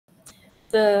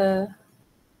the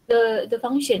the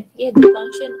function, okay, the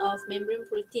function of membrane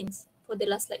proteins for the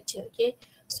last lecture. Okay,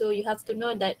 so you have to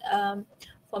know that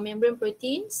for membrane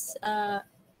proteins,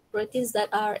 proteins that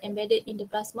are embedded in the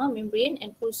plasma membrane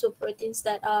and also proteins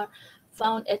that are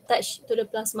found attached to the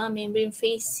plasma membrane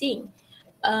facing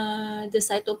the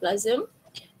cytoplasm,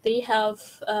 they have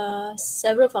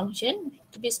several functions.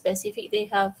 To be specific, they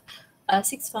have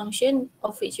 6 functions,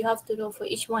 of which you have to know for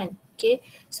each one. Okay,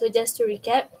 so just to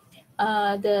recap,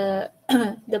 the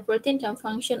the protein can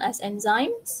function as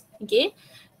enzymes. Okay,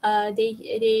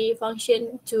 they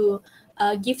function to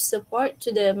give support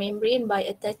to the membrane by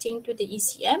attaching to the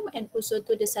ECM and also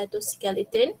to the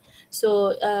cytoskeleton.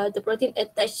 So the protein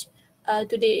attached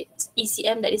to the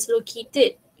ECM that is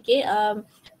located, okay,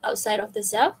 outside of the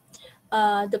cell.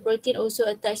 The protein also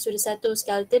attached to the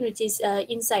cytoskeleton, which is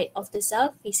inside of the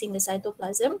cell facing the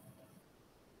cytoplasm.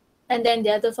 And then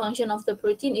the other function of the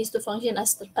protein is to function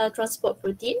as a transport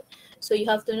protein. So you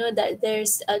have to know that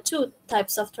there's 2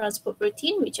 types of transport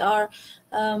protein, which are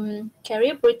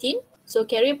carrier protein. So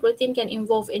carrier protein can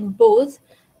involve in both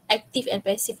active and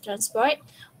passive transport,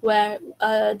 where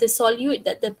the solute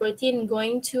that the protein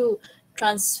going to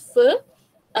transfer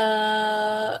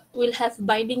will have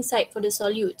binding site for the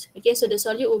solute. Okay, so the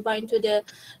solute will bind to the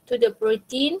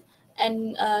protein,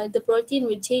 and the protein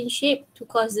will change shape to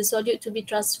cause the solute to be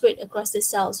transferred across the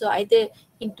cell, so either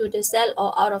into the cell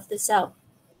or out of the cell.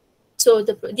 So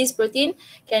this protein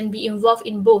can be involved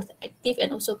in both active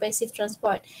and also passive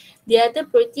transport. The other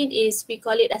protein is, we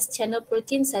call it as channel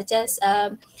protein, such as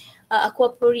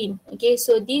aquaporine. Okay,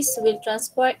 so this will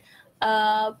transport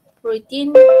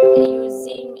protein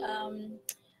using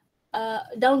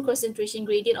down concentration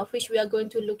gradient, of which we are going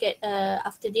to look at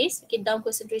after this. Okay, down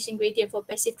concentration gradient for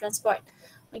passive transport.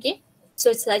 Okay,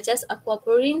 so such as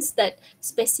aquaporins that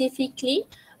specifically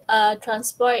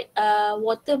transport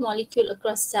water molecule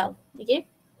across cell. Okay,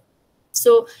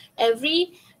 so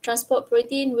every transport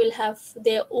protein will have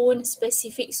their own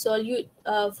specific solute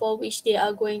for which they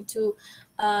are going to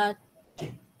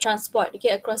transport, okay,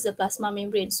 across the plasma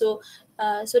membrane. So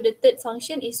the third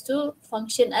function is to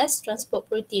function as transport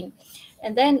protein.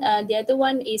 And then the other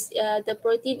one is the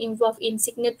protein involved in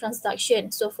signal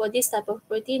transduction. So for this type of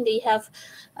protein, they have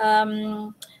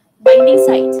binding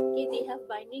site. Okay, they have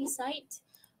binding site.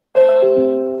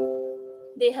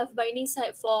 They have binding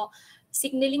site for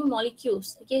signaling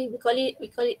molecules. Okay, we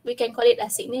can call it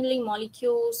as signaling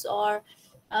molecules or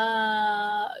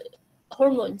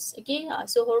hormones. Okay,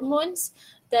 so hormones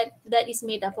that is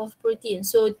made up of protein.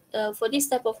 So for this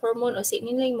type of hormone or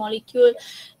signaling molecule,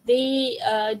 they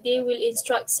will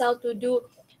instruct cell to do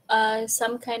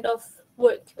some kind of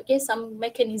work, okay, some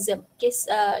mechanism, okay,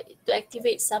 to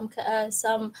activate some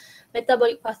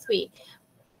metabolic pathway.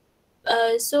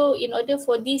 So in order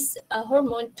for this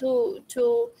hormone to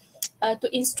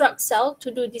instruct cell to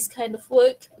do this kind of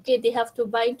work, okay, they have to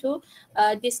bind to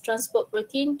this transport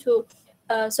protein to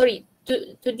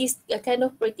this kind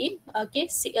of protein, okay,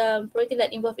 protein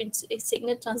that involved in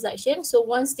signal transduction. So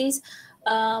once this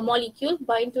molecule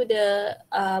bind to the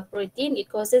protein, it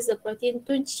causes the protein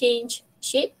to change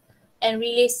shape and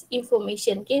release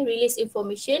information, okay, release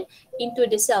information into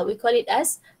the cell. We call it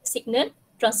as signal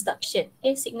transduction,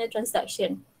 okay, signal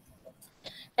transduction.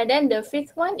 And then the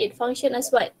fifth one, it function as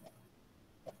what?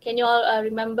 Can you all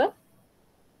remember?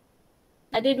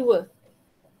 Ada 2.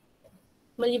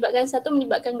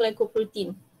 Melibatkan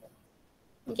glycoprotein.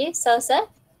 Okay, cell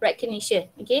recognition.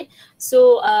 Okay,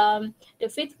 so the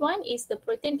fifth one is the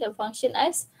protein can function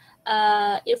as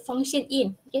function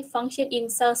in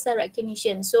cell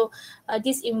recognition. So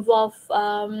this involve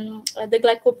the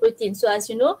glycoprotein. So as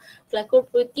you know,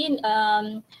 glycoprotein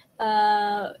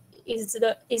is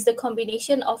the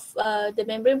combination of the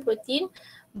membrane protein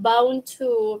bound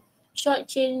to short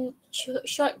chain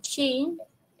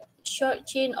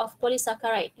of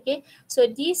polysaccharide. Okay, so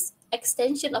this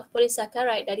extension of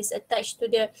polysaccharide that is attached to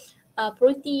the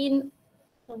protein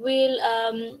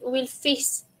will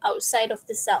face outside of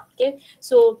the cell. Okay,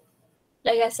 so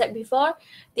like I said before,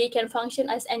 they can function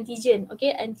as antigen,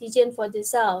 okay, antigen for the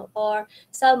cell or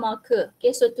cell marker.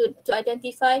 Okay, so to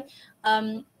identify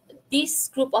this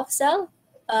group of cell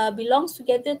belongs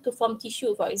together to form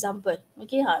tissue, for example.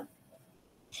 Okay,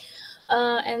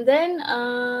 and then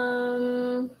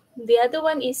the other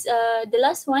one is the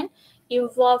last one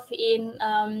involved in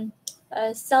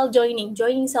cell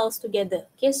joining cells together.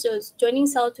 Okay, so joining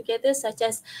cells together, such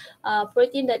as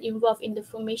protein that involved in the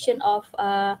formation of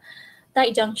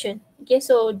tight junction. Okay,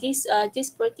 so this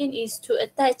protein is to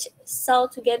attach cell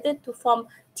together to form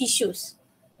tissues.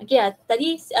 Okay,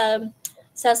 tadi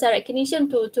cell recognition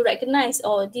to recognize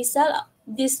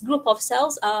this group of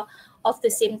cells are of the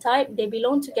same type, they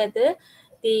belong together,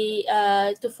 they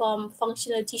to form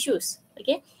functional tissues.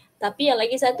 Okay, tapi yang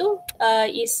lagi satu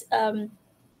is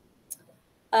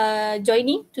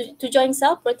joining, to join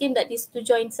cell, protein that is to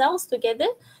join cells together.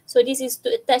 So this is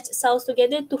to attach cells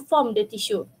together to form the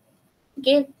tissue.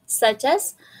 Okay, such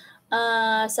as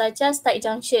tight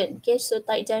junction. Okay, so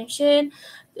tight junction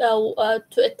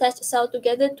to attach cell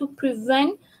together to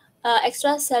prevent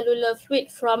extracellular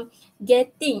fluid from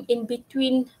getting in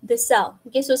between the cell.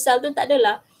 Okay, so cell tu tak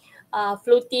adalah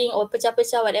floating or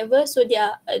pecah-pecah whatever. So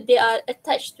they are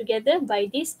attached together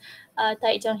by this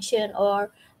tight junction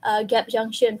or gap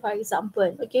junction, for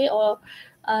example. Okay, or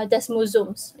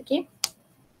desmosomes. Okay,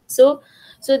 so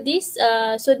these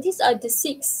are the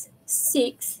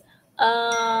six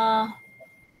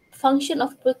function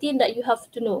of protein that you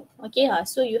have to know. Okay,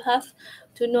 so you have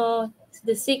to know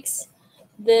the six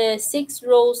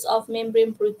roles of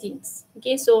membrane proteins.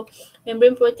 Okay, so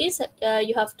membrane proteins,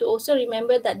 you have to also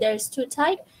remember that there's two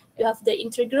types. You have the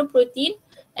integral protein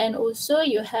and also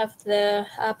you have the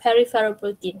peripheral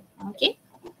protein. Okay,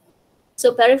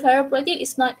 so peripheral protein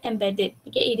is not embedded.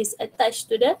 Okay, it is attached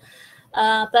to the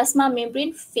plasma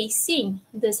membrane facing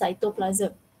the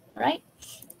cytoplasm. Right?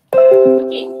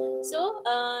 Okay, so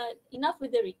enough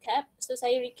with the recap. So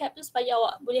saya recap tu supaya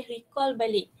awak boleh recall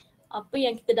balik apa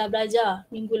yang kita dah belajar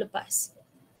minggu lepas.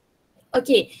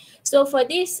 Okay, so for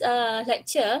this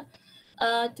lecture,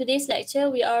 today's lecture,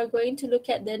 we are going to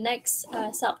look at the next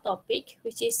subtopic,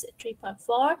 which is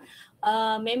 3.4,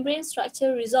 membrane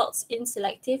structure results in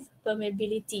selective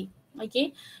permeability.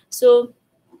 Okay, so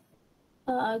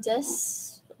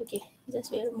just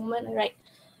wait a moment. All right.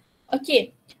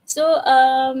 Okay, so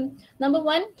number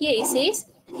one here it says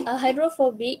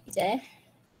hydrophobic.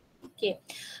 Okay,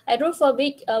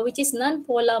 hydrophobic, which is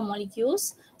non-polar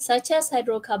molecules such as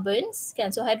hydrocarbons.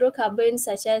 So hydrocarbons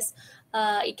such as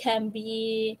it can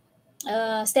be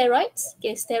steroids.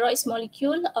 Okay, steroids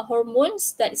molecule,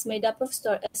 hormones that is made up of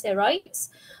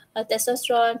steroids,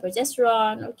 testosterone,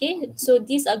 progesterone. Okay, so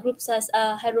these are groups as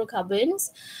hydrocarbons.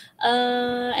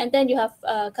 And then you have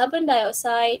carbon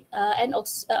dioxide and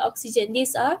oxygen.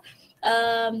 These are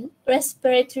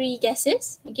respiratory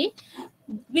gases. Okay,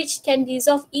 which can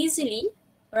dissolve easily,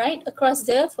 right, across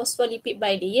the phospholipid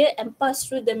bilayer and pass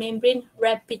through the membrane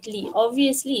rapidly.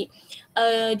 Obviously,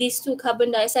 these two,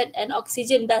 carbon dioxide and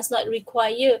oxygen, does not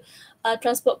require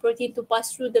transport protein to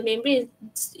pass through the membrane.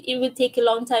 It will take a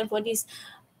long time for this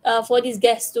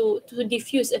gas to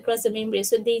diffuse across the membrane.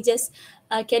 So they just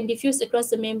can diffuse across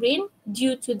the membrane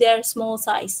due to their small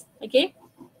size. Okay,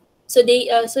 so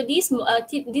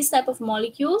these type of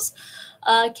molecules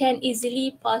can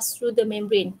easily pass through the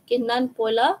membrane. Okay,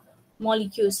 non-polar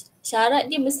molecules. Syarat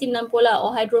dia mesti non-polar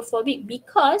or hydrophobic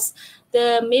because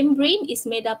the membrane is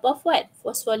made up of what?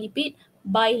 Phospholipid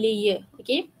bilayer.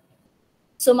 Okay,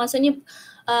 so maksudnya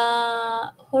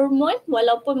hormon,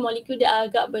 walaupun molekul dia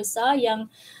agak besar, yang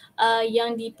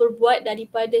diperbuat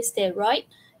daripada steroid,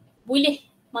 boleh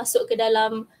masuk ke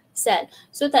dalam sel.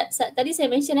 So tadi saya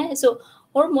mention so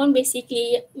hormone,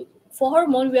 basically for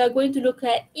hormone we are going to look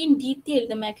at in detail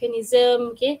the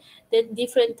mechanism, okay, the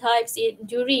different types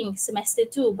during semester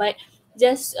 2, but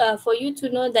just for you to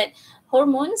know that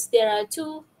hormones, there are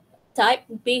two type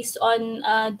based on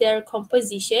their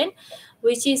composition,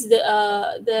 which is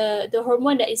the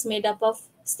hormone that is made up of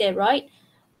steroid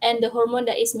and the hormone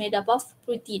that is made up of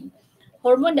protein.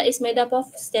 Hormone that is made up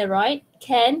of steroid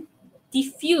can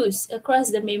diffuse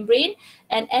across the membrane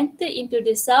and enter into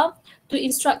the cell to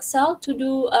instruct cell to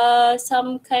do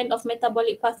some kind of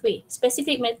metabolic pathway,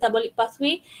 specific metabolic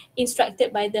pathway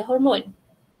instructed by the hormone.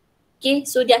 Okay,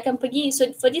 so dia akan pergi,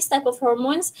 so for this type of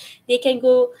hormones, they can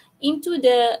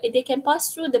pass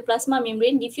through the plasma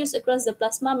membrane, diffuse across the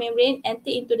plasma membrane,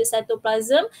 enter into the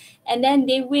cytoplasm, and then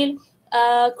they will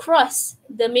cross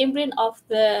the membrane of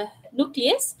the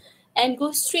nucleus and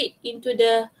go straight into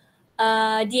the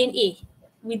DNA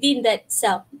within that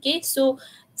cell. Okay, so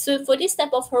for this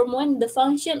type of hormone, the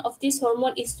function of this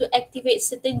hormone is to activate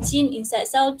certain gene inside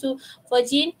cell for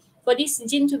this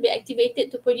gene to be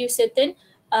activated to produce certain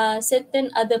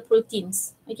other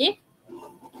proteins. Okay,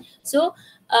 so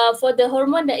for the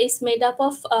hormone that is made up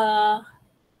of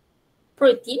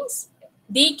proteins,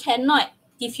 they cannot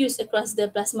diffuse across the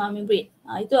plasma membrane.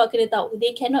 Itu awak kena tahu.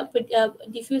 They cannot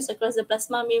diffuse across the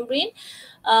plasma membrane.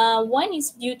 One is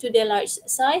due to their large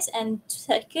size, and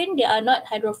second, they are not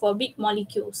hydrophobic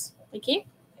molecules. Okay.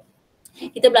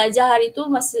 Kita belajar hari tu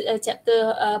masa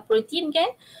chapter protein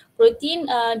kan. Protein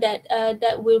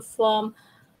that will form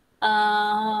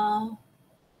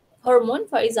hormone,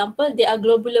 for example, they are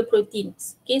globular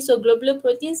proteins. Okay, so globular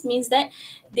proteins means that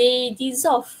they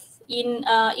dissolve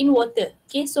in water.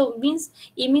 Okay, so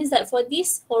it means that for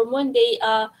this hormone they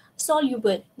are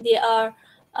soluble, they are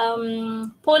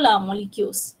polar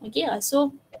molecules. Okay,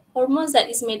 so hormones that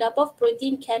is made up of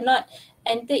protein cannot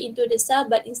enter into the cell,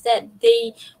 but instead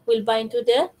they will bind to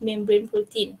the membrane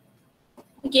protein.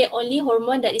 Okay, only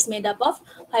hormone that is made up of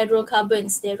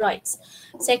hydrocarbons, steroids.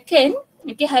 Second,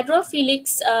 okay, hydrophilic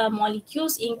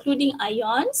molecules including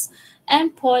ions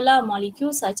and polar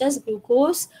molecules such as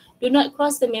glucose do not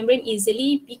cross the membrane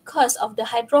easily because of the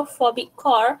hydrophobic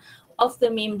core of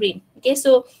the membrane. Okay,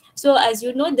 so as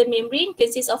you know, the membrane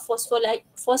consists of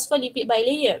phospholipid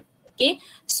bilayer. Okay,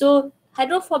 so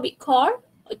hydrophobic core,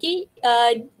 okay,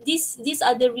 these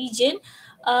are the region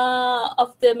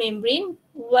of the membrane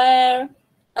where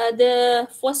where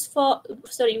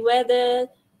the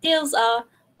tails are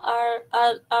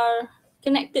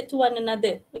connected to one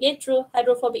another, okay, through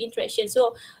hydrophobic interaction.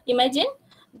 So imagine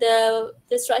the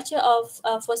structure of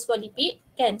phospholipid,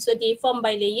 kan, so they form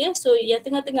bilayer. So yang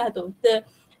tengah-tengah tu, the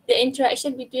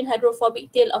interaction between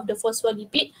hydrophobic tail of the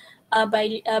phospholipid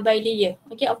bilayer,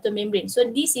 okay, of the membrane. So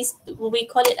this is, we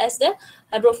call it as the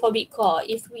hydrophobic core.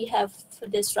 If we have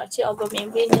the structure of a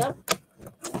membrane here,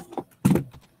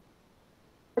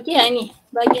 okay, ni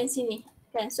bahagian sini,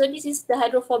 kan. So this is the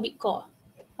hydrophobic core.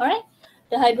 Alright,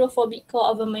 the hydrophobic core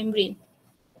of a membrane.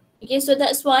 Okay, so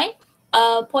that's why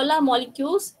polar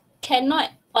molecules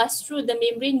cannot pass through the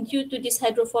membrane due to this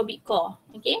hydrophobic core.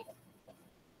 Okay.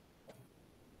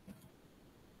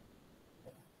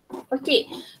 Okay,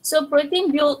 so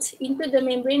protein built into the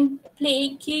membrane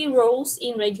play key roles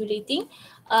in regulating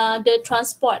the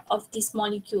transport of these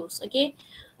molecules. Okay.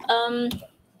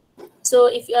 So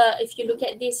if you look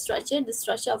at this structure, the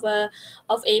structure of a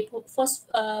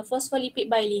phospholipid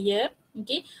bilayer,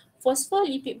 okay,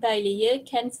 phospholipid bilayer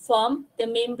can form the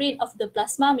membrane of the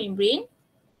plasma membrane,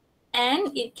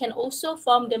 and it can also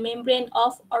form the membrane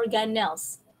of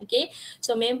organelles. Okay,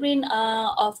 so membrane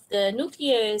of the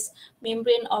nucleus,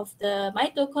 membrane of the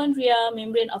mitochondria,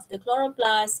 membrane of the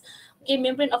chloroplast. Okay,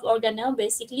 membrane of organelle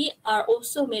basically are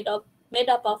also made up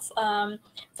of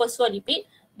phospholipid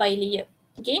bilayer.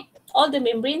 Okay, all the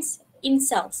membranes in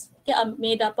cells, okay, are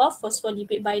made up of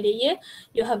phospholipid bilayer.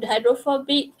 You have the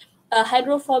hydrophobic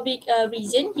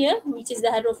region here, which is the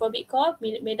hydrophobic core,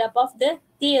 made up of the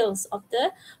tails of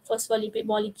the phospholipid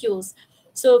molecules.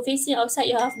 So facing outside,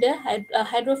 you have the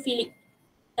hydrophilic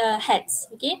heads.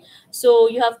 Okay, so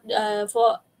you have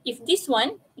for if this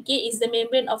one, okay, is the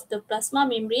membrane of the plasma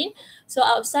membrane, so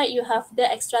outside you have the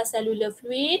extracellular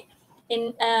fluid,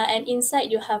 and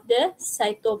inside you have the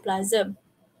cytoplasm.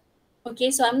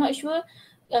 Okay, so I'm not sure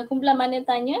kumpulan mana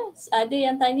tanya. Ada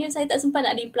yang tanya, saya tak sempat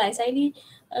nak reply. Saya ni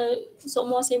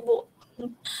semua sibuk.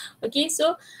 Okay,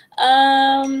 so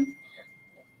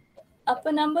apa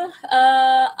nama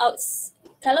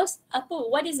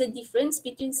what is the difference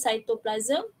between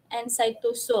cytoplasm and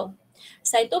cytosol?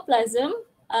 Cytoplasm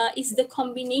is the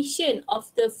combination of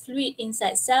the fluid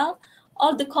inside cell,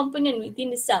 all the component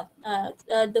within the cell,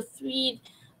 the fluid,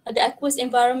 the aqueous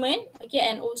environment, okay,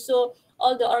 and also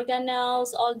all the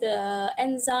organelles, all the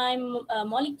enzyme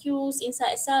molecules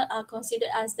inside cell are considered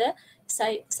as the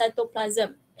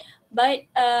cytoplasm. But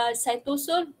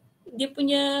cytosol, dia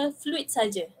punya fluid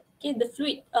saja, okay, the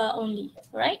fluid only,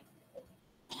 right?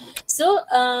 So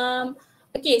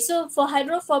okay, so for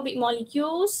hydrophobic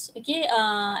molecules, okay,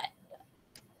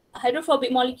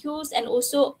 hydrophobic molecules and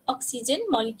also oxygen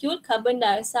molecule, carbon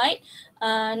dioxide,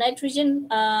 nitrogen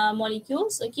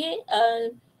molecules, okay,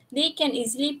 they can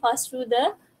easily pass through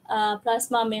the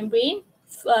plasma membrane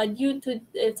due to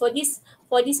for this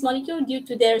molecule due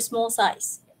to their small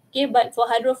size. Okay, but for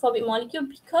hydrophobic molecule,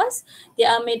 because they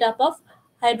are made up of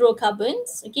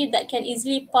hydrocarbons, okay, that can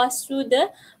easily pass through the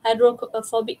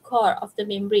hydrophobic core of the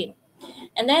membrane.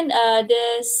 And then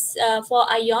there's for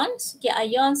ions, okay,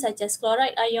 ions such as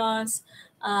chloride ions,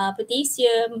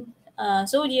 potassium,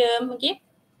 sodium, okay,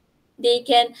 they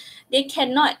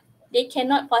cannot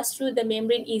pass through the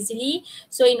membrane easily.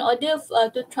 So in order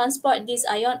to transport this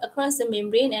ion across the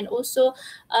membrane, and also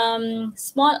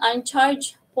small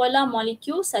uncharged polar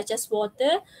molecules such as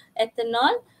water,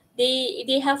 ethanol,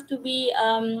 they have to be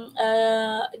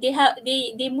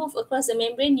they move across the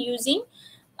membrane using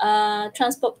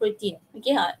transport protein,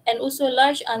 okay, and also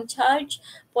large uncharged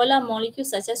polar molecules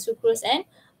such as sucrose and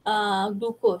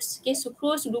glucose. Okay,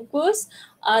 sucrose, glucose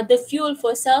are the fuel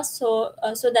for cells, so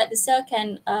that the cell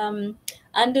can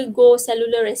undergo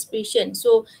cellular respiration.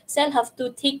 So cell have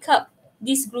to take up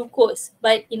this glucose,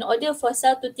 but in order for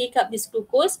cell to take up this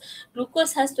glucose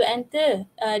has to enter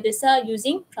the cell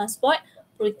using transport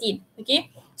protein. Okay,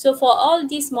 so for all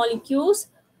these molecules,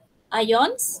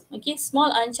 ions, okay,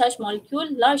 small uncharged molecule,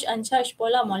 large uncharged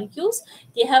polar molecules,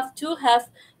 they have to have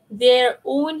their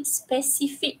own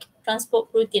specific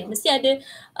transport protein. Mesti ada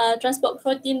transport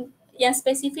protein yang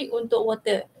spesifik untuk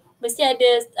water. Mesti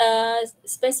ada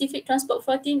specific transport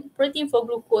protein for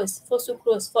glucose, for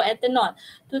sucrose, for ethanol,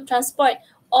 to transport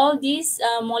all these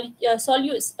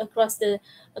solutes across the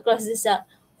cell.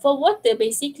 For water,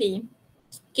 basically,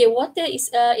 okay, water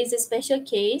is a special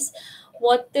case.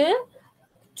 Water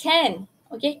can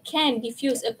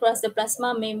diffuse across the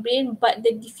plasma membrane, but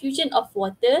the diffusion of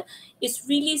water is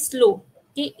really slow.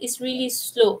 Okay, it's really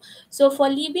slow. So for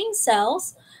living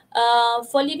cells,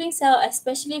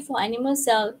 especially for animal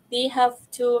cell, they have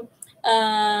to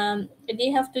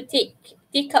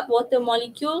take up water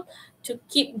molecule to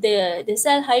keep the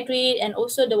cell hydrate, and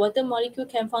also the water molecule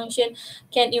can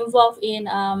involve in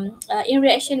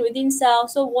reaction within cell.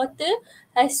 So water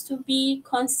has to be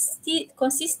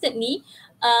consistently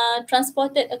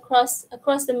transported across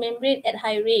the membrane at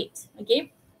high rate.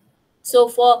 Okay, so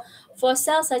for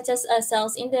cells such as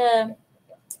cells in the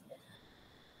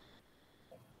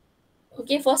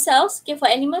for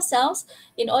animal cells,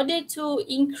 in order to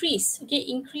increase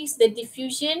the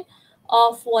diffusion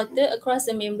of water across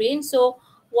the membrane, so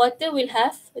water will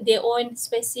have their own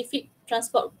specific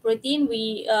transport protein,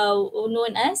 we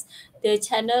known as the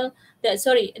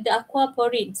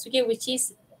aquaporins, okay, which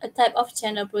is a type of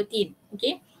channel protein.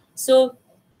 Okay, so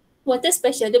water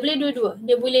special, dia boleh dua-dua.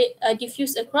 Dia boleh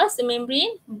diffuse across the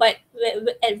membrane, but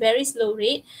at very slow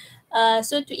rate.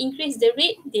 So to increase the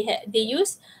rate, they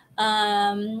use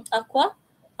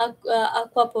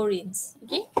aquaporins.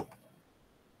 Okay.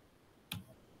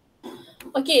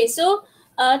 Okay, so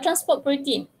transport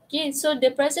protein. Okay, so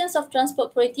the presence of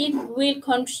transport protein will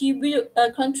contribute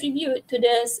to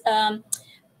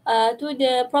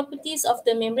the properties of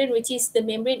the membrane, which is the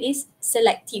membrane is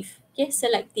selective. Okay,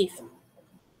 selective.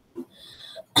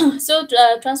 So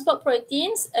transport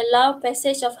proteins allow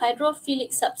passage of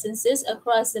hydrophilic substances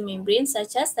across the membrane,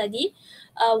 such as tadi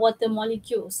water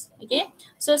molecules. Okay,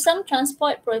 so some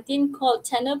transport protein called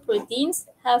channel proteins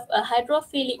have a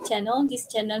hydrophilic channel, this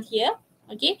channel here,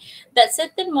 okay, that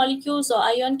certain molecules or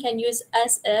ion can use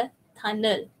as a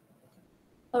tunnel.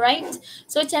 Alright,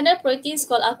 so channel proteins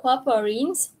called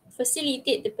aquaporins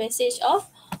facilitate the passage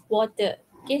of water.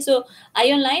 Okay, so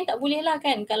ion lain tak boleh lah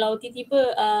kan, kalau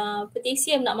tiba-tiba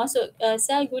potassium nak masuk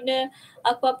sel guna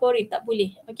aquaporin, tak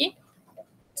boleh. Okay,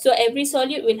 so every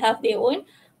solute will have their own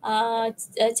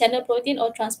channel protein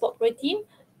or transport protein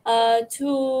to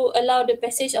allow the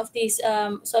passage of this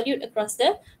solute across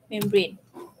the membrane.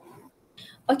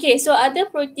 Okay, so other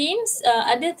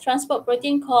transport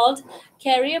protein called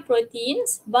carrier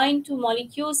proteins bind to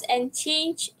molecules and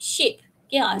change shape.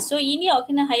 Yeah, so ini awak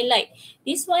kena highlight.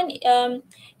 This one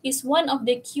is one of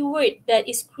the keyword that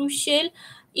is crucial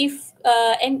if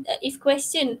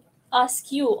question ask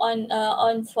you on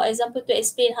for example to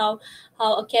explain how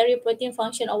a carrier protein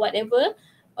function or whatever.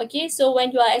 Okay, so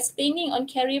when you are explaining on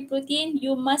carrier protein,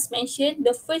 you must mention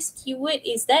the first keyword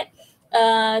is that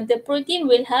the protein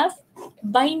will have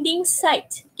binding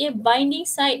site. Okay, binding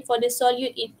site for the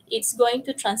solute it's going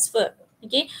to transfer.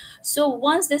 Okay, so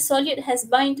once the solute has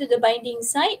bind to the binding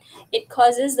site, it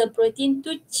causes the protein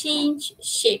to change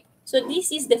shape. So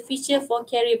this is the feature for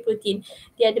carrier protein.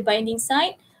 Dia ada binding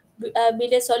site.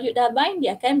 Bila solute dah bind,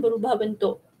 dia akan berubah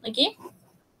bentuk. Okay,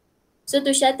 so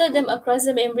to shuttle them across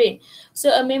the membrane.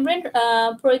 So a membrane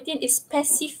protein is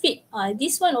specific.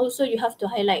 This one also you have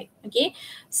to highlight. Okay,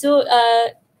 so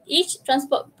each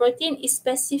transport protein is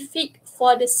specific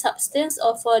for the substance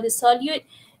or for the solute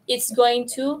it's going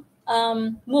to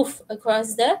move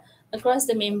across the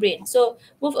membrane. So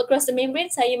move across the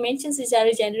membrane, saya mention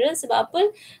secara general sebab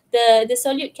apa, the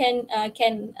solute can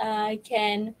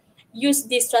use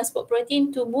this transport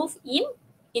protein to move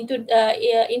into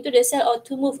the cell or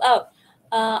to move out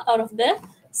of the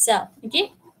cell.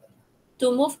 Okay,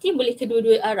 to move ni boleh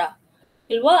kedua-dua arah,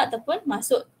 keluar ataupun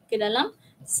masuk ke dalam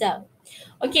cell.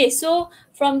 Okay, so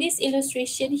from this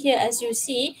illustration here, as you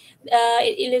see,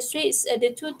 it illustrates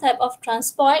the two type of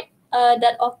transport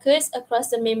that occurs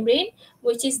across the membrane,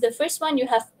 which is the first one you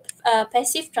have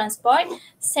passive transport,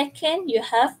 second you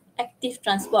have active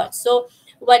transport. So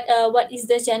what is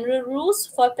the general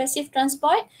rules for passive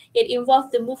transport? It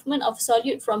involves the movement of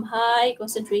solute from high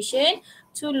concentration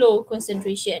to low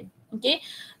concentration. Okay,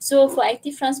 so for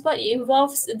active transport, it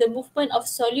involves the movement of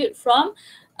solute from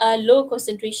low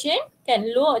concentration, kan,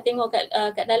 low tengok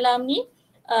kat dalam ni,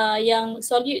 yang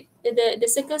solute, the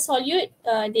circle solute,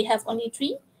 they have only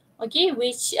 3, okay,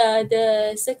 which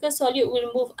the circle solute will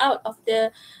move out of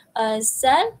the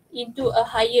cell into a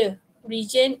higher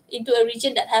region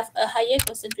that have a higher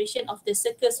concentration of the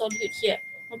circle solute here.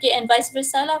 Okay, and vice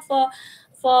versa lah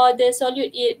for the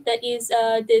solute that is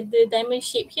the diamond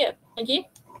shape here. Okay,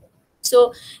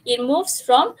 so it moves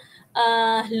from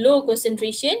low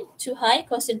concentration to high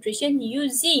concentration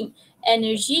using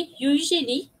energy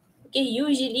usually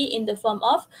in the form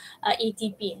of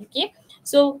ATP. Okay,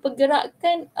 so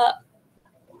pergerakan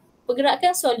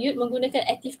solute menggunakan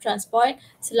active transport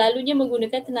selalunya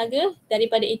menggunakan tenaga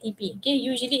daripada ATP. Okay,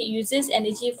 usually it uses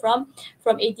energy from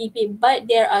ATP, but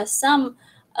there are some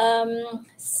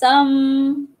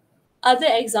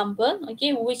other example,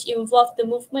 okay, which involve the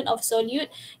movement of solute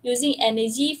using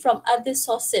energy from other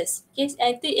sources. Okay,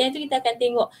 itu kita akan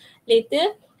tengok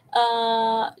later.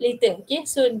 Okay,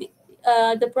 so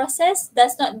the process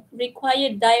does not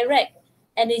require direct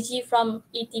energy from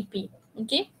ATP.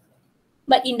 Okay,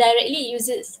 but indirectly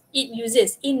it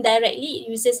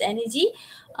uses energy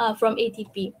from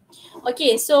ATP.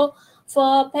 Okay, so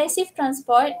for passive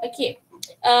transport, okay,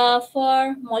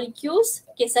 for molecules,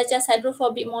 okay, such as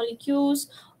hydrophobic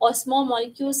molecules or small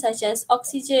molecules such as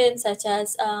oxygen, such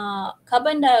as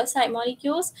carbon dioxide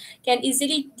molecules, can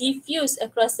easily diffuse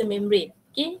across the membrane.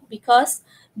 Okay, because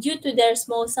due to their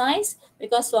small size,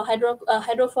 because for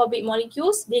hydrophobic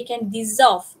molecules, they can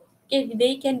dissolve. Okay,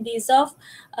 they can dissolve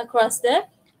across the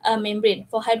membrane.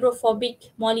 For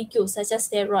hydrophobic molecules such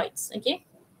as steroids, okay,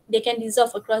 they can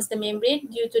dissolve across the membrane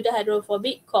due to the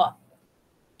hydrophobic core.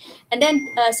 And then,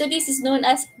 so this is known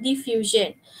as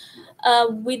diffusion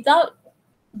without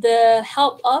the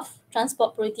help of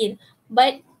transport protein.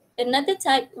 But another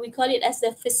type, we call it as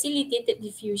the facilitated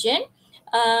diffusion.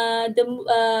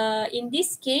 In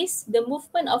this case, the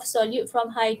movement of solute from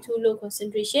high to low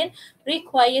concentration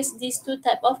requires these two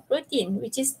type of protein,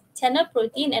 which is channel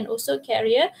protein and also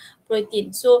carrier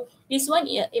protein. So this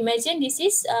one, imagine this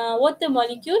is water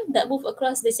molecule that move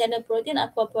across the channel protein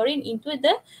aquaporin into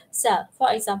the cell,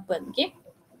 for example. Okay,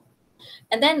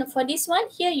 and then for this one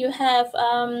here, you have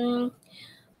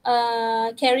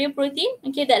carrier protein,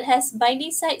 okay, that has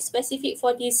binding site specific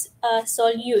for this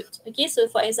solute. Okay, so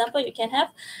for example, you can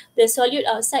have the solute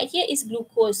outside here is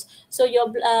glucose. So your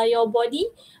body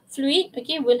fluid,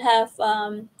 okay, will have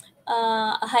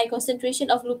a high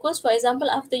concentration of glucose. For example,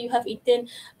 after you have eaten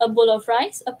a plate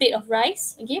of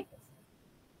rice, okay,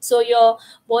 so your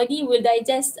body will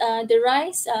digest the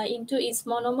rice into its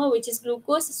monomer, which is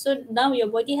glucose. So now your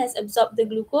body has absorbed the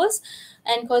glucose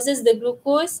and causes the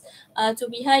glucose to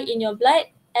be high in your blood.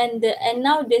 And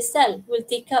now the cell will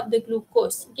take up the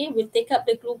glucose. Okay, will take up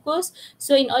the glucose.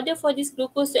 So in order for this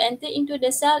glucose to enter into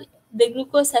the cell, the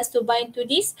glucose has to bind to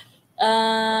this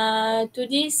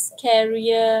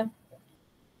carrier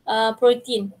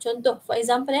protein. Contoh, for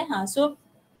example, so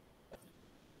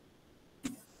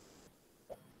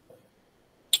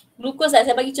glucose lah,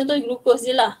 saya bagi contoh glucose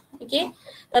je lah. Okay,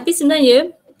 tapi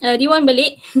sebenarnya rewind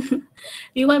balik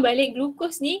rewind balik,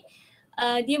 glucose ni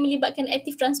dia melibatkan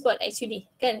active transport actually,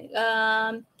 kan.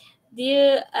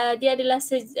 Dia adalah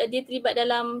dia terlibat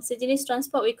dalam sejenis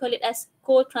transport, we call it as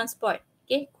co-transport.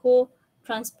 Okay,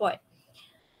 co-transport.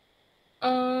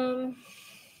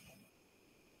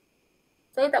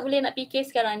 Saya tak boleh nak fikir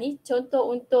sekarang ni contoh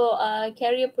untuk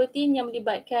carrier protein yang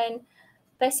melibatkan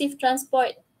passive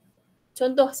transport.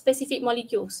 Contoh specific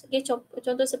molecules. Okay,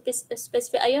 contoh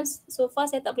specific ions, so far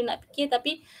saya tak boleh nak fikir,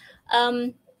 tapi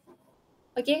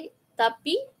okay,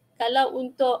 tapi kalau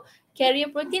untuk carrier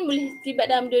protein boleh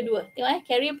terlibat dalam dua-dua. Tengok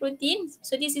carrier protein.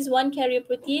 So this is one carrier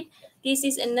protein. This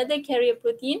is another carrier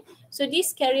protein. So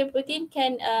this carrier protein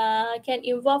can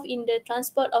involve in the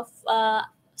transport of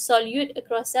solute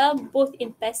across cell, both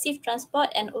in passive transport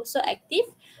and also active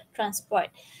transport.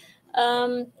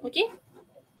 Okay.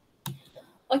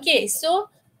 Okay,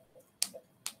 so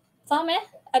faham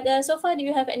so far, do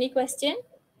you have any question?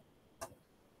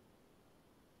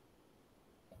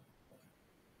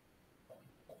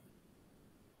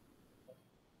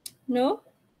 No?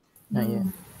 Not yet.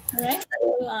 Alright.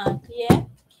 Clear.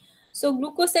 So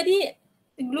glucose tadi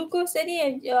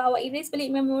awak erase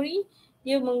balik memory,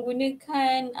 dia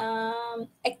menggunakan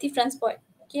active transport.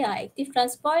 Okay, active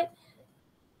transport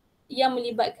yang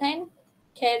melibatkan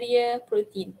carrier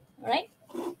protein. Alright.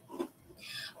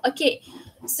 Okay,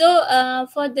 so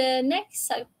for the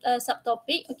next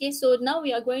subtopic, okay, so now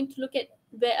we are going to look at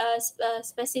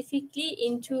specifically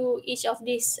into each of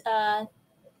these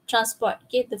transport.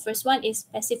 Okay, the first one is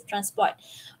passive transport.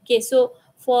 Okay, so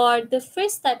for the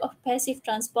first type of passive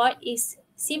transport is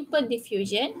simple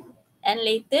diffusion, and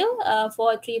later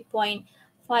for 3.52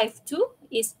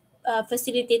 is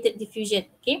facilitated diffusion.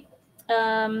 Okay,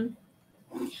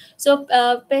 so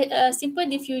simple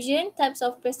diffusion types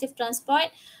of passive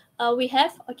transport we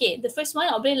have, okay, the first one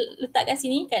awak boleh letak kat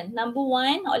sini kan. Number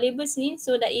one, awak label sini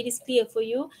so that it is clear for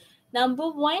you.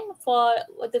 Number one for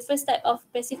the first type of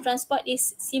passive transport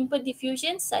is simple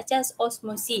diffusion such as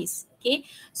osmosis. Okay,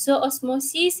 so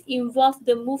osmosis involve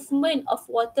the movement of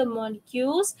water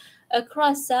molecules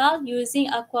across cell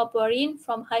using aquaporin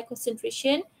from high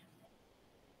concentration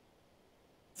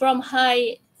from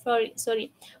high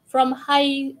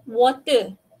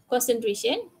water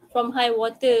concentration, from high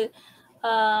water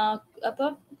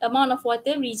amount of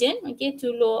water region, okay, to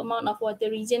low amount of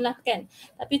water region lah kan.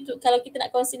 Tapi tu, kalau kita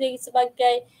nak consider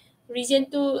sebagai region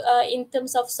tu in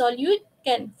terms of solute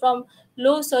kan, from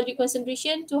low solute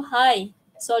concentration to high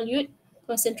solute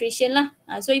concentration lah.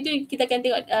 So itu kita akan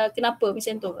tengok kenapa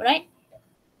macam tu, right?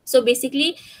 So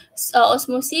basically,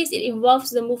 osmosis, it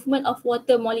involves the movement of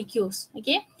water molecules,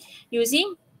 okay,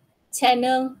 using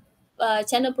channel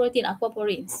protein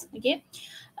aquaporins, okay.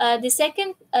 The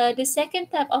second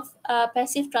type of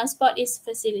passive transport is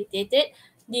facilitated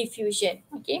diffusion,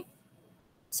 okay.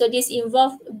 So this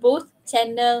involves both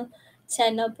channel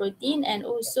protein and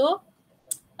also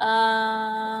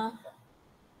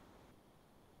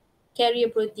carrier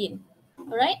protein,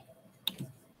 alright.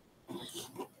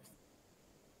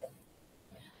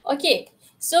 Okay,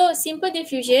 so simple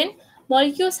diffusion,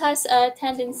 molecules has a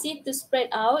tendency to spread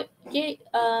out. Okay,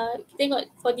 kita tengok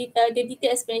for the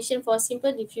detailed explanation for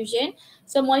simple diffusion.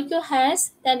 So molecule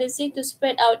has tendency to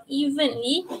spread out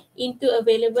evenly into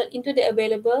the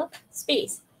available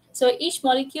space. So each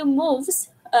molecule moves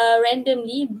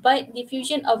randomly, but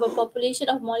diffusion of a population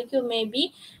of molecule may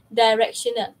be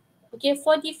directional. Okay,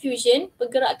 for diffusion,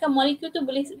 pergerakan molekul tu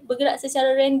boleh bergerak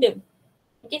secara random.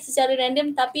 Okay, secara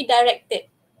random tapi directed.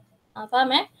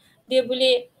 Faham Dia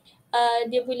boleh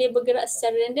bergerak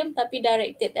secara random tapi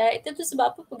directed. Directed tu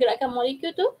sebab apa? Pergerakan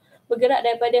molekul tu bergerak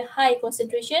daripada high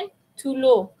concentration to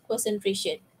low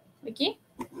concentration. Okay.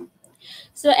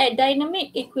 So at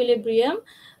dynamic equilibrium,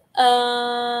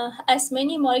 as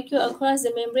many molecules across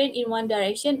the membrane in one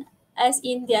direction as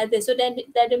in the other. So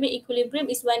dynamic equilibrium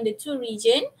is when the two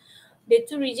region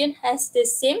has the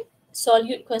same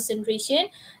solute concentration,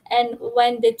 and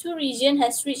when the two region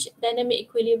has reached dynamic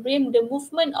equilibrium, the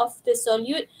movement of the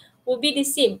solute will be the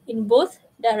same in both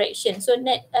directions. So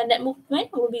net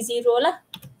movement will be zero lah,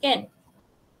 kan?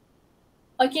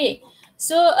 Okay,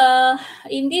 so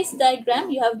in this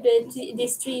diagram you have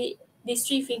these three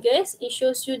figures. It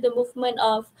shows you the movement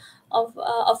of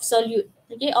solute,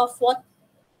 okay, of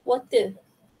water,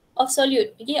 of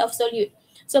solute, okay, of solute.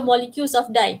 So molecules of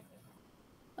dye.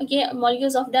 Okay,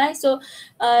 molecules of dye. So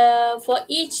for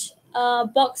each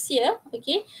box here,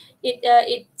 okay,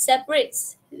 it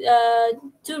separates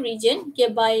two region,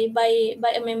 okay, by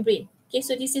a membrane. Okay,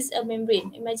 so this is a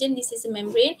membrane. Imagine this is a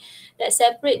membrane that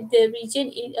separate the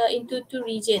region into two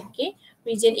region. Okay,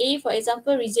 region A, for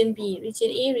example, region B,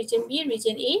 region A, region B,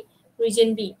 region A,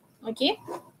 region B. Okay,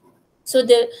 so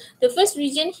the first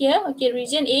region here, okay,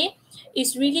 region A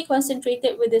is really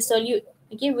concentrated with the solute.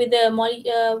 Okay, with the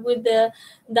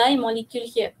dye molecule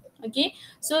here. Okay,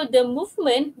 so the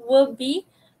movement will be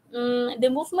the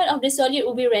movement of the solute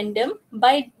will be random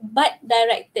but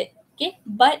directed. Okay,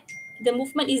 but the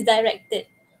movement is directed.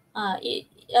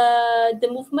 The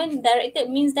movement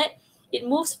directed means that it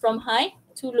moves from high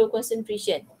to low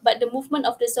concentration, but the movement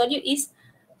of the solute is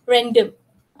random.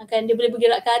 Kan dia boleh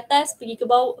bergerak ke atas, pergi ke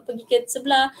bawah, pergi ke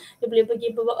sebelah, dia boleh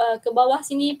pergi ke bawah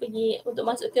sini, pergi untuk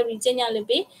masuk ke region yang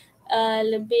lebih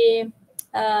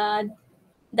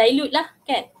dilute lah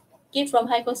kan. Okay,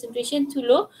 from high concentration to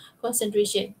low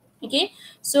concentration. Okay,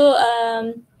 so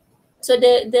so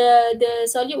the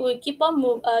solute will keep on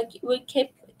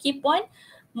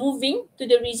moving to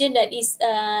the region that is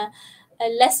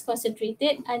less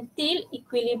concentrated until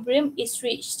equilibrium is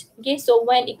reached. Okay, so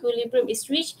when equilibrium is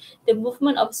reached, the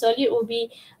movement of solute will be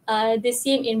the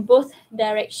same in both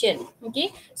direction.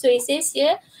 Okay, so it says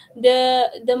here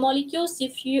the molecules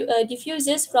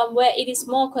diffuses from where it is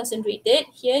more concentrated,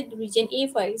 here the region A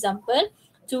for example,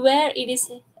 to where it is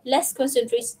less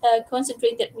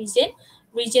concentrated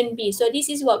region B. So this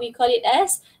is what we call it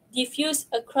as diffuse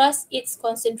across its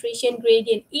concentration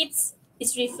gradient. It's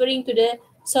referring to the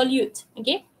solute,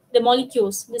 okay, the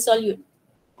molecules, the solute.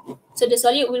 So the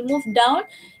solute will move down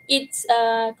its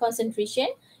concentration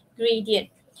gradient.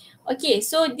 Okay,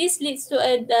 so this leads to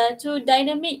to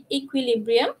dynamic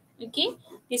equilibrium. Okay,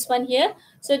 this one here.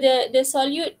 So the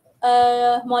solute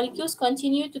molecules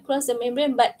continue to cross the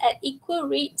membrane but at equal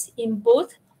rates in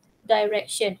both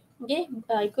direction. Okay,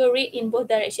 equal rate in both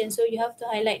directions. So you have to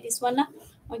highlight this one lah.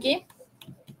 Okay.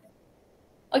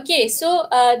 Okay, so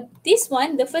this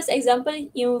one, the first example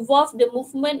involved the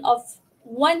movement of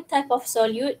one type of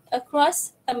solute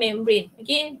across a membrane,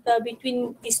 okay,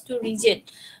 between these two regions.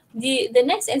 The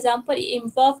next example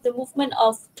involves the movement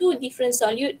of two different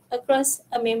solute across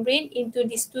a membrane into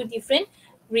these two different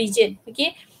regions,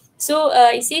 okay. So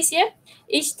it says here,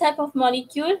 each type of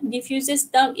molecule diffuses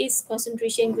down its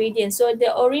concentration gradient. So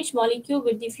the orange molecule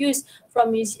will diffuse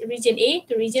from region A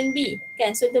to region B.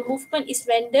 Okay, so the movement is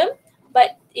random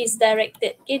but is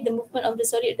directed. Okay, the movement of the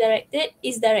solute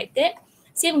is directed.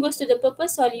 Same goes to the purple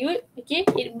solute. Okay,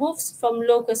 it moves from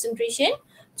low concentration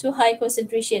to high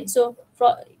concentration. So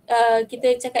from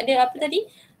kita cakap dia apa tadi?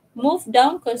 Move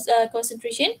down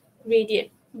concentration gradient.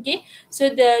 Okay,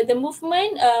 so the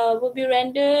movement will be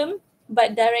random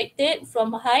but directed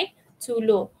from high to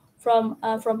low, from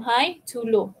high to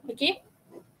low. Okay,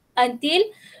 until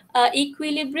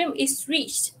equilibrium is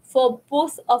reached for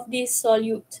both of these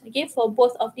solute. Okay, for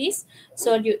both of these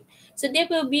solute. So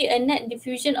there will be a net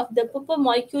diffusion of the purple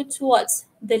molecule towards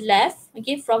the left.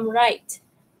 Okay, from right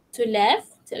to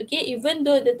left. Okay, even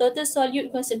though the total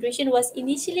solute concentration was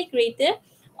initially greater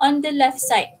on the left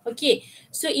side. Okay,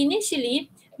 so initially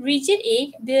region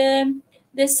A,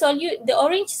 the solute, the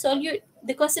orange solute,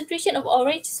 the concentration of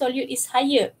orange solute is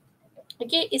higher.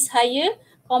 Okay, is higher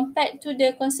compared to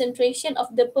the concentration of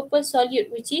the purple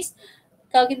solute, which is,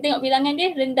 kalau kita tengok bilangan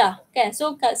dia rendah kan.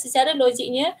 So secara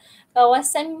logiknya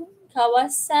kawasan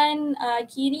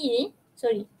kiri ni,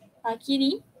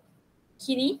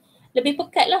 kiri lebih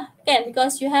pekat lah kan,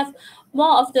 because you have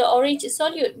more of the orange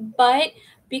solute. But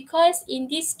because in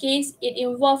this case it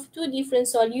involves two different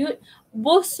solute,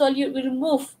 both solute will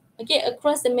move, okay,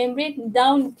 across the membrane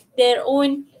down their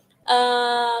own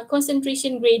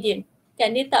concentration gradient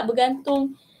kan. Dia tak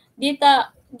bergantung, dia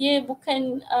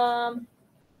bukan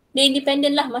dia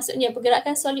independent lah, maksudnya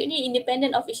pergerakan solute ni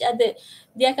independent of each other.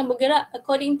 Dia akan bergerak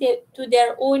according to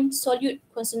their own solute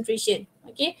concentration.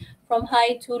 Okay, from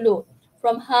high to low,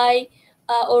 from high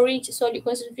orange solute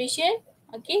concentration,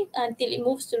 okay, until it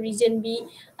moves to region B,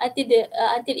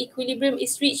 until equilibrium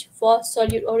is reached for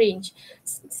solute orange.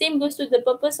 Same goes to the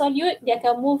purple solute. Dia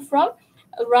akan move from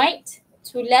right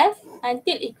to left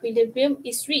until equilibrium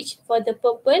is reached for the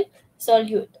purple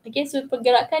solute. Okay, so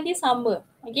pergerakan dia sama.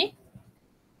 Okay,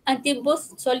 until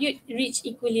both solute reach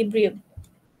equilibrium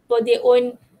for their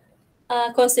own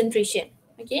concentration.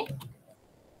 Okay.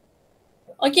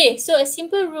 Okay, so a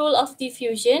simple rule of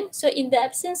diffusion. So in the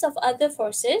absence of other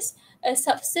forces, a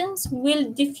substance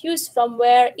will diffuse from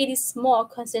where it is more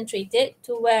concentrated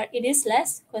to where it is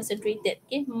less concentrated.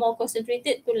 Okay, more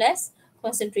concentrated to less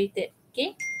concentrated.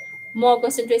 Okay, more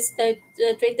concentrated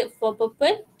for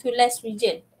purple to less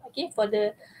region. Okay, for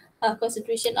the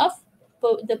concentration of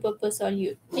the purple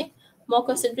solute. Okay, more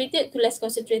concentrated to less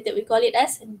concentrated, we call it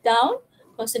as down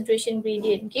concentration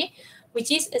gradient. Okay,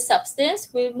 which is a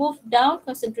substance will move down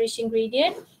concentration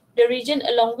gradient, the region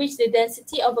along which the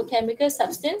density of a chemical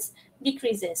substance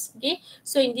decreases. Okay,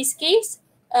 so in this case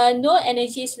no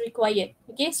energy is required.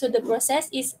 Okay, so the process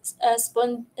is a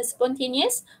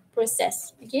spontaneous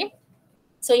process. Okay,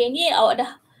 so yang ni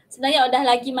sebenarnya awak dah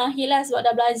lagi mahir lah sebab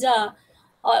dah belajar.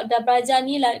 Awak dah belajar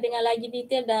ni lah dengan lagi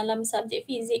detail dalam subjek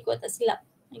fizik kot, tak silap.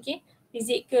 Okay,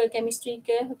 fizik ke chemistry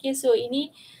ke. Okay, so ini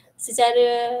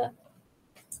secara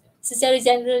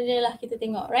generalnya lah kita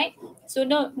tengok, right? So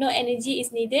no energy is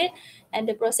needed and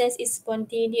the process is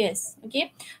spontaneous.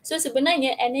 Okay, so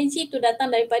sebenarnya energy tu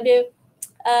datang daripada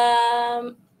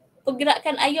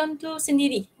pergerakan ion tu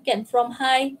sendiri kan, from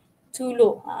high to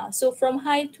low. So from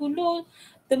high to low,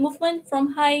 the movement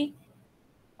from high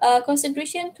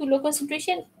concentration to low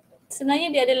concentration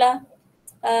sebenarnya dia adalah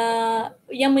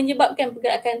yang menyebabkan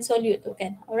pergerakan solute tu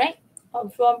kan. Alright,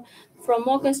 from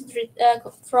more concentrated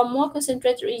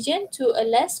region to a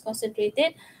less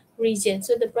concentrated region.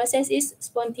 So the process is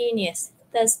spontaneous,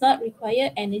 does not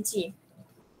require energy.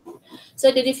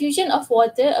 So the diffusion of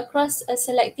water across a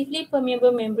selectively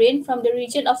permeable membrane from the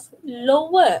region of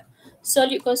lower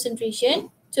solute concentration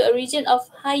to a region of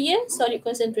higher solute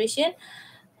concentration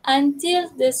until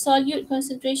the solute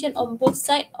concentration on both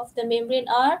sides of the membrane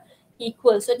are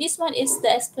equal. So this one is the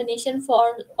explanation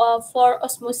for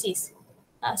osmosis.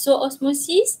 So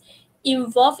osmosis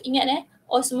involve, ingat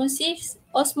osmosis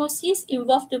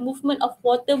involve the movement of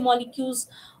water molecules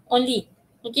only.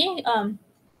 Okay,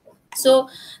 so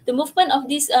the movement of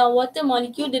this water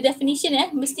molecule, the definition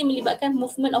mesti melibatkan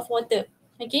movement of water.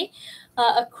 Okay,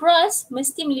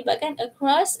 mesti melibatkan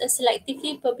across a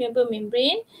selectively permeable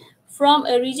membrane from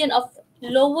a region of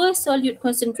lower solute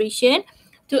concentration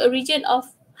to a region of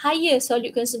higher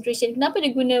solute concentration. Kenapa dia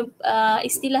guna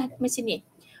istilah macam ni?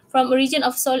 from a region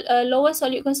of lower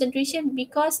solute concentration,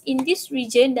 because in this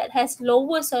region that has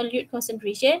lower solute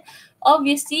concentration,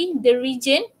 obviously the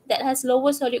region that has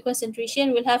lower solute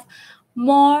concentration will have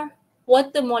more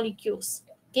water molecules.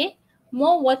 Okay,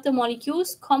 more water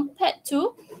molecules compared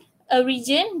to a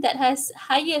region that has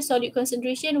higher solute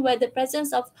concentration where the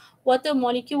presence of water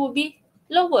molecule will be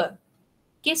lower.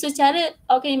 Okay, so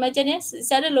imagine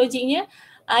secara logiknya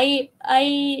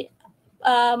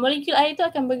molekul air itu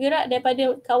akan bergerak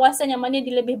daripada kawasan yang mana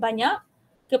dia lebih banyak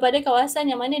kepada kawasan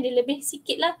yang mana dia lebih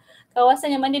sikit lah.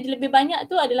 Kawasan yang mana dia lebih banyak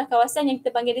tu adalah kawasan yang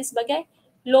kita panggil dia sebagai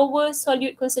lower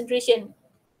solute concentration.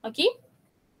 Okay,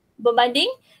 berbanding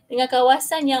dengan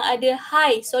kawasan yang ada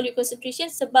high solute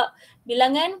concentration sebab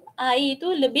bilangan air itu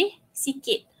lebih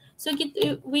sikit. So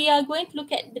we are going to look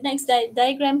at the next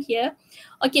diagram here.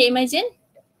 Okay, imagine.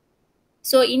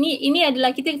 So ini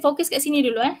adalah, kita fokus kat sini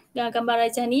dulu dengan gambar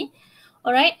rajah ni.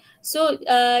 Alright, so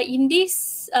in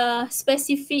this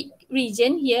specific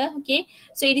region here, okay,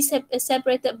 so it is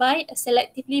separated by a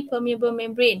selectively permeable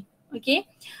membrane. Okay,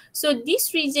 so this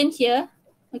region here,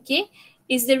 okay,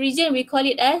 is the region we call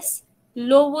it as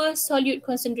lower solute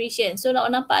concentration. So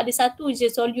nampak ada satu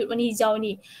je solute warna hijau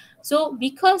ni. So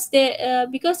because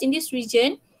in this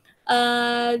region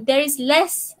there is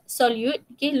less solute,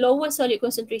 okay, lower solute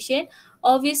concentration,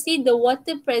 obviously the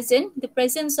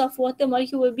presence of water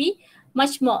molecule will be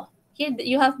much more. Okay,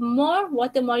 you have more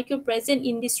water molecule present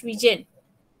in this region.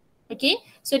 Okay,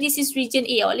 so this is region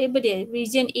A, or label there,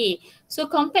 region A. So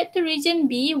compared to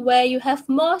region B where you have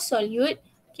more solute,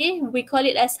 okay, we call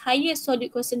it as higher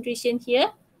solute concentration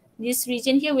here. This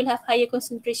region here will have higher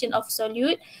concentration of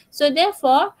solute. So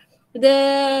therefore,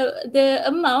 the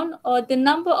amount or the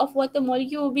number of water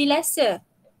molecule will be lesser.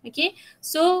 Okay,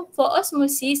 so for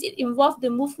osmosis, it involves the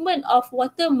movement of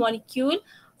water molecule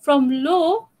from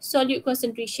low solute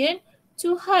concentration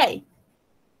to high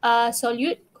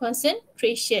solute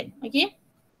concentration. Okay,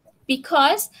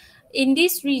 because in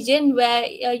this region where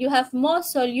you have more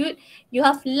solute, you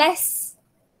have less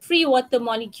free water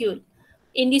molecule.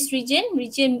 In this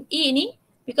region E ni,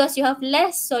 because you have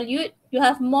less solute, you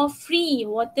have more free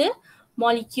water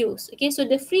molecules. Okay, so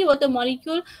the free water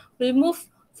molecule will move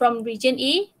from region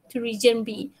A to region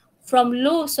B, from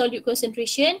low solute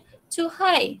concentration to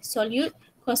high solute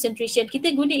concentration.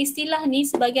 Kita guna istilah ni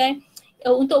sebagai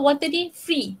untuk water ni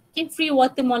free, okay, free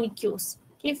water molecules.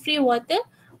 Okay, free water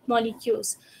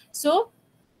molecules. So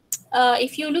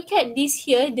if you look at this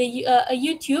here, a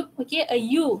U tube, okay, a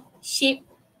U-shaped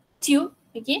tube,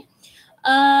 okay,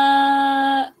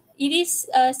 it is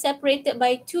separated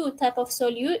by two type of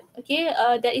solute, okay,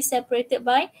 that is separated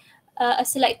by a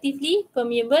selectively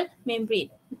permeable membrane.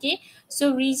 Okay,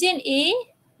 so region A,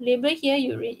 label here,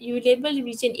 you label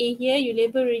region A here, you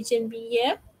label region B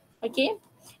here. Okay,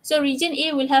 so region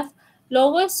A will have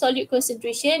lower solute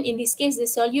concentration. In this case, the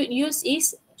solute used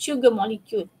is sugar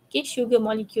molecule. Okay, sugar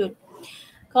molecule.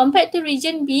 Compared to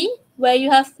region B, where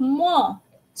you have more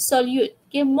solute,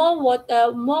 okay, more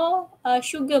water, more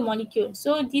sugar molecule.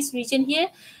 So this region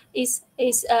here is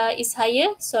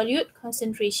higher solute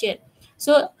concentration.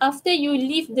 So after you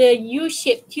leave the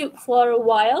U-shaped tube for a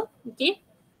while, okay,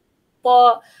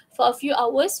 for a few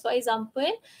hours, for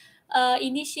example,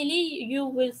 initially you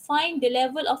will find the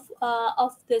level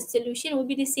of the solution will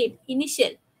be the same.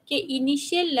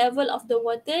 Initial level of the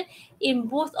water in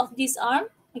both of these arm,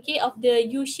 okay, of the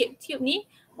U-shaped tube ni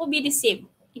will be the same.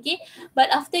 Okay,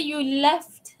 but after you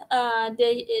left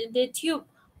the tube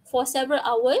for several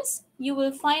hours, you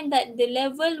will find that the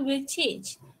level will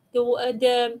change.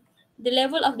 The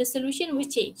level of the solution will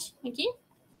change. Okay,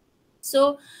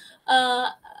 so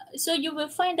so you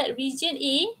will find that region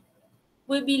A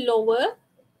will be lower.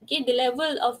 Okay, the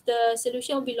level of the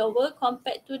solution will be lower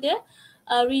compared to the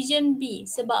region B.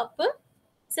 Sebab apa?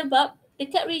 Sebab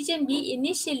dekat region B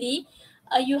initially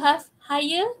you have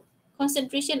higher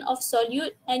concentration of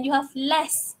solute and you have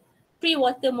less free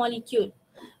water molecule.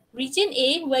 Region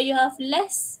A, where you have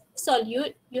less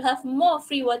solute, you have more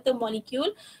free water molecule.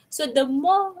 So the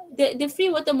more the free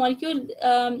water molecule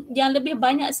yang lebih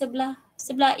banyak sebelah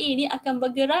A ni akan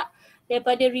bergerak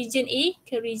daripada region A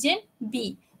ke region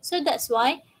B. So that's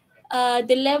why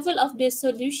the level of the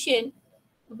solution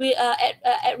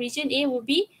at region A will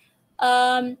be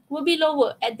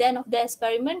lower at the end of the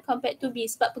experiment compared to B.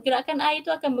 Sebab pergerakan air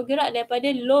itu akan bergerak daripada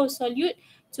low solute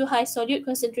to high solute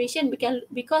concentration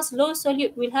because low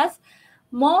solute will have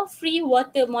more free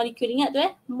water molecule. Ingat tu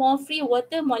more free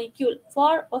water molecule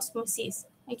for osmosis.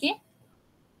 Okay.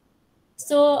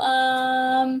 So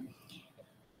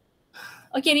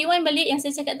okay, rewind balik yang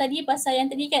saya cakap tadi pasal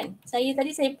yang tadi kan. Saya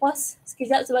pause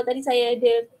sekejap sebab tadi saya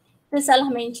ada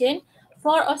tersalah mention.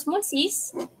 For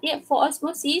osmosis,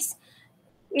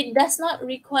 it does not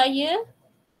require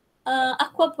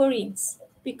aquaporins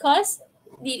because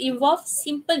it involves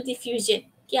simple diffusion.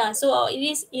 Yeah, so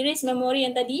erase memory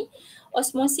yang tadi.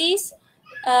 Osmosis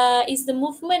is the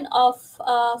movement of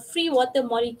free water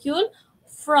molecule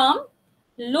from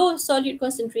low solute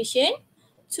concentration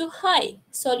to high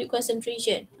solute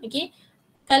concentration. Okay,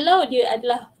 kalau dia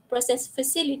adalah proses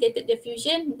facilitated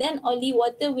diffusion, then only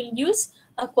water will use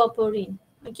aquaporin.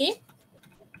 Okay,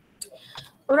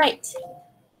 alright.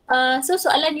 So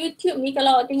soalan YouTube ni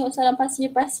kalau awak tengok soalan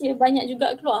pasir-pasir banyak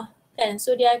juga keluar kan.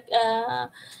 So dia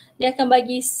akan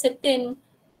bagi certain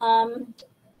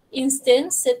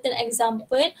instance, certain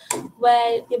example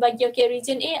where dia bagi okay,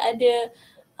 region A ada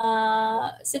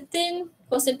certain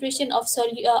concentration of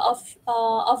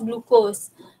of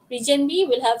glucose. Region B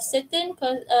will have certain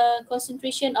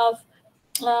concentration of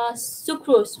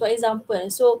sucrose for example.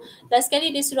 So last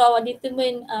sekali dia suruh awak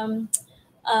determine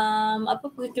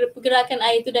apa pergerakan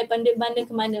air tu daripada mana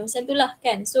ke mana, macam itulah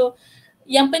kan. So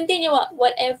yang pentingnya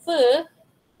whatever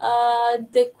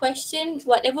the question,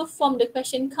 whatever form the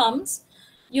question comes,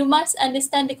 you must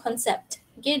understand the concept.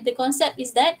 Okay, the concept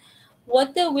is that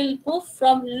water will move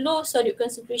from low solute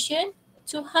concentration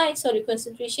to high solute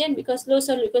concentration because low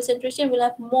solute concentration will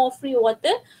have more free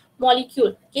water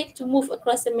molecule, okay, to move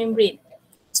across the membrane.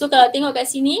 So kalau tengok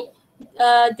kat sini,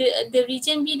 the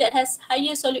region B that has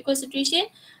higher solute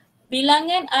concentration,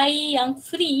 bilangan air yang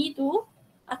free tu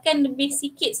akan lebih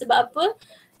sikit. Sebab apa?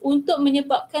 Untuk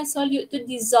menyebabkan solute tu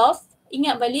dissolve,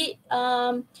 ingat balik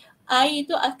air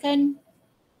tu akan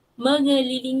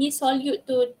mengelilingi solute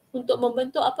tu untuk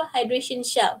membentuk apa? Hydration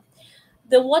shell.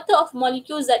 The water of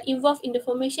molecules that involve in the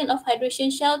formation of hydration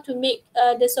shell to make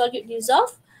the solute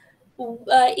dissolve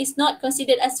is not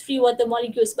considered as free water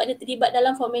molecules sebab dia terlibat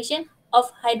dalam formation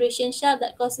of hydration shell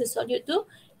that causes solute to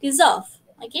dissolve.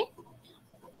 Okay.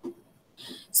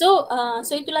 So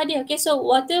itulah dia. Okay, so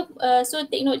water, so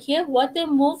take note here, water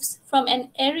moves from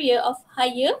an area of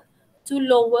higher to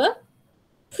lower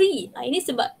free. Ini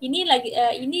sebab ini lagi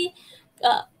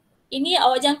ini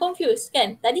awak jangan confuse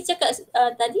kan. Tadi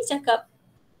cakap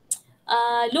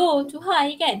low to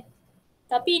high kan.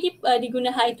 Tapi ini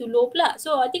diguna high to low pula.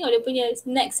 So tengok dia punya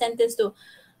next sentence tu.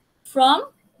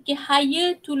 From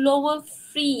higher to lower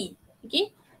free.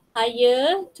 Okay,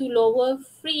 higher to lower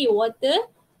free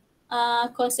water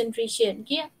concentration.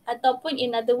 Okay, ataupun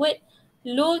in other word,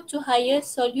 low to higher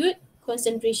solute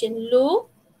concentration.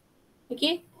 Low,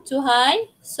 okay, to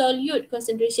high solute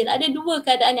concentration. Ada dua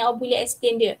keadaan yang awak boleh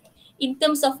explain dia. In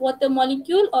terms of water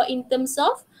molecule or in terms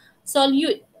of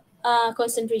solute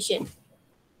concentration.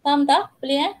 Faham tak?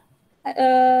 Boleh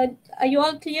are you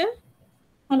all clear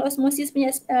on osmosis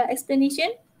punya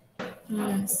explanation?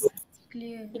 Yes,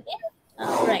 clear. Okay.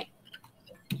 Right.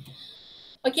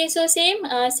 Okay, so same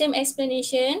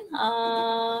explanation.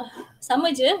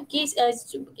 Sama je. Okay,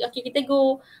 okay, kita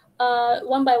go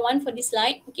one by one for this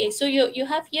slide. Okay, so you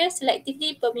have here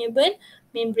selectively permeable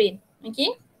membrane.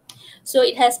 Okay, so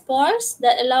it has pores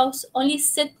that allows only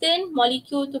certain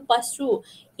molecule to pass through.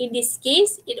 In this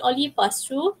case, it only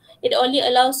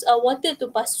allows water to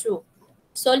pass through.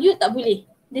 Solute tak boleh.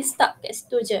 Dia stuck kat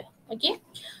situ je. Okay,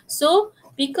 so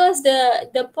because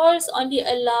the pores only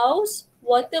allows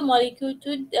water molecule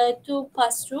to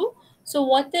pass through, so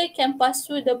water can pass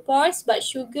through the pores but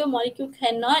sugar molecule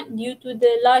cannot due to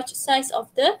the large size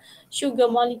of the sugar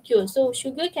molecule. So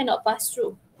sugar cannot pass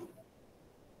through.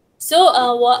 So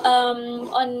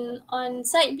on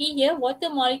side B here,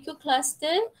 water molecule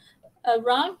cluster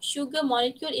around sugar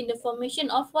molecule in the formation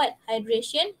of what?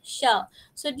 Hydration shell.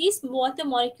 So this water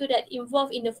molecule that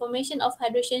involved in the formation of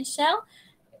hydration shell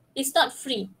is not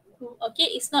free.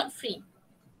 Okay, it's not free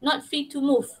to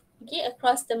move, okay,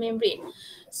 across the membrane.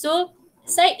 So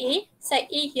side A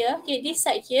here, okay, this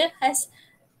side here has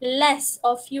less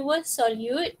or fewer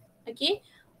solute, okay,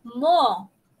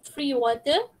 more free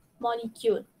water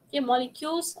molecule. Okay,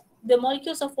 the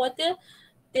molecules of water,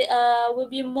 they will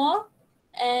be more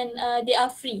and they are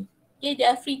free. Okay, they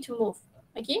are free to move.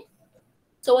 Okay,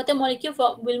 so water molecule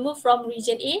will move from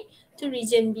region A to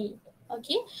region B.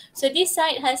 Okay, so this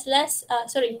side has less,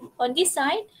 on this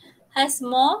side has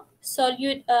more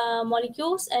solute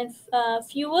molecules and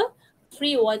fewer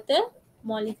free water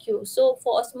molecules. So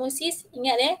for osmosis,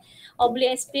 ingat awak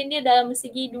boleh explain dia dalam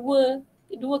segi dua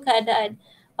keadaan.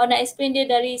 Awak nak explain dia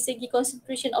dari segi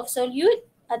concentration of solute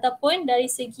ataupun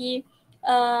dari segi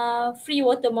free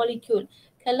water molecule.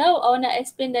 Kalau awak nak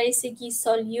explain dari segi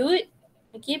solute,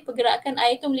 okay, pergerakan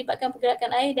air tu melibatkan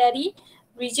pergerakan air dari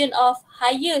region of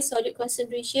higher solute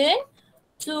concentration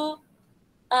to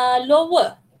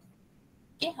lower,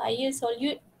 okay, higher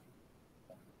solute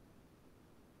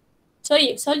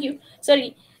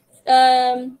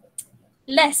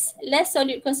less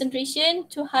solute concentration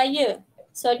to higher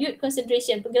solute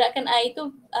concentration. Pergerakan air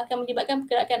itu akan melibatkan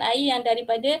pergerakan air yang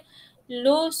daripada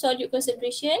low solute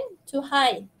concentration to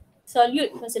high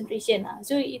solute concentration.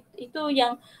 So itu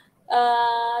yang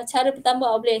cara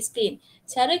pertama awak boleh explain.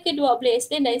 Cara kedua awak boleh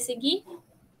explain dari segi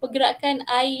pergerakan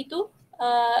air itu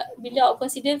bila awak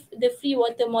consider the free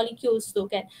water molecules tu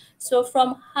kan. So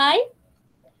from high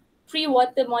free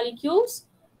water molecules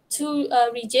to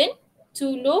region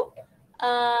to low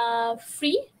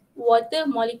free water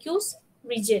molecules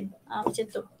region. Macam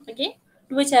tu. Okay.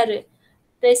 Dua cara.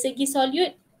 Dari segi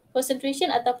solute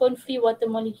concentration ataupun free water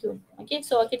molecule. Okay.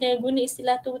 So kena guna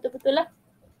istilah tu betul-betul lah.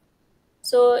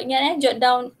 So ingat jot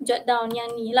down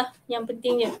yang ni lah yang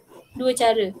pentingnya. Dua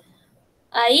cara.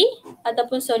 Air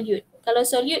ataupun solute. Kalau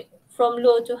solute from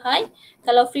low to high.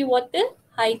 Kalau free water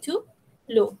high to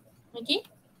low. Okay.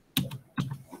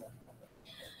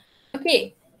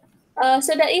 Okay.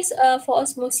 So that is for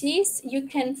osmosis. You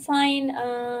can find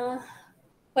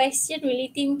question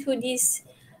relating to this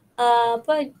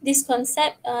this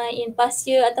concept in past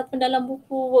year ataupun dalam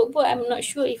buku workbook. I'm not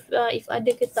sure if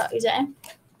ada ke tak. Kejap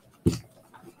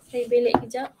saya belik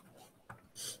kejap.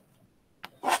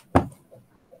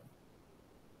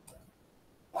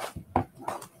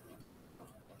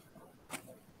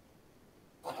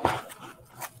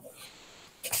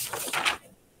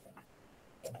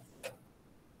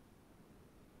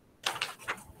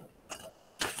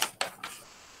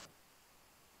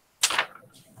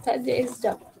 Tak ada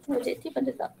sekejap. Objektif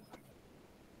ada tak?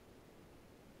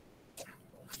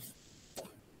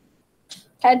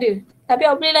 Ada. Tapi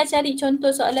awak bolehlah cari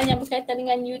contoh soalan yang berkaitan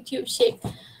dengan YouTube shape.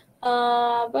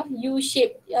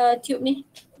 U-shape tube ni.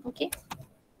 Okay.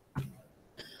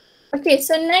 Okay,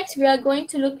 so next we are going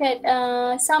to look at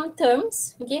some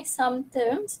terms. Okay, some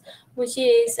terms which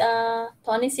is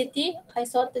tonicity,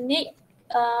 isotonic,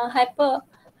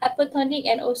 hypertonic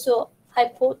and also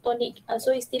hypotonic.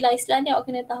 So istilah-istilah ni awak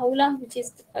kena tahulah, which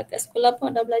is kat sekolah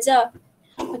pun dah belajar.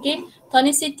 Okay,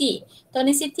 tonicity.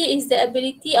 Tonicity is the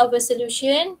ability of a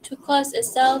solution to cause a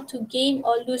cell to gain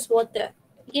or lose water.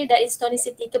 Okay, that is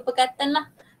tonicity. Kepekatan lah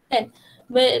kan,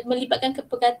 melibatkan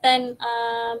kepekatan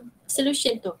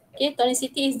solution tu. Okay,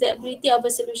 tonicity is the ability of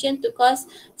a solution to cause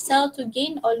cell to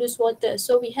gain or lose water.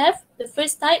 So we have the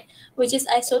first type, which is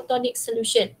isotonic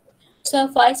solution.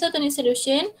 So for isotonic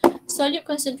solution, solute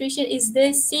concentration is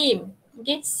the same,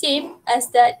 okay, same as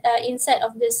that inside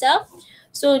of the cell.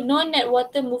 So no net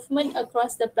water movement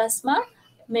across the plasma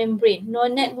membrane. No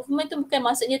net movement tu bukan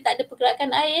maksudnya tak ada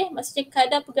pergerakan air, maksudnya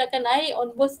kadar pergerakan air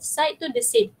on both side tu the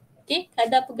same. Okay,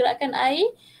 kadar pergerakan air,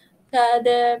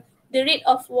 the rate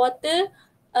of water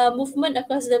movement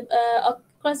across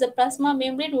the plasma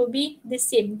membrane will be the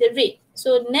same, the rate.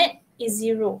 So net is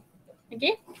 0.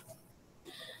 Okay.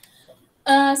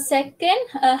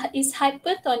 Second is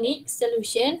hypertonic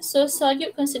solution. So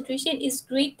solute concentration is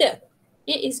greater.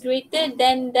 It is greater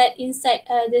than that inside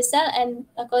the cell and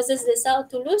causes the cell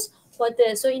to lose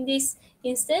water. So in this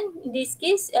instance, in this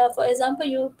case, for example,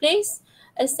 you place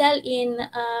a cell in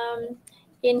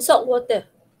salt water,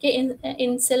 okay,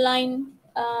 in saline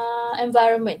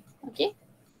environment, okay.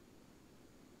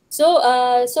 So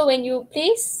when you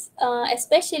place,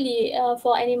 especially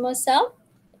for animal cell,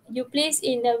 you place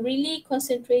in a really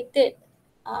concentrated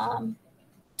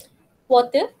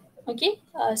water, okay.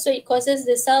 So it causes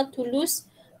the cell to lose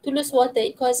water.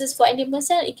 It causes, for animal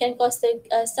cell, it can cause the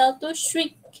cell to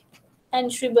shrink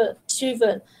and shrivel.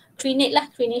 Crenate lah,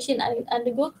 crenation,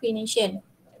 undergo crenation.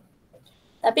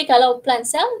 Tapi kalau plant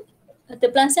cell, the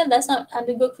plant cell does not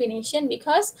undergo crenation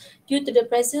because due to the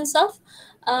presence of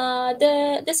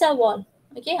the cell wall.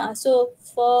 Okay, so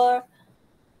for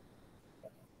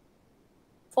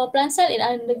plant cell, it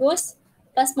undergoes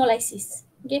plasmolysis.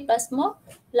 Okay,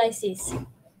 plasmolysis.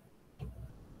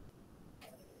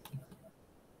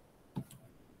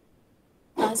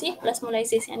 See,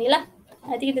 plasmolysis yang ni lah.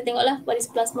 Nanti kita tengoklah what is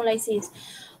plasmolysis.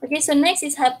 Okay, so next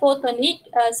is hypotonic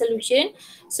solution.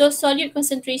 So solute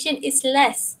concentration is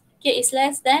less. Okay, it's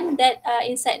less than that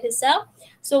inside the cell.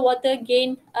 So cells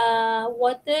gain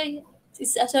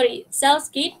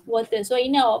water. So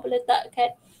ini awak boleh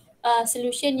letakkan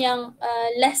solution yang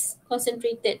less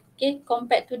concentrated, okay,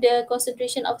 compared to the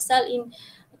concentration of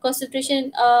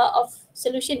solution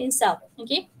in cell,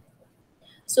 okay.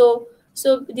 So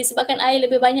disebabkan air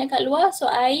lebih banyak kat luar, so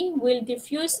air will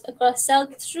diffuse across cell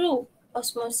through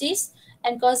osmosis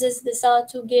and causes the cell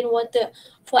to gain water.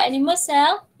 For animal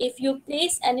cell, if you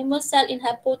place animal cell in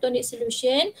hypotonic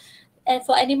solution, and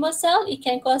for animal cell, it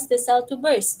can cause the cell to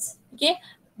burst, okay.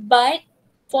 But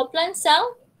for plant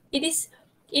cell, it is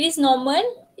normal.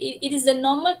 it is the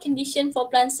normal condition for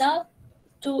plant cell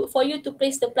for you to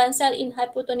place the plant cell in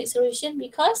hypotonic solution,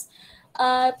 because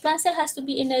plant cell has to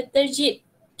be in a turgid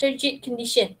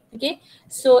condition. Okay,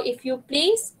 so if you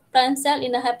place plant cell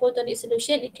in a hypotonic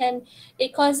solution, it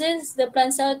causes the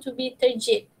plant cell to be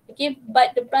turgid. Okay,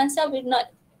 but the plant cell will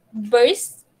not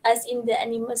burst as in the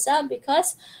animal cell,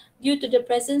 because due to the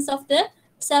presence of the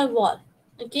cell wall.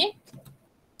 Okay,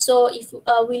 so if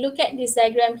we look at this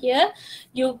diagram here,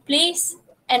 you place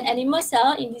an animal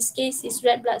cell, in this case is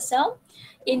red blood cell,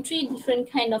 in three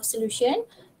different kind of solution.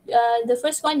 The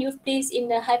first one you place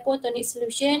in a hypotonic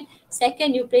solution,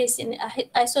 second you place in a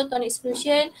isotonic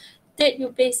solution, third you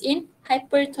place in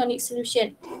hypertonic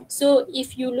solution. So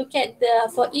if you look at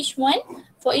for each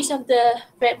of the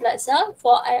red blood cell,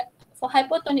 for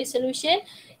hypotonic solution,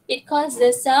 it causes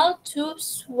the cell to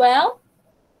swell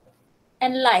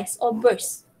and lyse or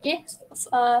burst. Okay,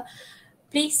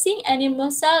 placing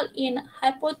animal cell in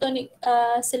hypotonic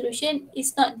solution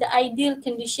is not the ideal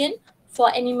condition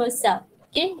for animal cell.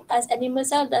 Okay, as animal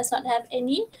cell does not have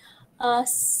any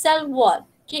cell wall.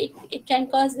 Okay, it can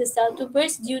cause the cell to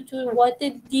burst due to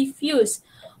water diffuse,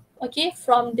 okay,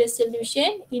 from the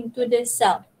solution into the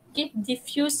cell. Okay,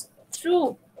 diffuse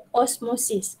through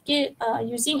osmosis. Okay,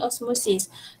 using osmosis.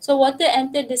 So water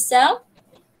enter the cell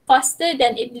faster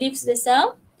than it leaves the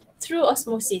cell through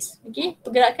osmosis. Okay,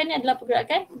 pergerakan ni adalah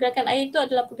pergerakan air itu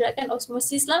adalah pergerakan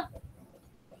osmosis lah.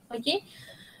 Okay.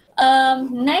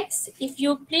 Next, if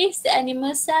you place the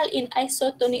animal cell in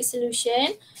isotonic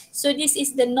solution, so this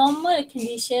is the normal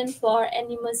condition for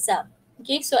animal cell.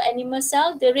 Okay, so animal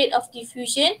cell, the rate of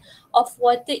diffusion of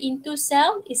water into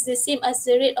cell is the same as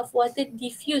the rate of water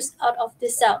diffused out of the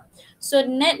cell. So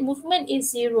net movement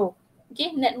is zero.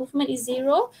 Okay, net movement is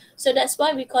zero. So that's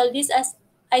why we call this as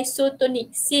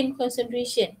isotonic, same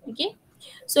concentration. Okay,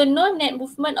 so no net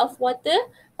movement of water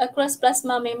across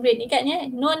plasma membrane. Ingatnya,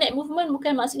 no net movement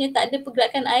bukan maksudnya tak ada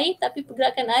pergerakan air, tapi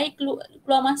pergerakan air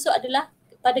keluar masuk adalah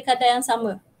pada kadar yang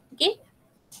sama. Okay.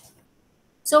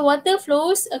 So water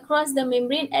flows across the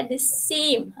membrane at the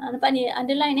same, nampak ni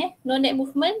underline no net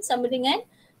movement sama dengan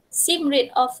same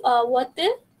rate of water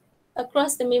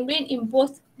across the membrane in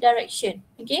both direction.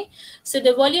 Okay, so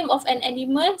the volume of an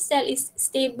animal cell is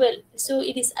stable, so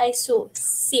it is iso,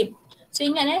 same. So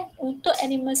ingat untuk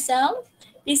animal cell,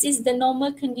 this is the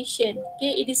normal condition.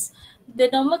 Okay, it is the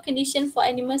normal condition for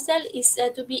animal cell is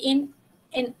to be in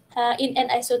an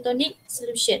isotonic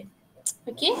solution.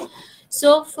 Okay,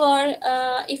 so for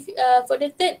the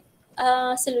third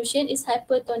solution is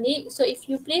hypertonic. So if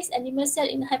you place animal cell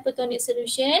in hypertonic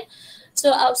solution,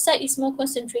 so outside is more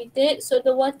concentrated, so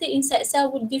the water inside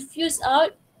cell will diffuse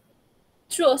out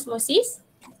through osmosis.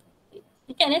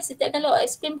 Kan setiap kalau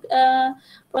explain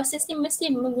proses ni mesti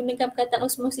menggunakan perkataan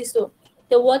osmosis tu.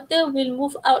 The water will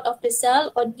move out of the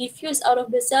cell or diffuse out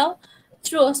of the cell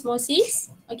through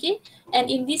osmosis. Okay, and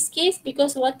in this case,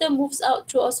 because water moves out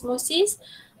through osmosis,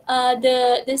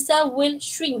 the cell will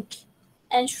shrink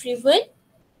and shrivel.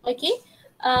 Okay,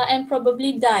 and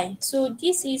probably die. So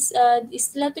this is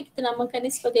istilah tu kita namakan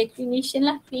dia sebagai crenation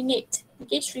lah, crenate.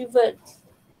 Okay, shrivel.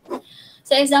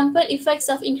 So example, effects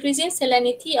of increasing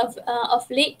salinity of a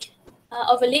lake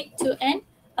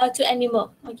to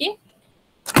animal. Okay,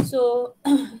 so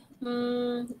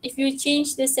if you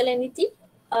change the salinity,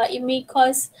 it may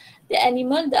cause the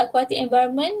aquatic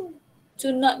environment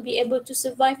to not be able to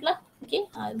survive lah. Okay,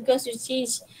 because you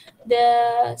change the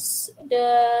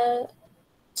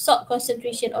salt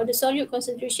concentration or the solute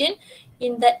concentration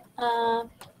in that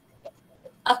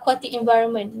aquatic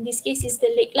environment. In this case is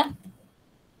the lake lah.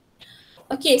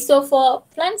 Okay, so for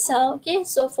plant cell,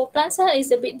 is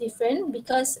a bit different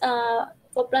because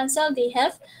for plant cell they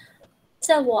have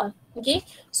cell wall. Okay,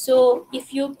 so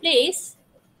if you place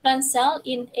plant cell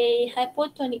in a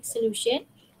hypotonic solution,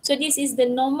 so this is the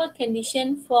normal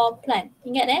condition for plant.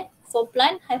 Ingat for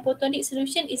plant, hypotonic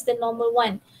solution is the normal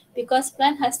one because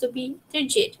plant has to be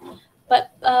turgid.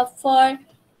 But for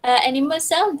animal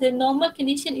cell, the normal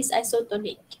condition is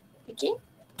isotonic. Okay.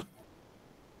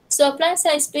 So plant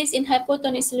cell is placed in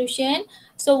hypotonic solution.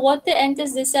 So water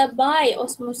enters the cell by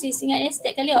osmosis. Ingat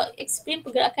setiap kali awak explain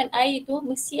pergerakan air tu,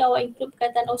 mesti awak include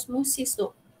perkataan osmosis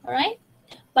tu. Alright?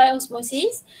 By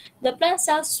osmosis, the plant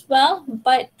cells swell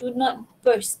but do not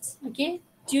burst. Okay?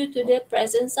 Due to the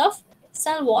presence of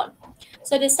cell wall.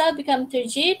 So the cell become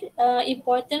turgid,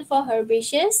 important for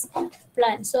herbaceous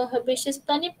plant. So herbaceous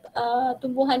plant ni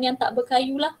tumbuhan yang tak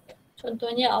berkayu lah.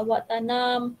 Contohnya awak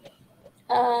tanam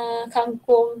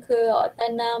kangkung ke, awak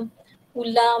tanam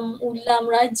ulam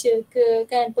raja ke,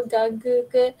 kan, pegaga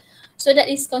ke. So that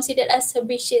is considered as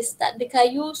herbaceous, tak ada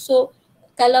kayu. So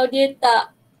kalau dia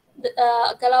tak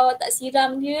kalau awak tak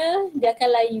siram dia, dia akan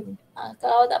layu.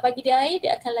 Kalau awak tak bagi dia air,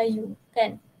 dia akan layu,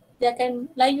 kan? Dia akan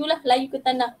layu ke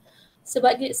tanah.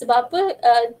 Sebab apa?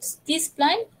 This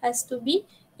plant has to be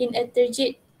in a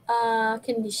turgid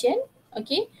condition,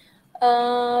 okay?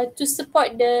 To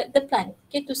support the plant,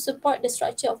 okay? To support the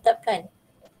structure of the plant.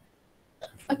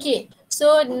 Okay,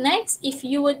 so next, if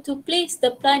you were to place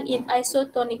the plant in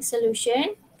isotonic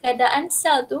solution, keadaan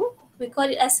sel tu, we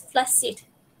call it as flaccid.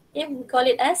 Okay, we call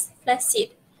it as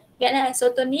flaccid. Keadaan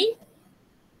isotonic,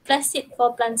 flaccid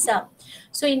for plant cell.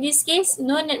 So in this case,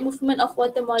 no net movement of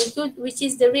water molecule, which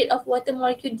is the rate of water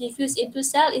molecule diffused into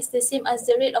cell, is the same as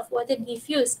the rate of water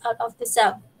diffused out of the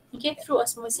cell. Okay, through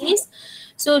osmosis.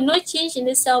 So no change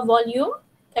in the cell volume.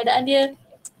 Keadaan dia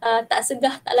tak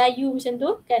segah, tak layu macam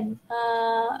tu, kan?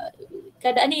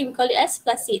 Keadaan ni we call it as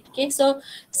flaccid. Okay, so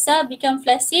cell become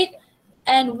flaccid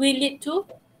and will lead to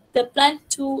the plant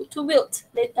to wilt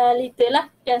later lah.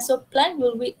 Yeah, so plant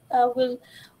will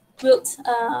wilt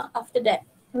after that,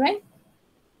 right?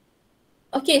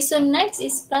 Okay, so next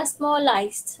is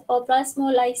plasmolyzed or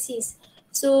plasmolysis.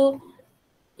 So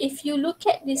if you look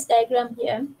at this diagram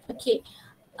here, okay,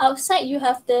 outside you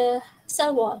have the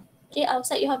cell wall. Okay,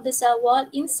 outside you have the cell wall.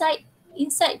 Inside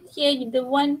here, the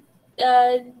one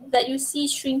that you see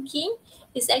shrinking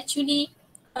is actually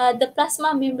the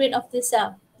plasma membrane of the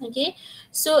cell. Okay,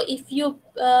 so if you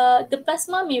the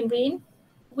plasma membrane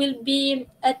will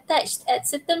be attached at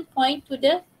certain point to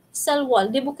the cell wall.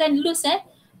 Dia bukan loose,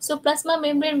 So plasma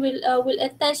membrane will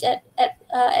attach at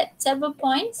several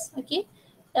points, okay,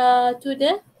 to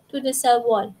the cell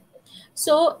wall.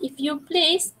 So if you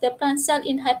place the plant cell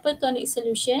in hypertonic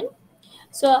solution,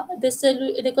 so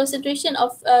the concentration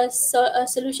of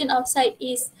solution outside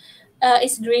is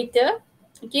greater.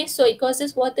 Okay, so it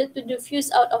causes water to diffuse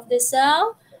out of the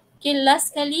cell. Okay,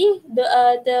 last kali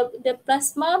the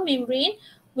plasma membrane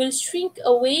will shrink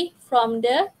away from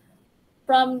the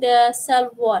cell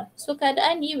wall. So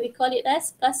keadaan ni we call it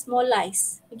as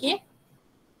plasmolysis. Okay.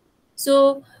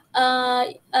 So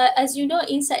as you know,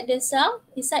 inside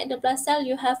the plant cell,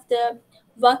 you have the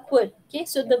vacuole. Okay,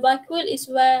 so the vacuole is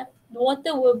where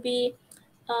water will be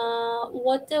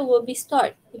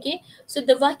stored. Okay, so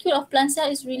the vacuole of plant cell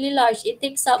is really large. It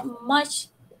takes up much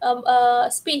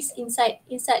space inside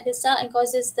the cell and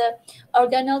causes the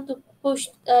organelle to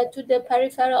push to the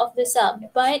peripheral of the cell.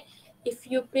 But if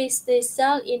you place the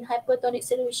cell in hypertonic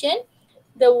solution,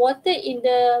 the water in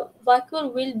the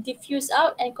vacuole will diffuse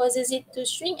out and causes it to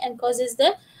shrink and causes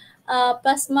the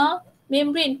plasma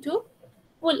membrane to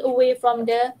pull away from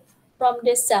the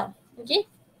cell, okay,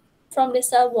 from the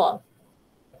cell wall.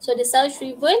 So the cell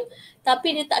shrivel,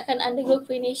 tapi dia tak akan undergo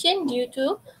crenation due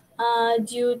to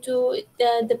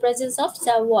the presence of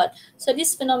cell wall. So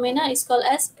this phenomena is called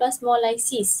as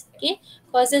plasmolysis. Okay,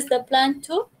 causes the plant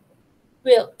to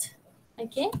wilt.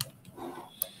 Okay.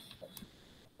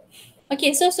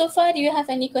 Okay, so far, do you have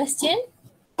any question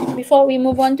before we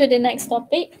move on to the next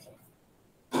topic,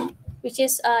 which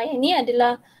is ini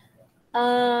adalah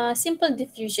simple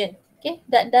diffusion, okay,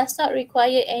 that does not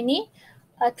require any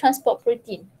transport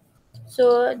protein.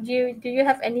 So do you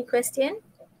have any question?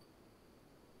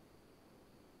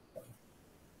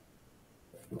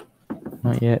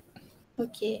 Not yet.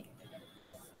 Okay.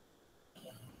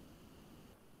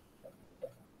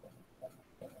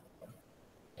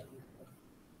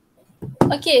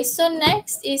 Okay, so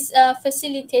next is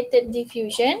facilitated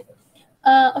diffusion.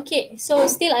 Okay, so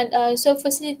still so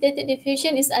facilitated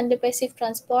diffusion is under passive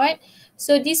transport.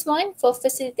 So this one, for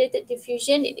facilitated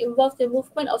diffusion, it involves the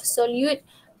movement of solute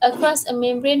across a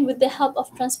membrane with the help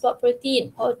of transport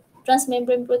protein or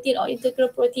transmembrane protein or integral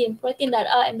protein that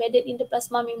are embedded in the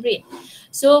plasma membrane.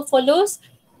 So follows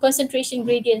concentration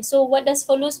gradient. So what does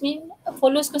follows mean?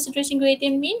 Follows concentration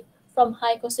gradient mean? From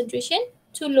high concentration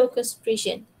to low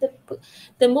concentration.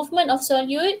 The movement of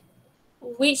solute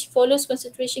which follows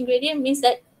concentration gradient means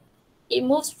that it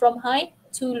moves from high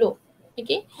to low.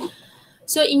 Okay,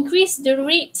 so increase the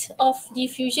rate of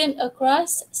diffusion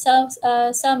across cell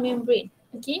membrane.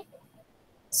 Okay,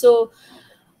 so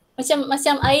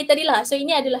macam air tadi lah. So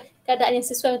ini adalah keadaan yang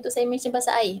sesuai untuk saya mention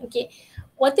pasal air. Okay,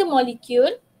 water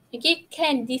molecule, okay,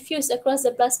 can diffuse across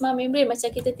the plasma membrane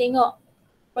macam kita tengok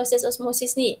proses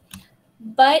osmosis ni.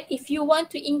 But if you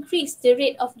want to increase the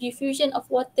rate of diffusion of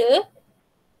water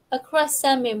across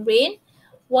cell membrane,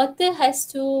 water has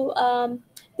to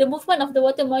the movement of the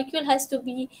water molecule has to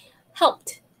be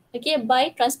helped, okay, by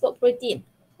transport protein.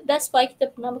 That's why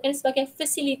kita namakan sebagai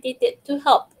facilitated, to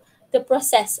help the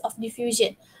process of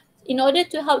diffusion. In order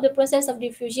to help the process of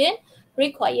diffusion,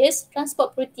 requires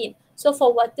transport protein. So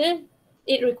for water,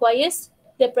 it requires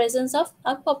the presence of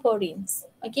aquaporins.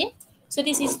 Okay, So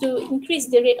this is to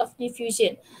increase the rate of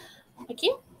diffusion.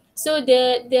 Okay, so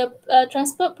the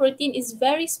transport protein is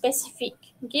very specific.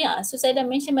 Okay, so saya dah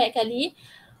mention banyak kali,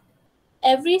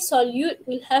 every solute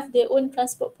will have their own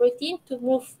transport protein to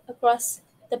move across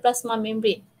the plasma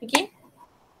membrane. Okay,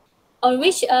 on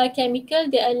which chemical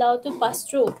they allow to pass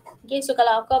through. Okay, so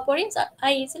kalau aquaporins,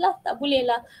 air je lah, tak boleh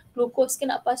lah. Glucose ke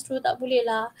nak pass through, tak boleh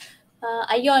lah.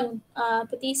 Ion,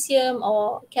 potassium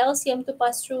or calcium to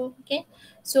pass through. Okay,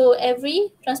 so every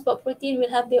transport protein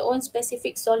will have their own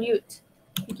specific solute.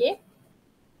 Okay,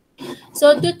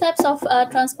 so two types of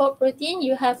transport protein.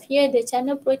 You have here the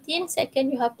channel protein.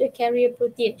 Second, you have the carrier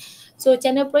protein. So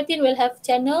channel protein will have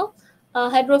channel,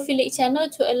 hydrophilic channel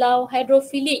to allow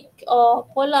hydrophilic or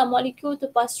polar molecule to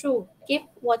pass through. Okay,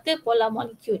 water polar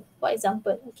molecule, for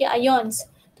example. Okay, ions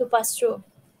to pass through.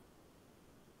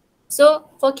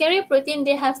 So for carrier protein,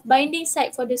 they have binding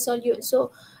site for the solute. So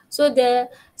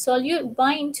the solute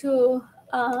bind to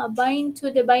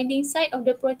the binding site of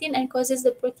the protein and causes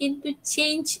the protein to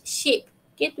change shape.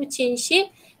 Okay, to change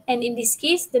shape, and in this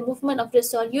case, the movement of the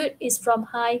solute is from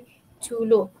high to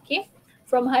low. Okay,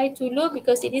 from high to low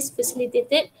because it is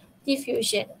facilitated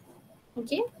diffusion.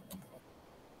 Okay,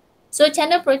 so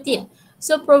channel protein.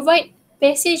 So provide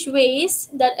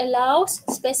passageways that allows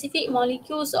specific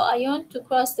molecules or ion to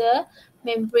cross the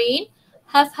membrane,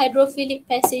 have hydrophilic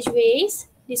passageways,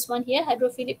 this one here,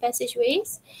 hydrophilic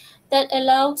passageways, that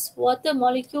allows water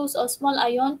molecules or small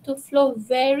ion to flow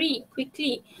very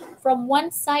quickly from one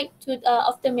side to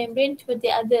of the membrane to the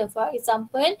other. For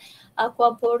example,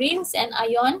 aquaporins and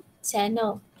ion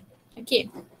channel. Okay,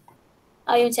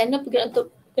 ion channel bergerak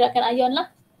untuk gerakan ion lah,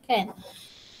 kan?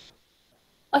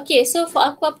 Okay, so for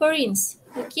aquaporins,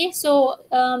 okay, so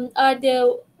are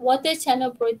the water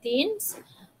channel proteins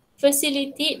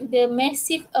facilitate the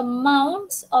massive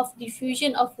amounts of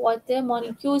diffusion of water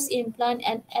molecules in plant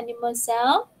and animal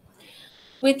cell.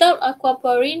 Without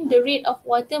aquaporin, the rate of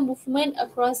water movement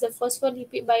across the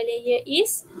phospholipid bilayer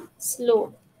is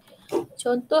slow.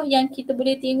 Contoh yang kita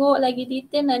boleh tengok lagi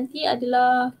detail nanti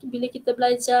adalah bila kita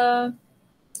belajar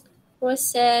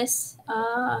proses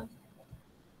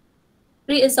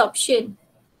reabsorption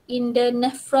in the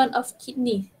nephron of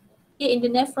kidney. Okay, in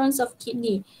the nephrons of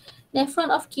kidney.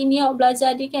 Nephron of kidney awak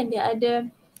belajar dia kan, dia ada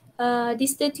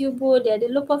distal tubule, dia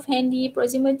ada loop of Henle,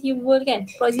 proximal tubule kan,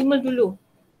 proximal dulu.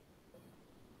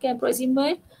 Kan,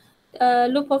 proximal,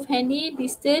 loop of Henle,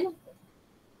 distal,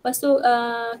 lepas tu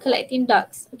collecting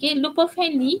ducts. Okay, loop of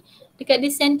Henle, dekat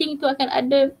descending tu akan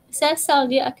ada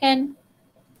sel-sel dia akan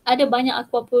ada banyak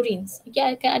aquaporins.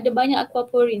 Okay, akan ada banyak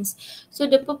aquaporins. So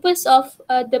the purpose of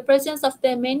the presence of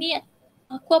the many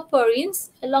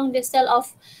aquaporins along the cell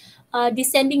of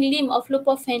descending limb of loop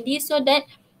of Henle, so that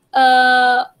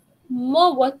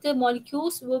more water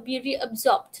molecules will be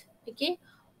reabsorbed, okay,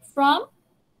 from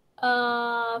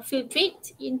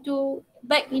filtrate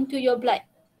back into your blood.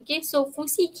 Okay, so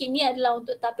fungsi kidney adalah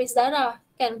untuk tapis darah,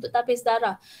 kan, untuk tapis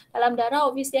darah. Dalam darah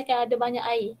obviously akan ada banyak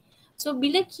air. So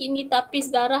bila kidney tapis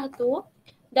darah tu,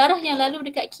 darah yang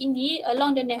lalu dekat kidney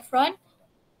along the nephron,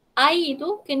 air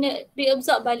tu kena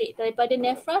reabsorb balik daripada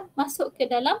nephron masuk ke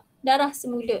dalam darah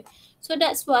semula. So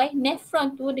that's why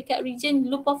nephron tu dekat region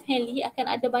loop of Henle akan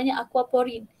ada banyak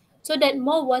aquaporin. So that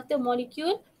more water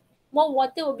molecule, more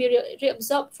water will be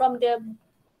reabsorbed from the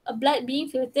blood being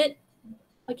filtered,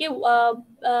 okay,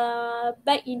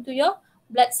 back into your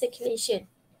blood circulation.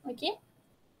 Okay,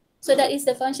 so that is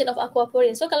the function of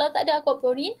aquaporin. So kalau tak ada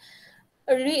aquaporin,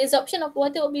 reabsorption of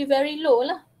water will be very low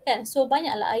lah, kan. So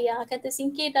banyaklah air yang akan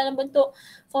tersingkir dalam bentuk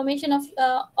formation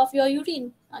of your urine,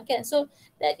 kan. So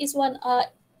that is one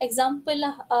example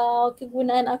lah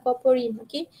kegunaan aquaporin,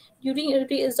 okay, during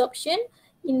reabsorption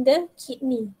in the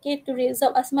kidney, okay, to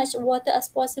reabsorb as much water as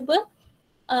possible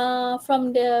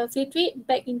from the filtrate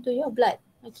back into your blood,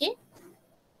 okay.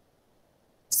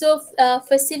 So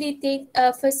facilitate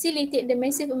the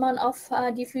massive amount of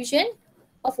diffusion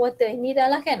of water. Ini dah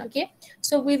lah kan, okay.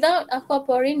 So without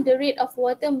aquaporin, the rate of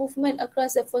water movement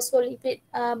across the phospholipid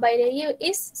bilayer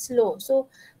is slow.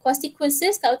 So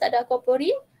consequences kalau tak ada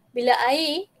aquaporin, bila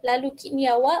air lalu kidney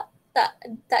awak tak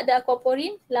ada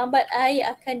aquaporin, lambat air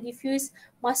akan diffuse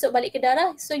masuk balik ke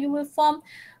darah. So you will form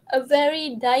a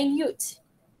very dilute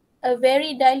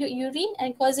urine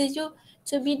and causes you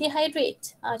to be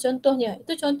dehydrate. Contohnya,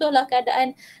 itu contohlah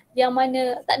keadaan yang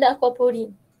mana tak ada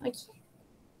aquaporin. Okay.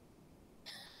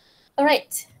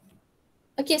 Alright.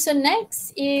 Okay, so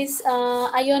next is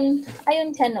ion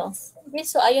channels. Okay,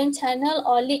 so ion channel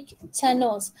or leak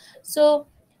channels. So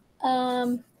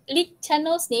leak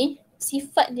channels ni,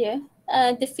 sifat dia,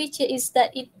 the feature is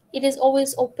that it is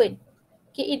always open.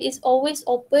 Okay, it is always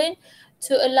open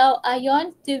to allow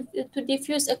ion to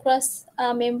diffuse across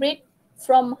membrane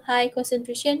from high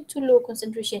concentration to low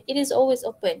concentration. It is always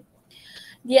open.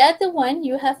 The other one,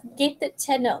 you have gated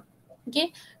channel.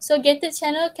 Okay, so gated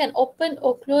channel can open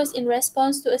or close in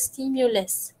response to a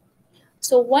stimulus.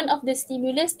 So one of the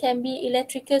stimulus can be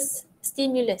electrical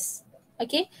stimulus.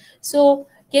 Okay, so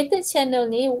gated channel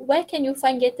ni, where can you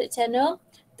find gated channel?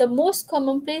 The most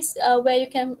common place where you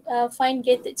can find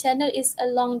gated channel is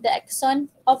along the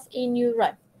axon of a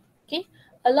neuron. Okay,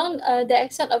 along the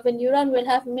axon of a neuron will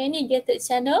have many gated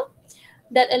channel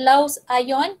that allows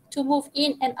ion to move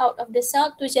in and out of the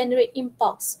cell to generate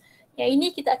impulse. Yang ini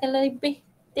kita akan lebih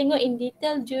tengok in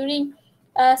detail during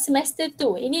semester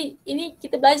 2. Ini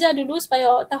kita belajar dulu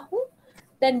supaya awak tahu,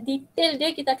 dan detail dia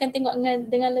kita akan tengok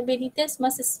dengan lebih detail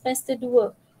semasa semester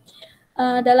 2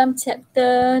 dalam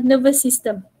chapter nervous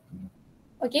system.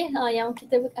 Okay, yang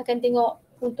kita akan tengok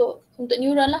untuk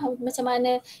neuron lah, macam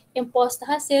mana impulse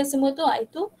terhasil semua tu,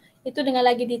 itu dengan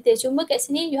lagi detail. Cuma kat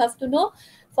sini you have to know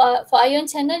for ion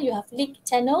channel you have leak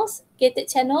channels, gated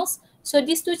channels. So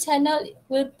these two channel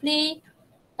will play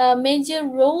major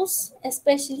roles,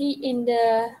 especially in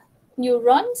the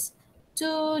neurons,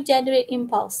 to generate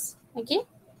impulse. Okay.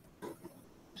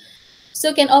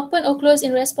 So can open or close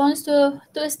in response to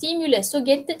a stimulus. So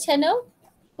gated channel,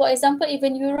 for example, if a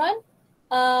neuron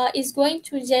is going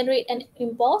to generate an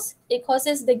impulse, it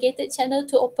causes the gated channel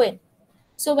to open.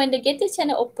 So when the gated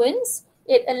channel opens,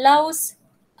 it allows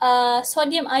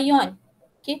sodium ion,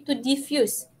 okay, to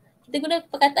diffuse. Kita guna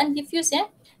perkataan diffuse ya,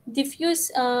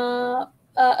 diffuse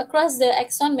across the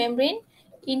axon membrane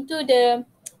into the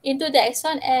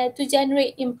axon to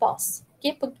generate impulse.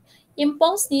 Okay,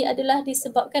 impulse ni adalah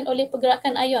disebabkan oleh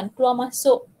pergerakan ion keluar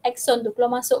masuk axon tu,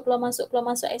 keluar masuk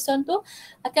axon tu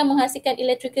akan menghasilkan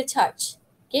electrical charge.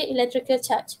 Okay, electrical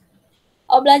charge.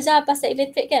 Awak belajar pasal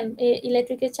elektrik kan,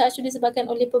 electrical charge tu disebabkan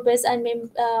oleh perbezaan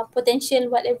potential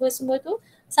whatever semua tu,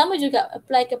 sama juga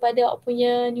apply kepada awak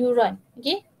punya neuron.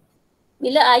 Okay,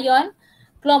 bila ion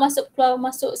keluar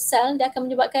masuk sel, dia akan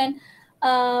menyebabkan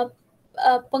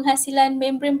penghasilan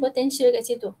membrane potential kat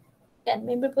situ kan,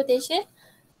 membrane potential.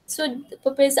 So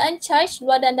perbezaan charge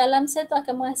luar dan dalam sel tu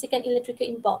akan menghasilkan electrical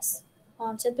impulse.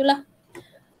 Macam itulah.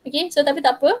 Okay, so tapi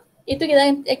tak apa, itu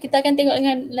kita akan tengok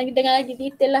dengan lagi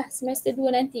detail lah semester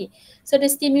 2 nanti. So the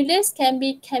stimulus can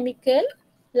be chemical,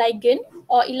 ligand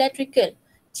or electrical,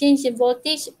 change in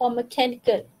voltage or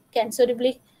mechanical. Kan, so dia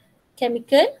boleh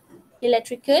chemical,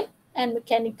 electrical and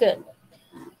mechanical.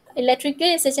 Electrical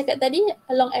yang saya cakap tadi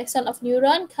along axon of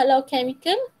neuron. Kalau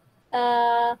chemical,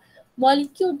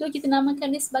 molekul tu kita namakan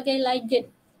dia sebagai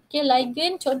ligand. Okay,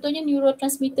 ligand contohnya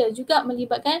neurotransmitter juga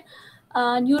melibatkan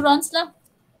neurons lah.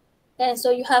 Okay,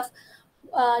 so you have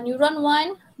neuron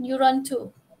 1, neuron 2.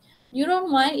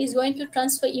 Neuron 1 is going to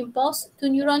transfer impulse to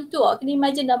neuron 2. Awak kena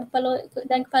imagine dalam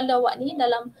kepala awak ni,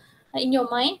 dalam in your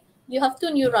mind, you have two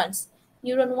neurons.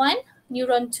 Neuron 1,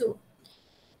 neuron 2.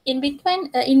 In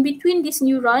between this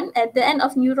neuron, at the end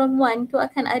of neuron 1 tu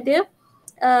akan ada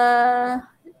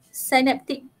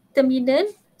synaptic terminal.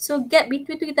 So gap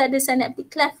between tu kita ada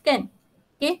synaptic cleft kan.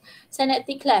 Okay,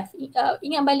 synaptic cleft.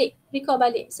 Ingat balik, recall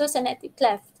balik. So synaptic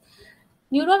cleft.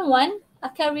 Neuron 1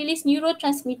 akan release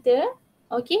neurotransmitter,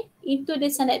 okay, into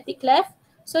the synaptic cleft.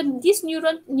 So this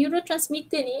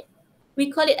neurotransmitter ni,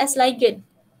 we call it as ligand,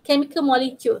 chemical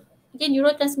molecule. Okay,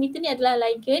 neurotransmitter ni adalah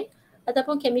ligand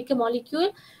ataupun chemical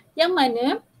molecule yang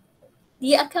mana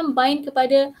dia akan bind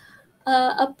kepada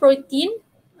a protein,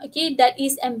 okay, that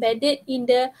is embedded in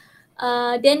the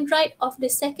dendrite of the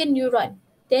second neuron.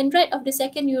 Dendrite of the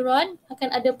second neuron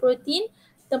akan ada protein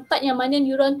tempat yang mana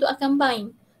neuron tu akan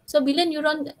bind. So bila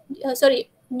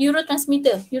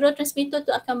neurotransmitter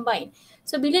tu akan bind.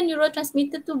 So bila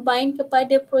neurotransmitter tu bind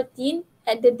kepada protein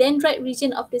at the dendrite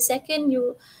region of the second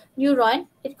neuron,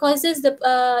 it causes the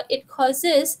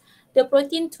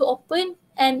protein to open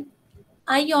and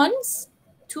ions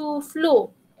to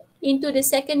flow into the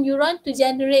second neuron to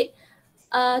generate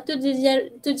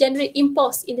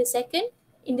impulse in the second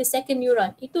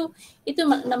neuron. Itu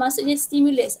maksudnya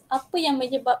stimulus. Apa yang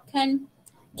menyebabkan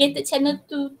gated channel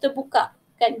tu terbuka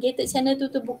kan, gated channel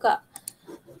tu terbuka.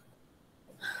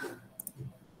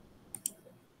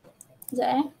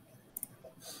 Sekejap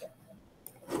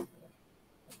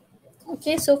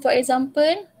Okay, so for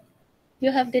example,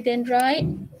 you have the dendrite.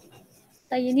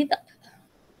 Saya ni tak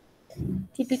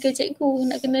typical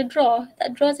cikgu, nak kena draw.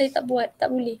 Tak draw saya tak buat,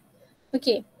 tak boleh.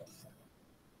 Okay,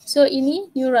 so ini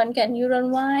neuron kan,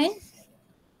 neuron 1,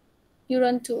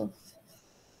 neuron 2.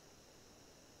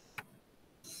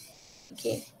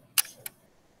 Okay.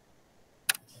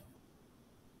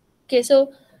 Okay,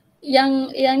 so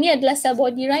yang ni adalah cell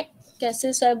body, right?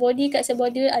 Sel body, kat sel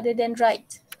body ada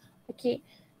dendrite. Okay.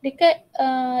 Dekat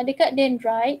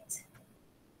dendrite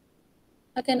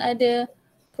akan ada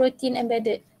protein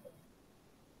embedded.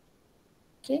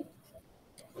 Okay.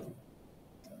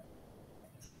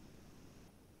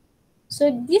 So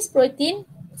this protein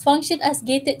function as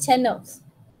gated channels.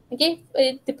 Okay,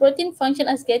 the protein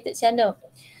function as gated channel.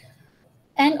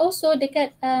 And also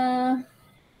dekat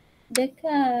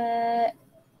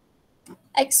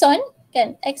axon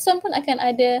kan, axon pun akan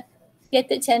ada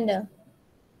gated channel.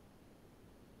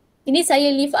 Ini saya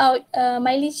leave out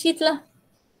myelin sheath lah.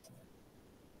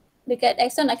 Dekat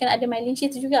axon akan ada myelin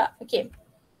sheath juga. Okay.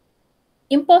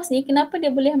 Impulse ni kenapa dia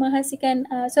boleh menghasilkan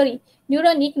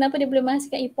neuron ni kenapa dia boleh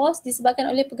menghasilkan impulse disebabkan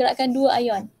oleh pergerakan dua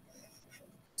ion.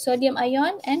 Sodium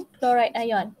ion and chloride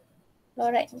ion.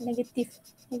 Chloride negatif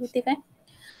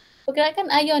Pergerakan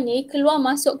ion ni keluar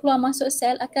masuk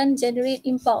sel akan generate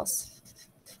impulse.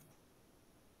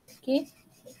 Okay.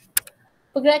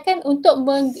 Pergerakan untuk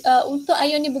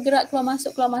ion ni bergerak keluar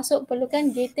masuk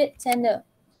perlukan gated channel.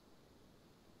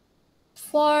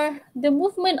 For the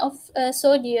movement of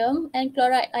sodium and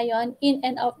chloride ion in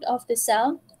and out of the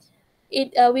cell,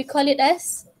 we call it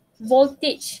as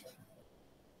voltage.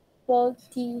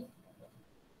 Voltage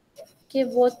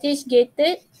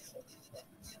gated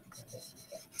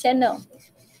channel.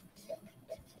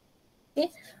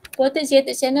 Okay, voltage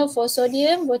gated channel for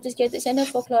sodium, voltage gated channel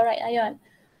for chloride ion.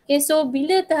 Okay, so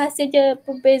bila terhasilnya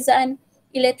perbezaan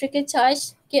electrical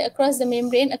charge across the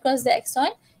membrane, across the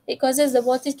axon, it causes the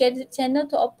voltage gated channel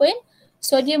to open,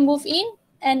 sodium move in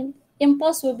and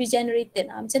impulse will be generated.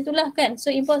 Macam itulah kan.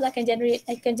 So impulse akan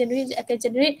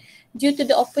generate due to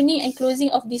the opening and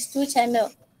closing of these two channel.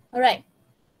 Alright.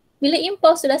 Bila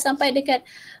impulse sudah sampai dekat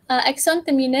axon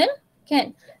terminal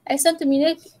kan. Axon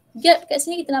terminal gap kat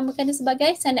sini kita namakan dia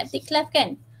sebagai synaptic cleft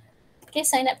kan. Okay,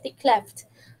 synaptic cleft.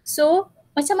 So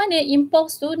macam mana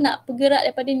impulse tu nak bergerak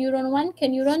daripada neuron 1 ke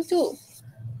neuron 2?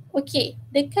 Okay,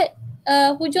 dekat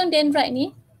hujung dendrite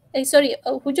ni,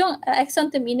 hujung axon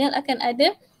terminal akan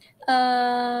ada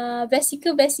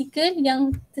vesicle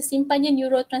yang tersimpannya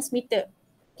neurotransmitter.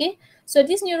 Okay, so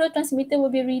this neurotransmitter will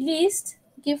be released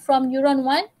from neuron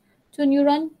 1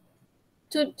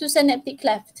 to synaptic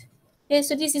cleft. Okay,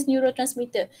 so this is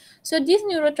neurotransmitter. So this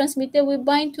neurotransmitter will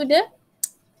bind to the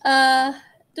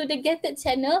gated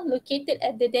channel located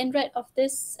at the dendrite of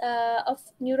this of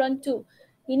neuron 2.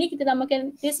 Ini kita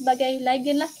namakan dia sebagai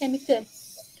ligand lah,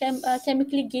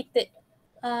 chemically gated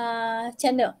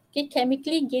channel. Okay,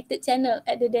 chemically gated channel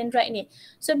at the dendrite ni.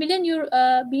 So bila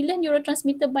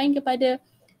neurotransmitter bind kepada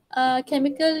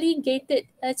chemically gated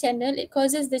channel, it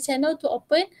causes the channel to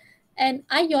open and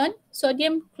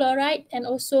sodium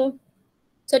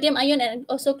ion and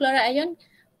also chloride ion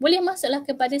boleh masuklah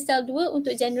kepada sel 2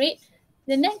 untuk generate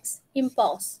the next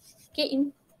impulse. Okay,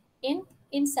 in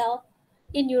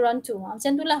neuron 2.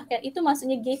 Macam itulah kan. Itu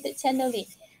maksudnya gated channel ni.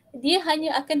 Dia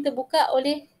hanya akan terbuka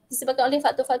disebabkan oleh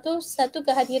faktor-faktor, satu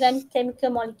kehadiran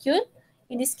chemical molecule,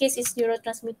 in this case is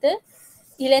neurotransmitter,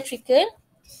 electrical,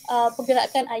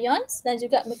 pergerakan ions dan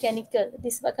juga mechanical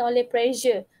disebabkan oleh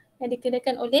pressure yang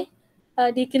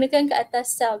dikenakan ke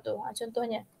atas sel tu.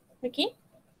 Contohnya. Okay.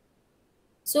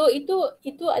 So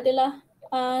itu adalah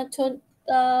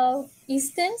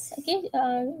instance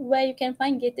where you can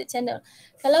find gated channel.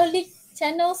 Kalau leak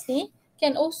channels ni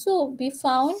can also be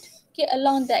found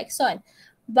along the axon,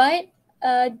 but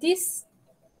this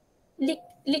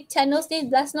leak channels ni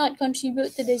does not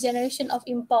contribute to the generation of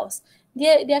impulse.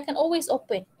 Dia akan always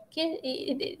open. Okay,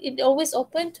 it always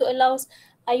open to allows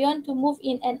ion to move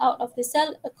in and out of the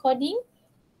cell according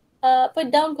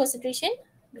down concentration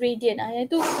gradient.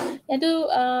 Yang tu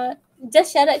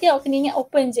just syarat dia awak kena ingat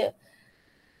open je.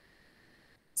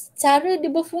 Cara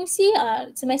dia berfungsi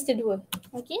semester 2.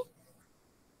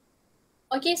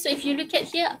 Okay, so if you look at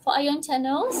here for ion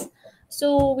channels,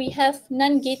 so we have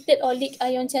non-gated or leak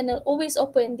ion channel always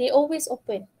open. They always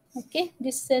open. Okay,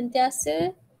 dia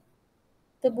sentiasa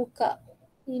terbuka.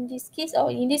 In this case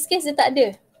dia tak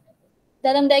ada.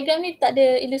 Dalam diagram ni tak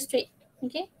ada illustrate.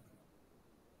 Okay,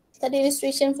 tak ada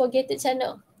illustration for gated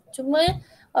channel. Cuma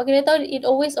awak kena tahu it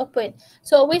always open.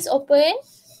 So always open.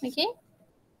 Okay.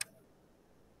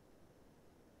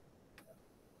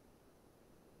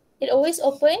 It always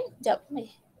open.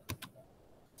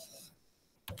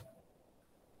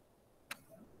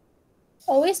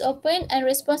 Always open and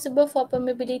responsible for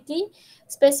permeability,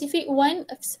 specific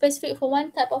for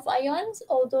one type of ions,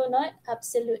 although not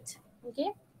absolute. Okay.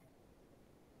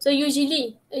 So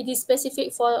usually it is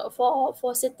specific for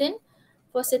certain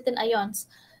ions.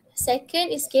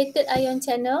 Second is gated ion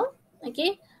channel.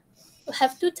 Okay.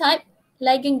 Have two type,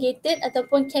 ligand gated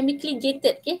ataupun chemically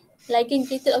gated. Okay. ligand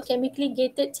gated or chemically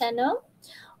gated channel,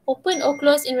 open or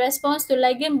closed in response to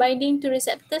ligand binding to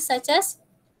receptors such as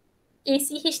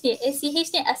ACH ni. ACH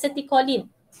ni acetylcholine.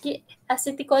 Okay.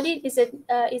 Acetylcholine is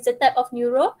a type of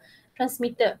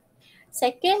neurotransmitter.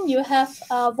 Second, you have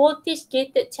voltage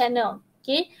gated channel.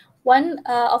 Okay, one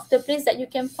of the place that you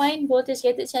can find voltage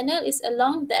gated channel is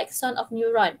along the axon of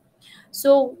neuron.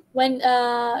 So when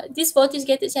this voltage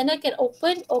gated channel can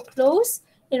open or close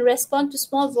in response to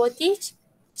small voltage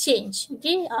change.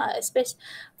 Okay, especially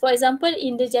for example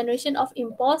in the generation of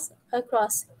impulse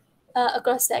across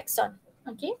the axon.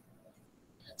 Okay,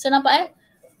 so nampak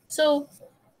So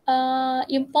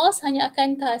impulse hanya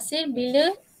akan terhasil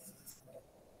bila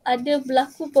ada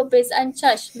berlaku perbezaan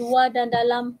charge luar dan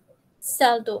dalam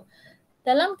sel tu.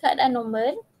 Dalam keadaan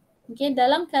normal, okay,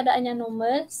 dalam keadaan yang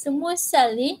normal, semua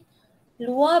sel ni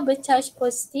luar bercharge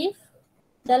positif,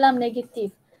 dalam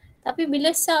negatif. Tapi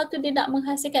bila sel tu dia nak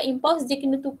menghasilkan impuls, dia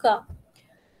kena tukar.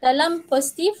 Dalam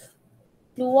positif,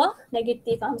 luar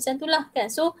negatif. Macam itulah kan.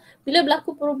 So bila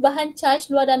berlaku perubahan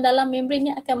charge luar dan dalam membrane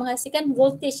ni akan menghasilkan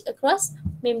voltage across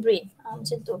membrane.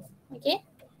 Macam tu. Okay.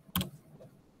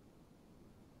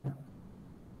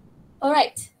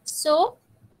 Alright. So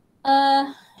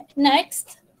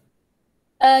next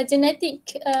genetic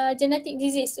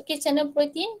disease. Okay, channel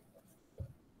protein,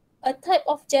 a type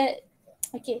of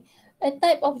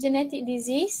genetic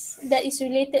disease that is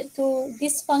related to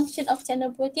dysfunction of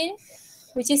channel protein,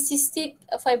 which is cystic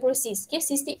fibrosis. Okay,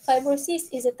 cystic fibrosis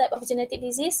is a type of genetic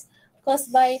disease caused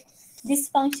by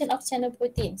dysfunction of channel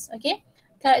proteins. Okay,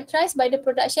 characterized by the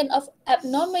production of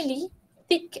abnormally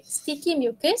thick, sticky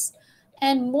mucus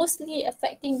and mostly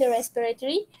affecting the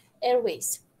respiratory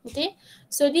airways. Okay,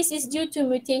 so this is due to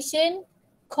mutation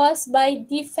caused by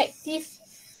defective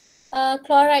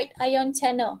chloride ion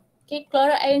channel. Okay,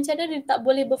 chloride ion channel dia tak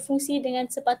boleh berfungsi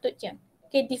dengan sepatutnya.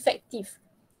 Okay, defective.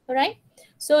 Alright.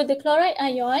 So the chloride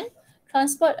ion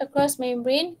transport across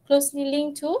membrane closely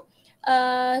linked to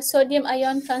sodium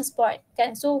ion transport.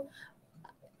 Kan? So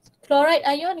chloride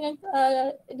ion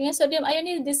dengan sodium ion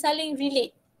ni dia saling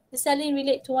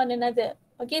relate to one another.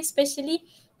 Okay, especially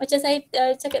macam saya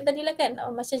cakap tadi lah kan,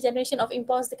 macam generation of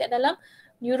impulse dekat dalam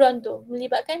neuron tu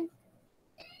melibatkan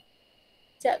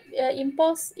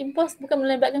impulse bukan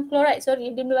melibatkan chloride, sorry,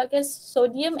 dia melibatkan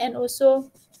sodium and also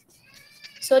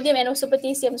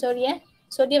potassium,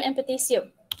 sodium and potassium.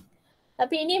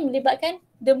 Tapi ini melibatkan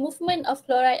the movement of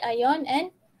chloride ion and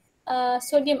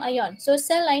sodium ion. So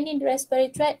cell lining the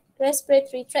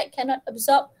respiratory tract cannot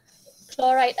absorb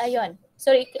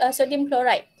sodium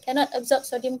chloride, cannot absorb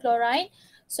sodium chloride.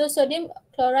 So sodium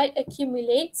chloride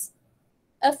accumulates,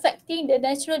 affecting the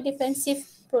natural defensive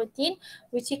protein,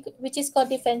 which is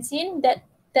called defensin, that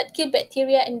kill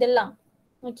bacteria in the lung.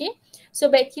 Okay,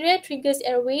 so bacteria triggers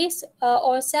airways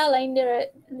or cell lining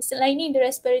the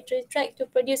respiratory tract to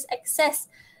produce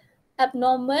excess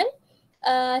abnormal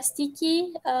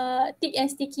thick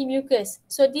and sticky mucus.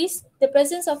 So the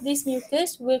presence of this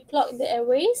mucus will clog the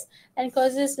airways and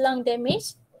causes lung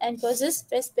damage and causes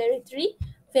respiratory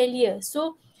failure.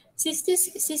 So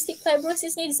cystic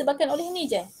fibrosis ni disebabkan oleh ni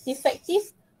je,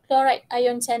 defective chloride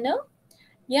ion channel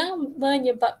yang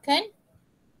menyebabkan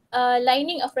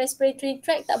lining of respiratory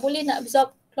tract tak boleh nak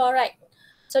absorb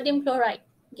sodium chloride.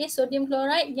 Okay, sodium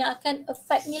chloride yang akan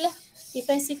affect ni lah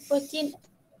defensive protein,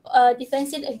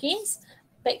 defensive against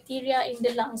bacteria in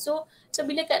the lung. So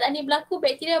bila keadaan ni berlaku,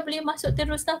 bakteria boleh masuk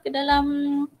terus lah ke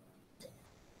dalam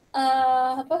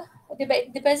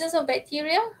the presence of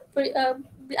bacteria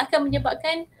akan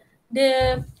menyebabkan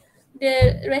the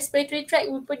respiratory tract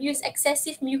will produce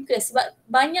excessive mucus sebab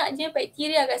banyaknya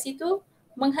bakteria kat situ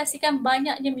menghasilkan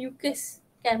banyaknya mucus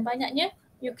kan,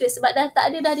 sebab dah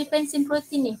tak ada dah defensive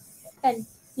protein ni kan,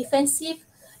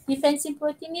 defensive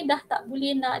protein ni dah tak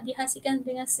boleh nak dihasilkan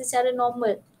dengan secara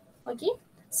normal. Okay,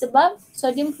 sebab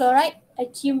sodium chloride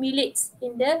accumulates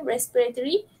in the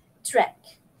respiratory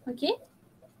tract. Okay,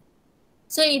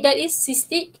 so that is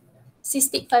cystic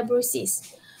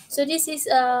fibrosis. So this is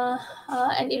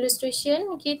an illustration,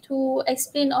 okay, to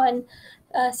explain on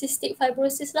cystic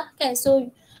fibrosis lah kan. So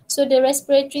the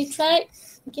respiratory tract,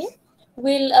 okay,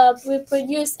 will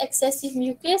produce excessive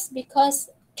mucus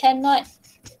because cannot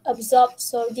absorb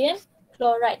sodium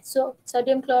chloride. So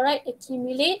sodium chloride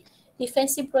accumulate,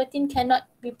 defensive protein cannot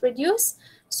be produced.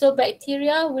 So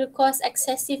bacteria will cause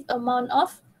excessive amount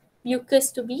of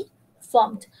mucus to be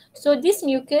formed. So this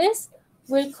mucus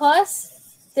will cause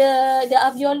the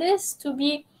alveolus to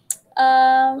be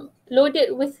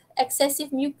loaded with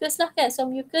excessive mucus lah kan. So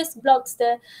mucus blocks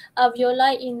the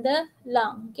alveoli in the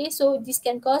lung. Okay, so this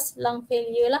can cause lung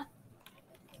failure lah.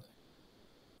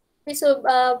 Okay, so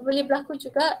boleh berlaku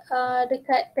juga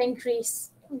dekat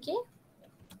pancreas. Okay.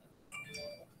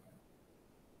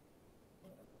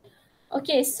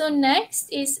 Okay, so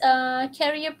next is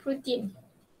carrier protein.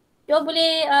 You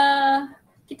boleh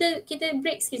kita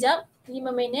break sekejap 5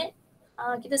 minit.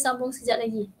 Kita sambung sekejap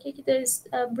lagi. Okay, kita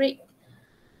break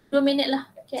 2 minit lah.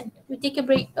 Kan? We take a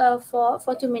break for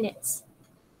 2 minutes.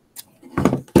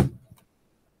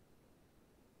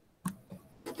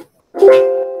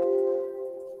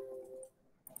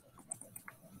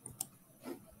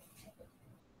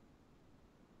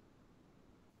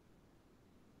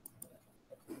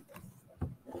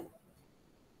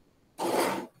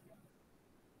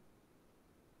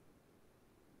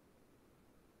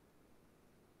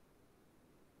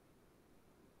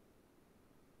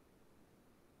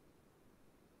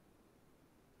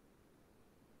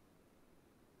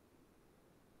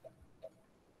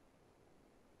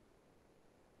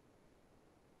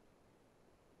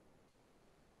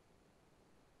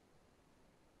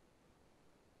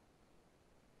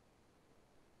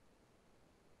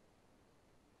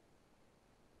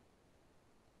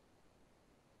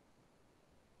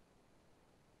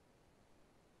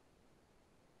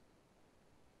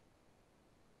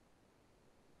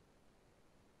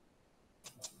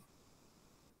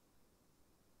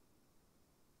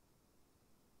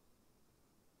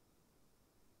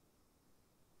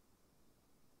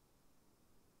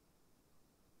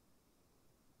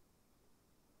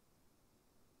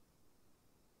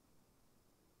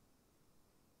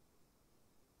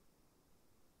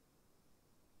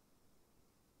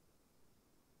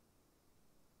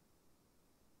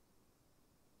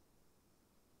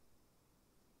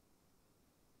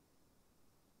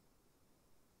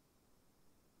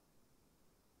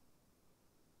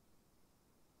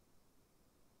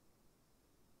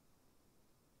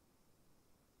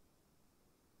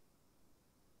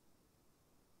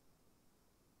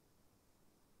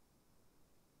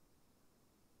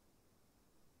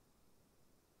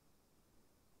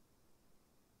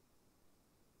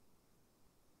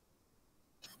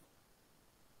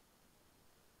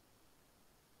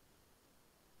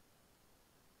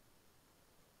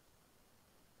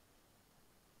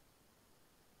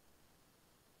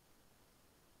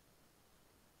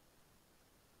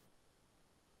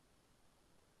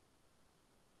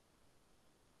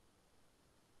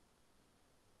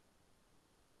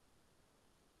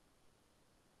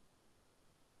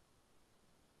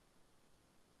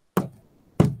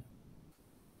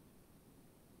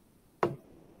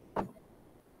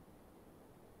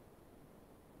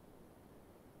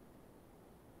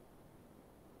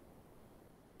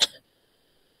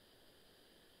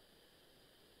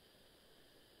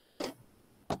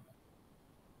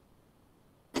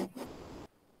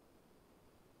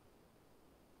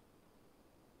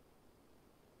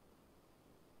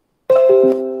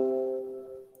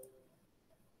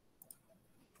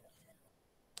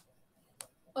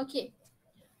 Okay,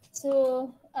 so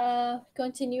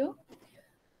continue.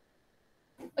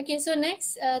 Okay, so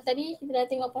next tadi kita dah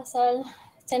tengok pasal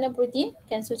channel protein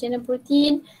kan. So channel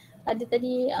protein ada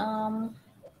tadi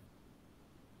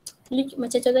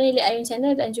macam contohnya lead ion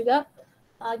channel dan juga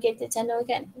gated channel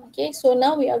kan. Okay, so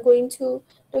now we are going to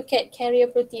look at carrier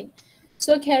protein.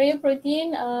 So carrier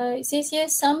protein, it says here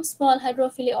some small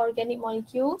hydrophilic organic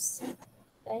molecules.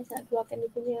 Saya nak keluarkan dia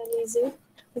punya laser.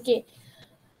 Okay.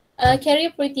 Carrier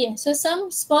protein. So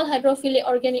some small hydrophilic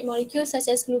organic molecules such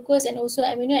as glucose and also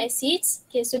amino acids.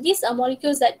 Okay, so these are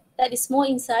molecules that is small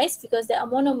in size because they are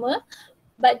monomer,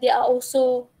 but they are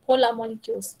also polar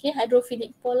molecules. Okay,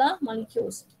 hydrophilic polar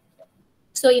molecules.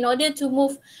 So in order to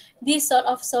move this sort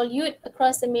of solute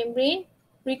across the membrane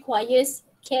requires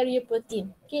carrier protein.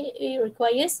 Okay, it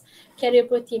requires carrier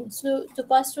protein. So to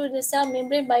pass through the cell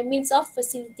membrane by means of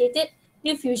facilitated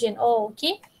diffusion. Oh,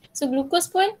 okay. So glucose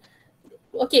pun,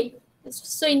 okay.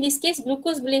 So in this case,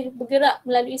 glucose boleh bergerak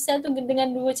melalui sel tu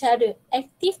dengan dua cara,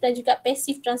 active dan juga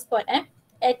passive transport.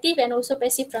 Active and also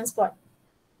passive transport.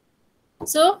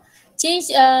 So change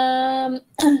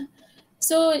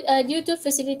due to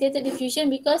facilitated diffusion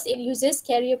because it uses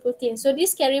carrier protein. So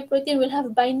this carrier protein will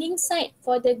have binding site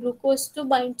for the glucose to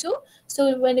bind to.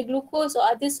 So when the glucose or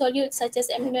other solutes such as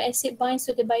amino acid binds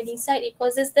to the binding site, it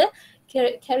causes the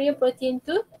carrier protein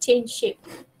to change shape.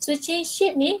 So change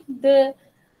shape ni,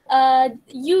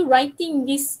 you writing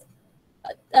this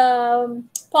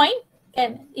point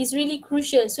kan is really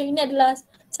crucial. So ini adalah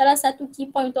salah satu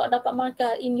key point untuk dapat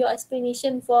markah in your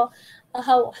explanation for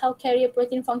how carrier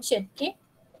protein function. Okay,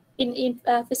 in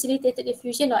facilitated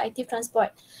diffusion or active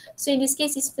transport. So in this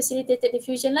case, it's facilitated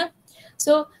diffusion lah.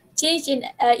 So change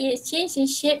in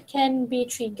shape can be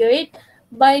triggered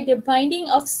by the binding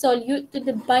of solute to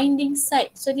the binding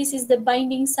site. So this is the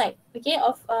binding site, okay,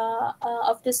 of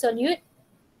the solute,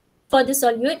 for the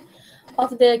solute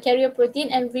of the carrier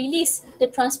protein, and release the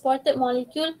transported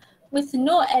molecule with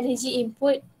no energy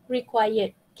input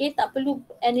required. Okay, tak perlu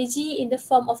energy in the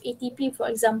form of ATP,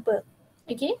 for example.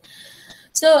 Okay,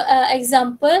 so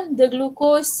example, the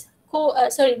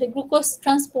the glucose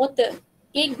transporter.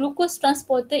 Okay, glucose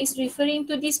transporter is referring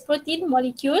to this protein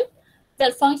molecule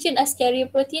that function as carrier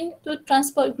protein to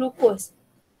transport glucose.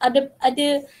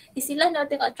 Ada istilah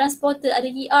nak tengok transporter, ada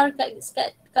ER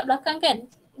kat belakang kan.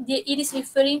 It is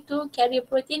referring to carrier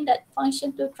protein that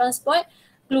function to transport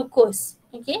glucose.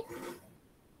 Okay.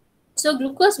 So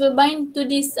glucose will bind to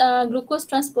this glucose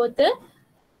transporter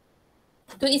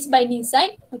to its binding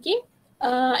site, okay,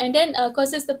 and then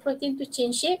causes the protein to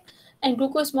change shape, and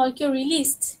glucose molecule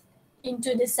released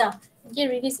into the cell, okay,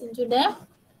 released into the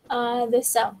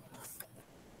cell.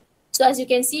 So as you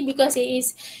can see, because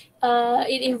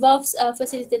it involves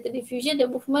facilitated diffusion, the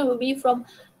movement will be from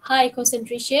high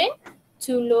concentration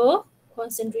to low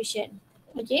concentration,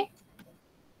 okay.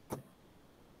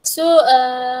 So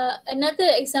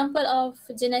another example of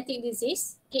genetic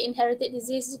disease, okay, inherited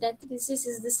disease, genetic disease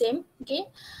is the same, okay,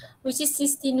 which is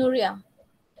cystinuria.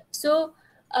 So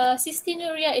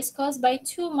cystinuria is caused by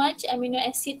too much amino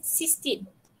acid cysteine.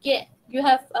 Okay, you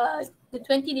have the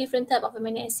 20 different type of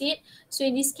amino acid. So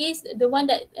in this case, the one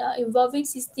that involving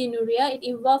cystinuria, it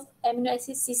involves amino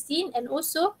acid cysteine and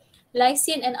also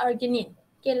lysine and arginine.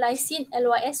 Okay, lysine,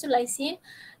 LYS to lysine,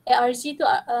 ARG to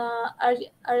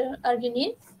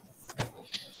arginine.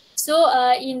 So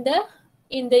in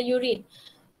the urine,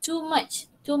 too much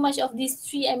of these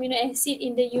three amino acid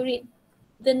in the urine.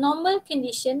 The normal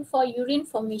condition for urine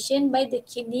formation by the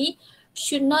kidney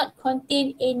should not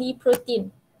contain any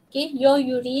protein. Okay, your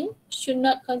urine should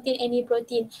not contain any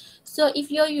protein. So if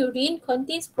your urine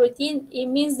contains protein, it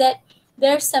means that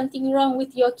there's something wrong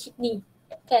with your kidney.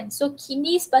 Kan? So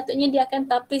kidney sepatutnya dia akan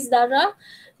tapis darah,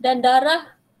 dan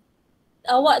darah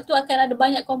awak tu akan ada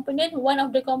banyak komponen. One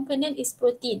of the component is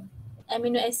protein,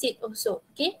 amino acid also.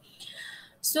 Okay,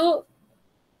 so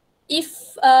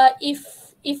if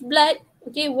blood,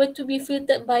 okay, were to be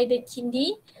filtered by the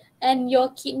kidney, and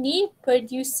your kidney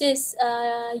produces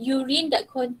urine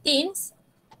that contains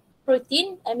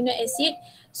protein, amino acid,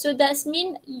 so that's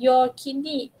mean your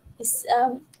kidney is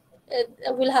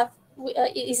will have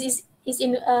is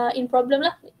in problem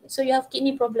lah. So you have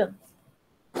kidney problem.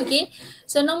 Okay,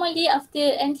 so normally after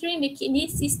entering the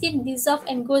kidney, cysteine dissolve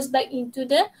and goes back into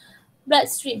the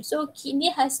bloodstream. So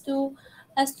kidney has to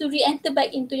re-enter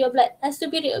back into your blood, has to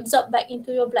be reabsorbed back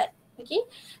into your blood. Okay,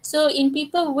 so in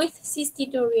people with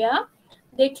cystinuria,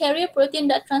 the carrier protein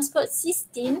that transports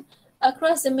cysteine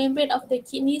across the membrane of the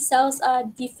kidney cells are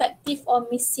defective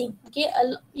or missing. Okay,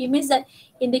 it means that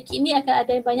in the kidney akan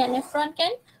ada banyak nephron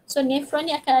kan. So nephron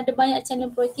ni akan ada banyak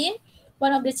channel protein.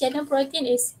 One of the channel protein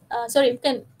is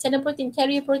channel protein,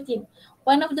 carrier protein.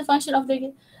 One of the function of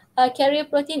the carrier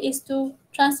protein is to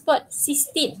transport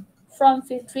cysteine from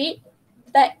filtrate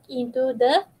back into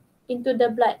the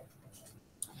blood.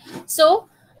 So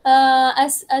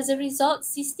as a result,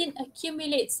 cysteine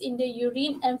accumulates in the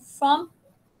urine and form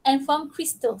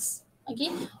crystals,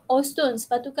 okay, or stones,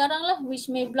 batu karang lah, which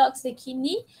may blocks the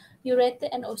kidney,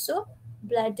 ureter and also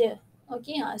bladder.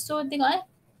 Okay, so tengok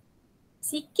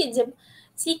sikit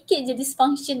je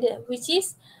dysfunction dia, which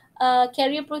is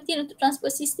carrier protein untuk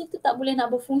transport cysteine tu tak boleh nak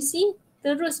berfungsi,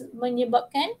 terus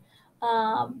menyebabkan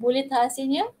boleh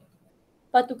terhasilnya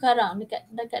batu karang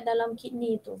dekat dalam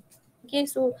kidney tu. Okay,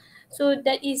 so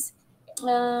that is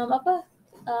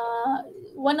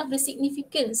one of the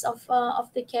significance of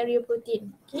the carrier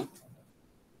protein. Okay.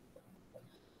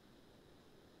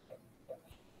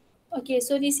 Okay,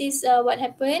 so this is what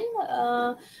happened.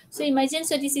 So imagine,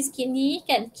 so this is kidney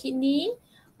kan. Kidney,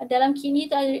 dalam kidney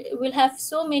will have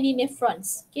so many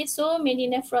nephrons. Okay, so many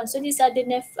nephrons. So these are the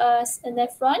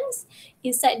nephrons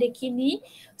inside the kidney.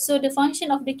 So the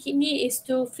function of the kidney is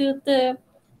to filter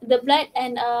the blood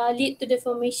and lead to the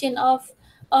formation of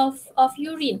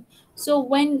urine. So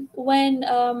when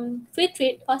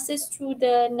filtrate passes through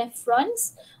the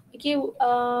nephrons, okay,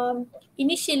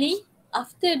 initially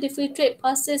after the filtrate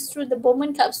passes through the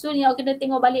Bowman capsule, yang kena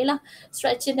tengok balik lah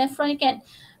structure nephron kan.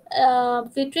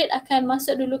 Filtrate akan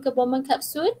masuk dulu ke Bowman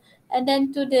capsule and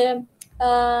then to the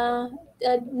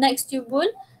next tubule.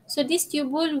 So this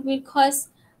tubule will cause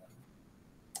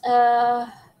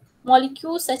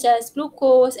molecules such as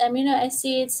glucose, amino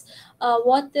acids,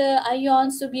 water,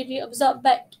 ions to be reabsorbed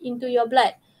back into your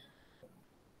blood.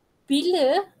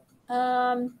 Bila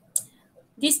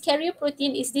this carrier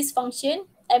protein is dysfunction,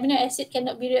 amino acid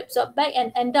cannot be reabsorbed back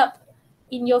and end up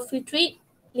in your filtrate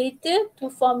later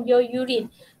to form your urine.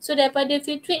 So daripada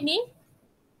filtrate ni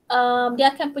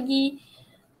dia akan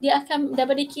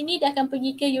daripada kidney dia akan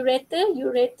pergi ke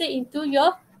ureter into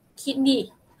your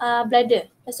kidney bladder.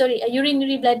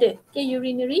 Urinary bladder. Okay,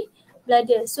 urinary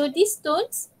bladder. So these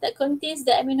stones that contains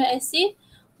the amino acid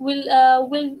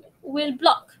will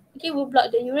block. Okay, will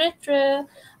block the urethra,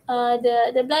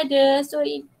 the bladder. So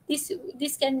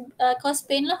this can cause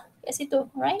pain lah kat situ,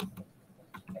 right?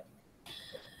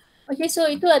 Okay, so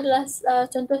itu adalah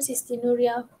contoh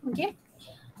cystinuria. Okay.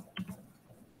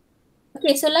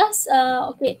 Okay, so last,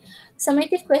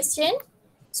 summative question.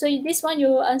 So this one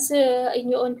you answer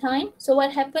in your own time. So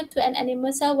what happened to an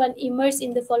animal cell when immersed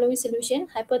in the following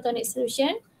solution? Hypertonic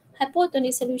solution,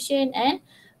 hypotonic solution, and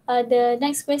the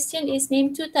next question is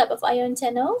name two type of ion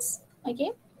channels.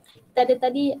 Okay, kita ada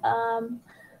tadi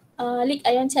leak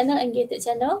ion channel and gated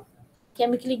channel,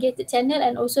 chemically gated channel,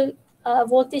 and also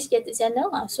voltage gated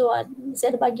channel. So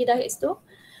saya ada bagi dah kat situ.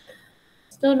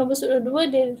 So nombor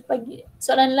 2 dia bagi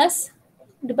soalan last,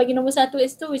 dia bagi nombor 1 kat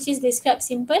situ, which is describe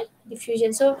simple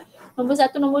diffusion. So nombor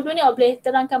 1, nombor 2 ni boleh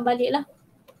terangkan balik lah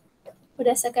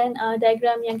berdasarkan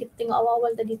diagram yang kita tengok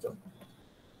awal-awal tadi tu.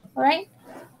 Alright.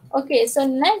 Okay, so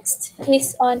next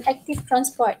is on active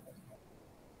transport.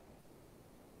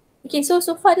 Okay, so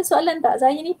far ada soalan tak?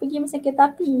 Saya ni pergi macam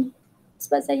kereta api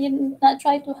sebab saya nak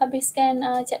try to habiskan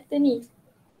chapter ni.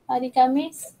 Hari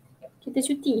Khamis kita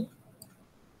cuti.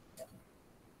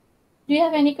 Do you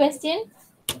have any question?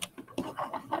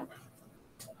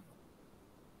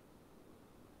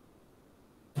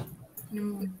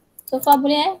 No. So far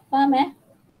boleh Faham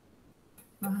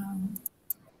Faham.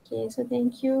 Okay, so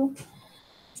thank you.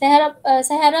 Saya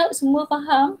harap semua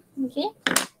faham. Okay.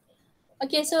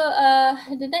 Okay, so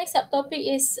the next subtopic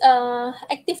is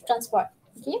active transport.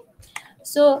 Okay.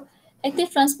 So active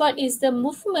transport is the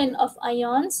movement of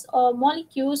ions or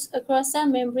molecules across cell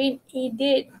membrane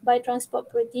aided by transport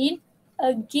protein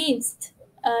against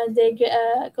the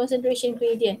concentration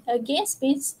gradient. Against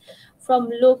means from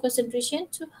low concentration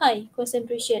to high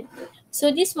concentration.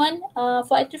 So this one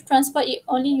for active transport it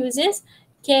only uses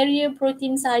carrier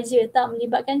protein sahaja, tak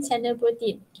melibatkan channel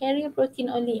protein. Carrier protein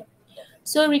only.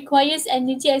 So requires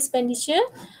energy expenditure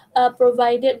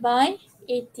provided by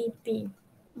ATP.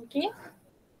 Okay.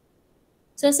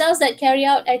 So cells that carry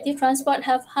out active transport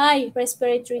have high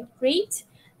respiratory rate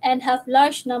and have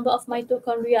large number of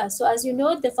mitochondria. So as you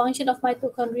know, the function of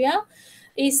mitochondria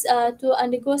is to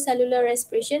undergo cellular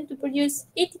respiration to produce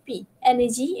ATP,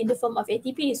 energy in the form of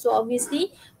ATP. So obviously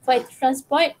for active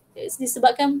transport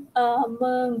disebabkan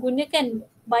menggunakan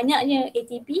banyaknya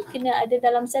ATP, kena ada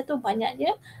dalam sel tu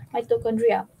banyaknya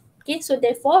mitochondria. Okay, so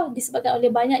therefore disebabkan oleh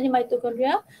banyaknya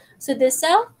mitochondria, so the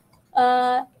cell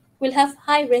will have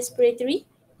high respiratory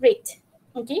rate.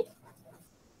 Okay.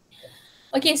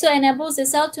 Okay, so enables the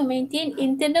cell to maintain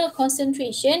internal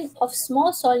concentration of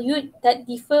small solute that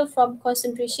differ from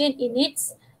concentration in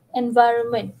its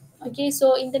environment. Okay,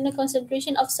 so internal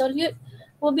concentration of solute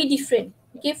will be different,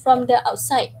 okay, from the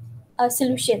outside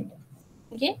solution.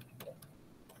 Okay.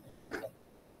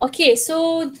 Okay,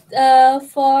 so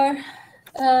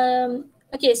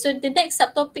so the next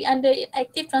subtopic under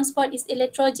active transport is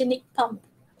electrogenic pump.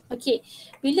 Okay,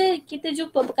 bila kita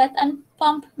jumpa perkataan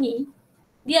pump ni,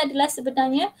 dia adalah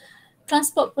sebenarnya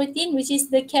transport protein which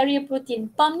is the carrier protein.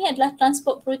 Pump ni adalah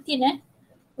transport protein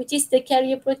which is the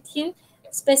carrier protein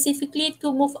specifically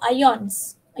to move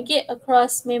ions, okay,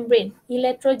 across membrane.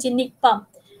 Electrogenic pump.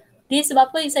 Dia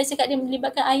sebab apa saya cakap dia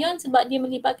melibatkan ion? Sebab dia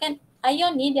melibatkan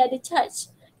ion ni dia ada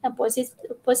charge,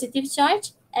 positive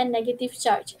charge and negative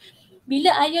charge.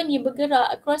 Bila ion ni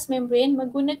bergerak across membrane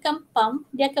menggunakan pump,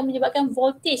 dia akan menyebabkan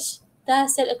voltage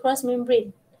sel across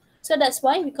membrane. So that's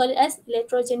why we call it as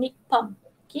electrogenic pump.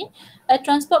 Okay, a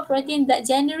transport protein that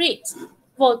generates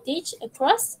voltage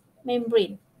across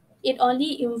membrane. It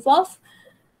only involves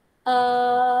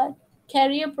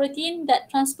carrier protein that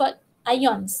transport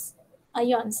ions.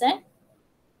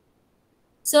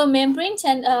 So membrane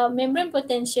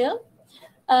potential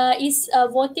is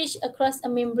voltage across a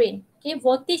membrane. Okay,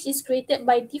 voltage is created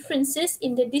by differences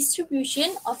in the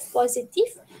distribution of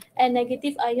positive and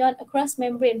negative ion across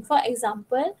membrane. For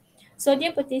example,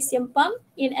 sodium potassium pump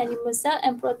in animal cell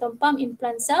and proton pump in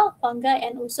plant cell, fungi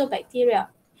and also bacteria.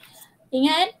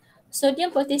 Ingat,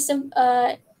 sodium potassium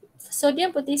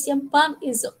pump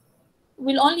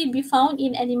will only be found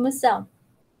in animal cell.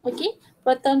 Okay,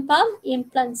 proton pump in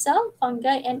plant cell,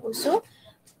 fungi and also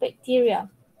bacteria.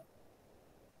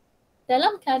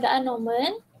 Dalam keadaan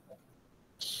normal,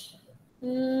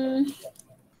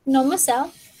 normal cell,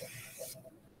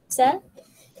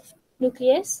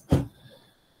 nucleus,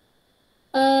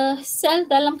 sel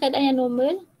dalam keadaan yang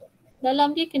normal,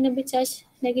 dalam dia kena bercharge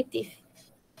negatif.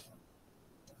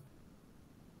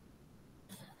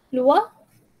 Luar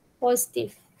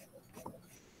positif.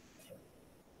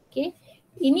 Okay.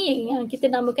 Ini yang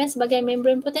kita namakan sebagai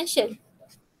membrane potential.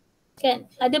 Kan?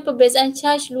 Ada perbezaan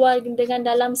charge luar dengan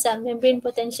dalam sel, membrane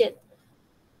potential.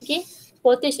 Okay.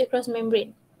 Voltage across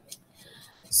membrane.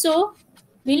 So,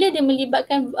 bila dia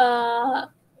melibatkan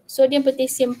sodium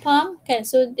potassium pump, kan,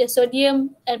 so the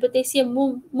sodium and potassium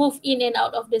move in and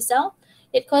out of the cell,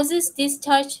 it causes this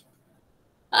charge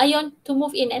ion to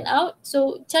move in and out.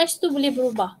 So charge tu boleh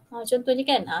berubah. Contohnya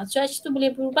kan, charge tu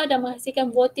boleh berubah dan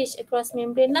menghasilkan voltage across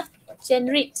membrane lah.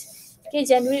 Generate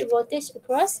voltage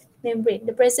across membrane.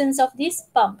 The presence of this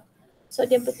pump,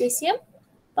 sodium potassium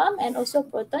pump and also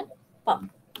proton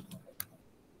pump.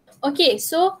 Okay,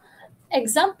 so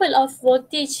example of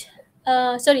voltage,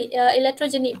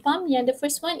 electrogenic pump. Yang the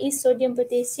first one is sodium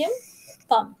potassium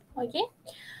pump. Okay,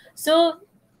 so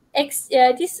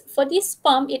for this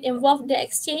pump, it involved the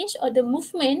exchange or the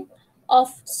movement of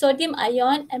sodium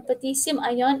ion and potassium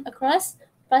ion across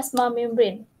plasma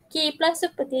membrane. K plus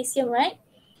of potassium, right?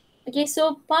 Okay,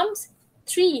 so pumps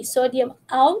 3 sodium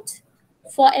out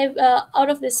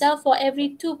of the cell for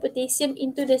every 2 potassium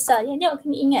into the cell. Yang ni awak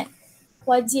kena ingat,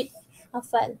 wajib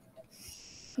hafal.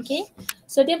 Okay,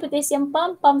 sodium potassium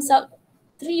pump pumps out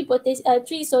 3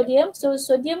 sodium. So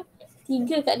sodium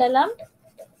 3 kat dalam,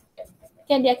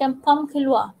 kan, dia akan pump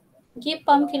keluar. Okay,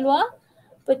 pump keluar,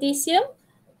 potassium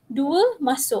 2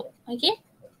 masuk. Okay,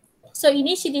 so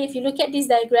initially if you look at this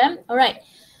diagram, alright,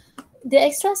 the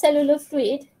extracellular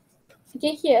fluid,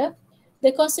 okay, here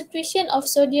the concentration of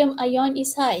sodium ion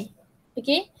is high.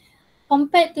 Okay,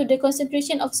 compared to the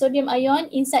concentration of sodium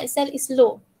ion inside cell is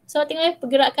low. So tengok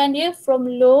pergerakan dia from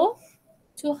low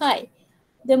to high.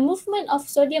 The movement of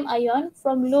sodium ion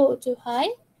from low to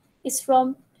high is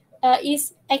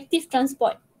active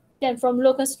transport, then from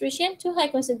low concentration to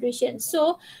high concentration.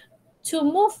 So to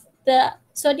move the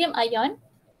sodium ion,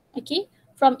 okay,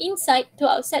 from inside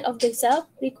to outside of the cell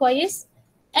requires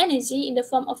energy in the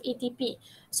form of ATP.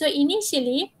 So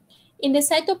initially in the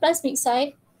cytoplasmic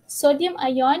side, sodium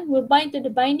ion will bind to the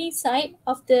binding site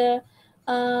of the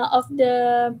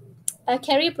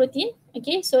carrier protein.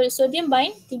 Okay, so sodium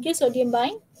bind, 3 sodium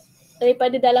bind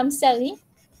daripada dalam sel ni.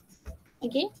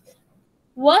 Okay,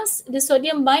 once the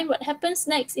sodium bind, what happens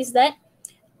next is that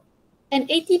an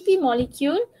ATP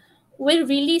molecule will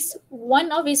release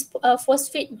one of its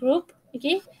phosphate group,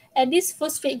 okay, and this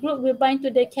phosphate group will bind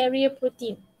to the carrier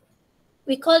protein.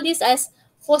 We call this as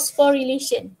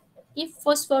phosphorylation. If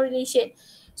phosphorylation,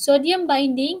 sodium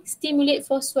binding stimulate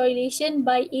phosphorylation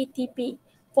by ATP.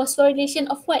 Phosphorylation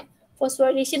of what?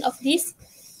 Phosphorylation of this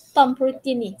pump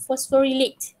protein,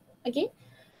 phosphorylate. Okay,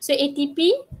 so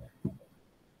ATP,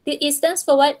 it stands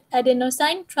for what?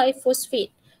 Adenosine triphosphate.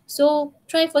 So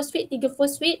triphosphate, 3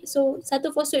 phosphate. So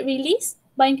 1 phosphate release,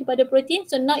 bind kepada protein.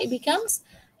 So now it becomes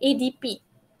ADP,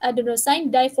 adenosine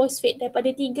diphosphate.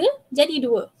 Daripada 3 jadi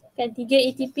 2. Kan,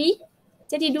 3 ATP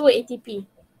jadi 2 ATP.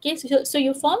 Okay, so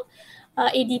you form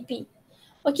ADP.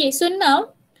 Okay, so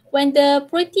now when the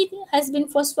protein has been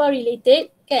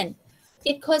phosphorylated, kan,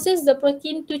 it causes the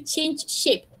protein to change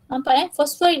shape. Nampak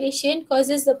phosphorylation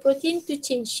causes the protein to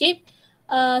change shape,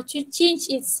 to change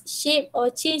its shape or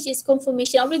change its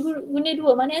conformation. Awak boleh guna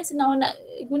dua, mana yang senang nak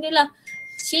gunalah,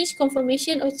 change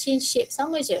conformation or change shape,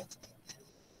 sama je.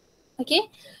 Okay,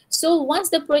 so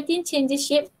once the protein changes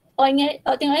shape,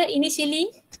 awak tengok initially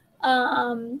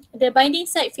the binding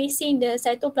site facing the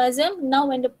cytoplasm. Now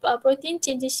when the protein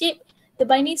changes shape, the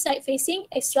binding site facing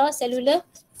extracellular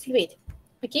fluid.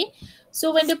 Okay, so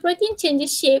when the protein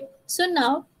changes shape, so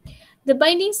now the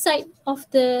binding site of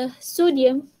the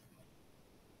sodium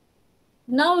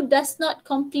now does not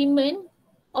complement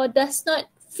or does not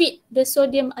fit the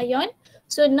sodium ion.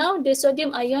 So now the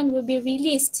sodium ion will be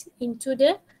released into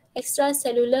the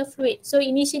extracellular fluid. So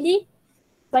initially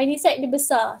binding site dia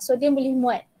besar, sodium boleh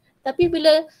muat. Tapi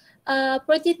bila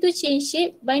protein tu change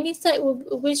shape, binding site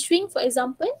will shrink, for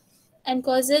example, and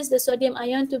causes the sodium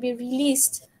ion to be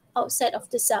released outside of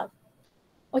the cell.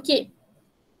 Okay.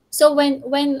 So when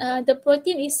the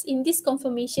protein is in this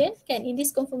conformation, kan, in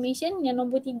this conformation yang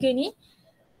nombor 3 ni,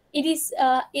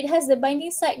 it has the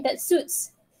binding site that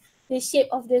suits the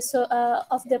shape of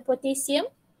the potassium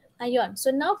ion.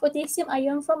 So now potassium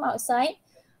ion from outside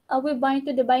will bind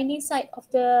to the binding site of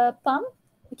the pump.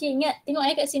 Okay, ingat, tengok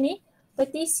kat sini,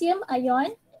 potassium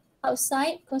ion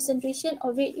outside, concentration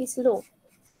of it is low.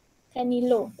 Kan, ni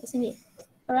low kat sini.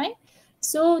 Alright.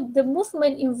 So the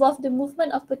movement involves the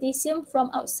movement of potassium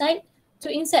from outside to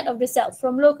inside of the cell,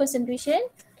 from low concentration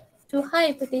to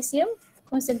high potassium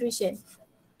concentration.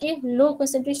 Okay, low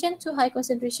concentration to high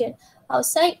concentration,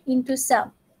 outside into cell.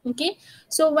 Okay,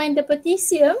 so when the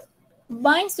potassium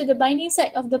binds to the binding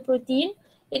site of the protein,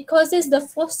 it causes the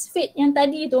phosphate yang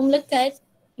tadi tu melekat,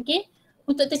 okay,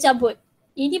 untuk tercabut.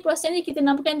 Ini proses ni kita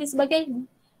namakan dia sebagai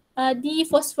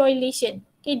dephosphorylation.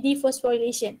 Okay,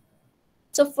 dephosphorylation.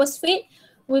 So phosphate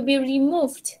will be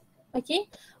removed, okay,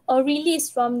 or released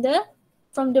from the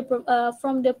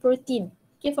protein,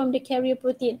 okay, from the carrier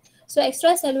protein. So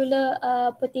extracellular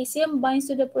potassium binds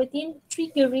to the protein,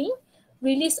 triggering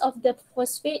release of the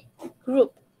phosphate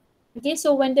group. Okay,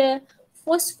 so when the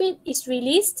phosphate is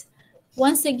released,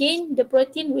 once again the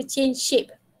protein will change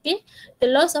shape. Okay, the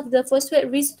loss of the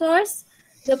phosphate restores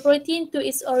the protein to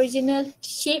its original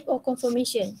shape or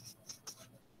conformation.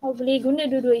 Boleh guna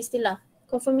dua-dua istilah.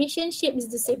 Conformation, shape is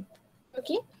the same.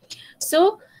 Okay,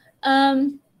 so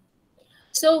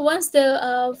once the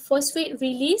phosphate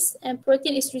release and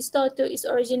protein is restored to its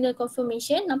original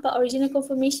conformation, nampak original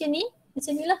conformation ni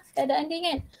macam ni lah keadaan dia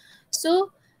kan.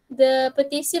 So the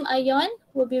potassium ion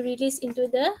will be released into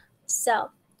the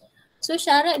cell. So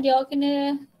syarat dia awak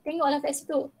kena tengoklah kat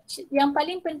situ. Yang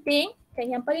paling penting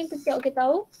awak kena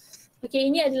tahu, okay,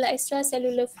 ini adalah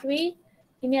extracellular fluid,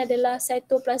 ini adalah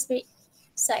cytoplasmic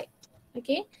site.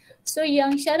 Okay, so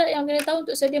yang syarat yang kena tahu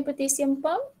untuk sodium potassium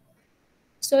pump,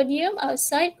 sodium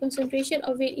outside concentration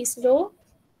of it is low,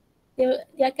 dia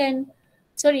akan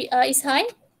is high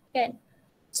kan,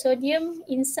 sodium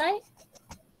inside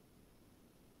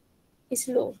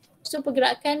is low. So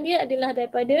pergerakan dia adalah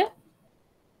daripada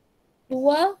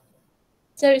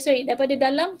daripada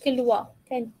dalam ke luar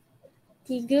kan.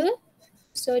 3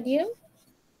 sodium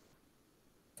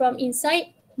from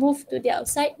inside move to the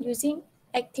outside using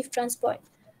active transport.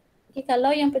 Okay,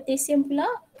 kalau yang potassium pula,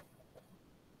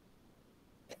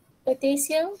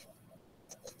 potassium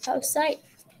outside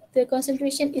the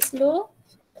concentration is low,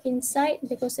 inside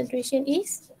the concentration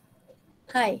is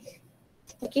high.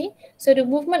 Okay, so the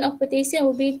movement of potassium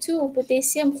will be to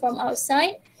potassium from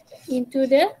outside into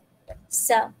the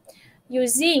cell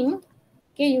using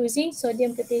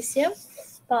sodium potassium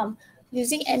pump,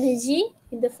 using energy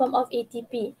in the form of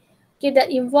ATP. Okay,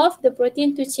 that involve the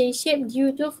protein to change shape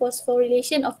due to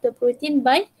phosphorylation of the protein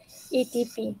by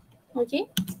ATP. Okay.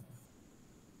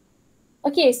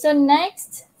 Okay, so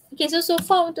next. Okay, so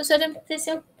far untuk sodium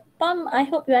potassium pump, I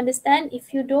hope you understand. If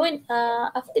you don't,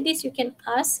 after this you can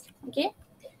ask. Okay.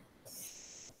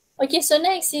 Okay, so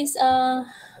next is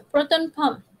proton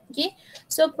pump. Okay,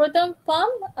 so proton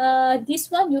pump, this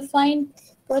one you find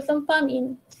proton pump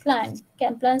in plant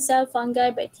cell, fungi,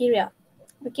 bacteria.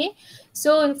 Okay,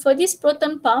 so for this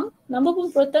proton pump, nama pun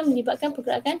proton melibatkan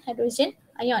pergerakan hydrogen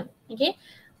ion, okay,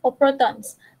 or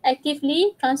protons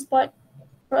actively transport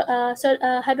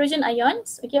hydrogen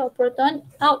ions, okay, or proton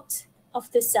out of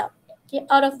the cell, okay,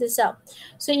 out of the cell.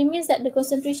 So it means that the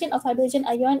concentration of hydrogen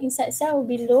ion inside cell will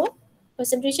be low,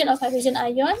 concentration of hydrogen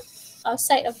ion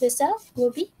outside of the cell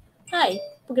will be high.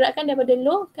 Pergerakan daripada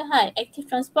low ke high. Active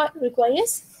transport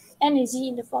requires energy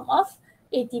in the form of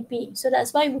ATP. So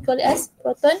that's why we call it as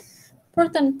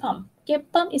proton pump. Okay,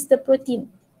 pump is the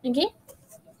protein. Okay.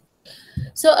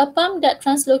 So a pump that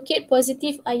translocate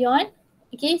positive ion,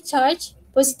 okay,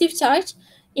 positive charge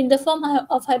in the form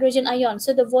of hydrogen ion.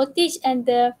 So the voltage and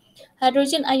the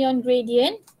hydrogen ion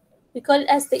gradient, we call it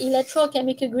as the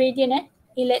electrochemical gradient.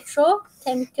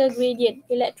 Electrochemical gradient.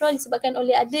 Electron disebabkan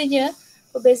oleh adanya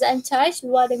perbezaan charge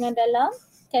luar dengan dalam,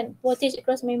 kan, voltage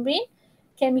across membrane.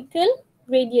 Chemical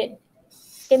gradient.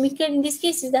 Chemical in this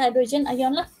case is the hydrogen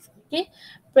ion lah. Okay,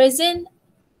 represent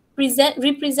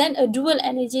a dual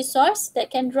energy source that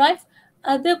can drive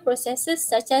other processes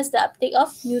such as the uptake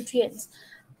of nutrients.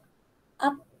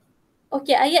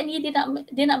 Okay, ayat ni dia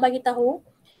nak bagi tahu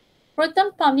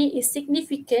proton pump ni is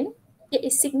significant. It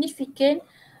is significant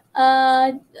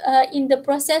in the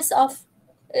process of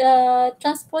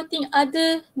transporting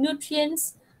other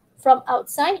nutrients from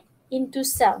outside into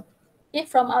cell. Okay,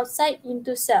 from outside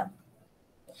into cell.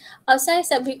 Outside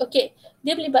cell, okay,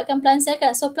 dia melibatkan plant cell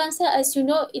kan. So plant cell, as you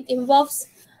know, it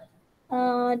involves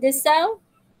the cell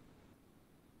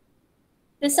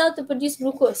to produce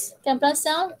glucose. Kan, plant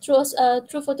cell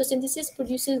through photosynthesis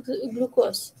produces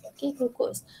glucose. Okay,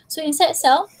 glucose. So inside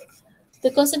cell,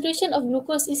 the concentration of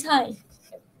glucose is high.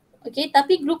 Okay,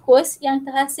 tapi glucose yang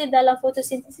terhasil dalam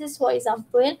photosynthesis, for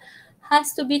example,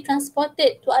 has to be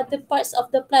transported to other parts of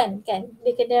the plant, kan.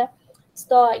 Dia kena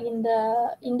store in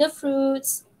the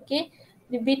fruits, okay,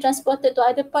 be transported to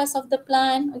other parts of the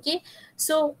plant, okay.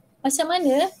 So macam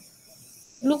mana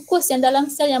glukos yang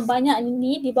dalam sel yang banyak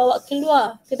ini dibawa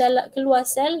keluar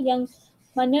sel yang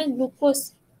mana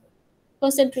glukos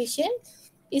concentration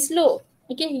is low,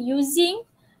 okay, using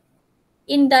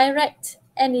indirect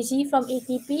energy from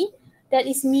ATP that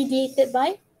is mediated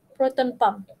by proton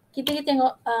pump. Kita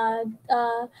tengok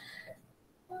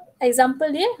example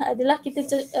dia adalah kita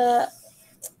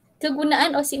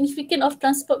kegunaan or significant of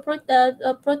transport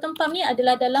proton pump ni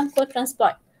adalah dalam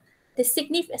Cotransport.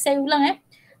 Saya ulang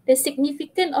the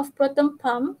significance of proton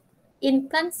pump in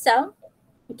plant cell,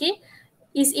 okay,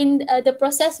 is in the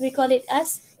process we call it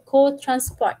as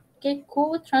Cotransport. Okay,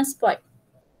 Cotransport.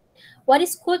 What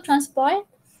is Cotransport?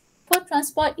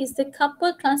 Cotransport is the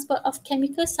coupled transport of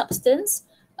chemical substance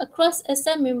across a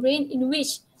cell membrane in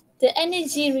which the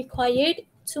energy required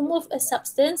to move a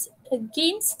substance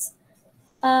against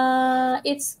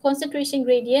its concentration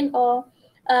gradient or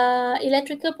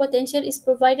electrical potential is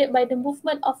provided by the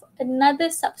movement of another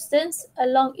substance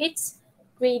along its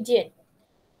gradient.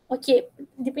 Okay,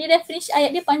 dia punya definition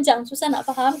ayat dia panjang, susah nak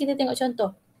faham. Kita tengok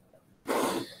contoh.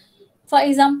 For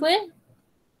example,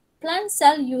 plant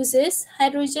cell uses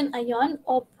hydrogen ion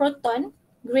or proton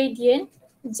gradient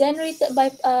generated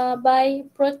by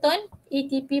proton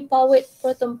ATP powered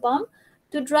proton pump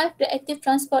to drive the active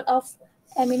transport of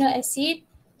amino acid,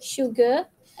 sugar,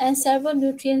 and several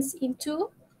nutrients into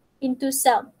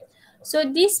cell. So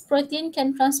this protein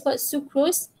can transport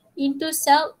sucrose into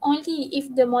cell only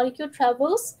if the molecule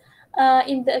travels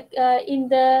in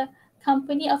the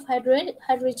company of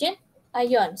hydrogen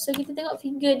ion. So kita tengok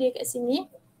figure dia kat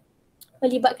sini,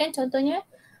 melibatkan contohnya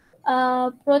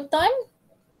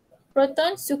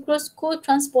proton sucrose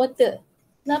co-transporter.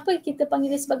 Kenapa kita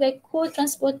panggil dia sebagai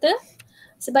co-transporter?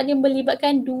 Sebab dia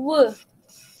melibatkan dua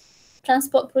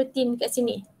transport protein kat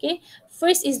sini. Okay,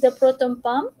 first is the proton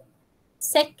pump.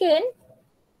 Second,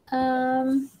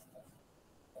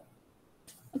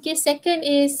 second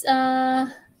is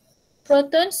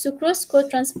proton sucrose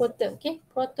co-transporter. Okay,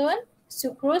 proton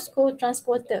sucrose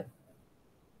co-transporter.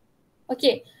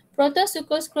 Okay, proton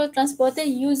sucrose co-transporter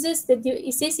uses the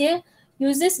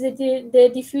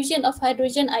diffusion of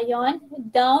hydrogen ion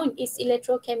down its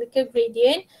electrochemical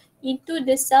gradient into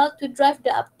the cell to drive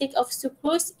the uptake of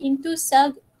sucrose into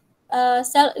cell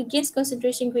against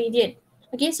concentration gradient.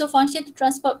 Okay, so function to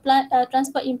transport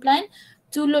in plant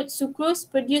to load sucrose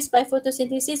produced by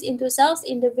photosynthesis into cells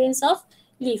in the veins of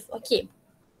leaf. Okay.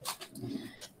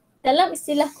 Dalam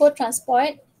istilah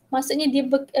co-transport, maksudnya dia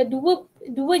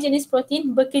dua jenis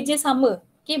protein bekerja sama.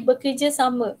 Okay, bekerja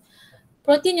sama.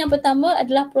 Protein yang pertama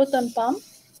adalah proton pump.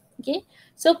 Okay,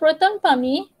 so proton pump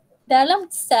ni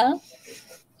dalam sel,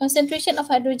 concentration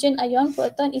of hydrogen ion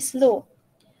proton is low.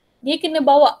 Dia kena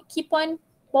keep on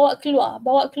bawa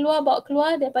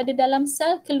keluar daripada dalam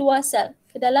sel keluar sel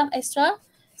ke dalam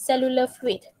extracellular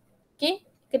fluid. Okay,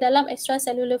 ke dalam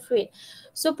extracellular fluid.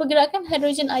 So pergerakan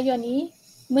hydrogen ion ni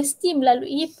mesti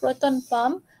melalui proton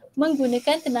pump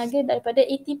menggunakan tenaga daripada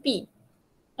ATP.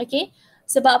 Okay,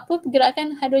 sebab apa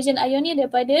pergerakan hydrogen ion ni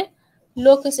daripada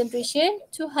low concentration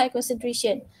to high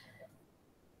concentration.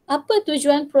 Apa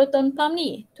tujuan proton pump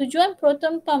ni? Tujuan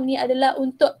proton pump ni adalah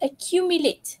untuk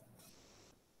accumulate.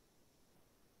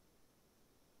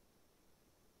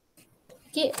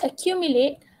 Okay,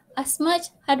 accumulate as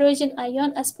much hydrogen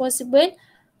ion as possible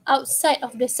outside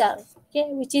of the cell. Okay,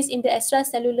 which is in the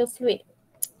extracellular fluid.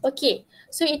 Okay,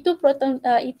 so itu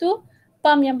itu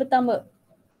pump yang pertama.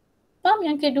 Pump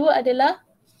yang kedua adalah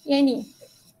yang ni,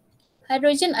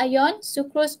 hydrogen ion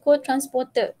sucrose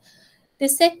co-transporter. The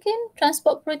second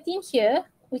transport protein here,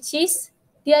 which is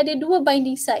dia ada dua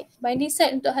binding site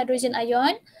untuk hydrogen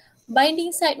ion,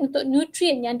 binding site untuk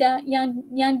nutrien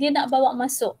yang dia nak bawa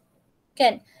masuk.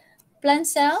 Kan? Plant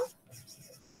cell,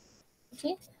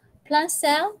 okay, plant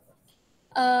cell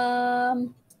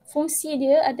fungsi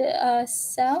dia ada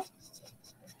cell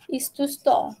is to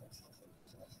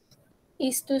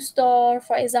store,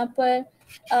 for example,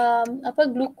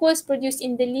 glucose produced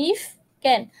in the leaf,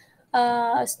 kan,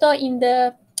 store in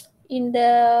the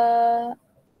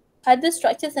other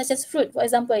structures such as fruit, for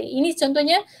example. Ini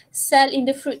contohnya cell in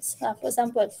the fruits, for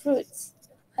example, fruits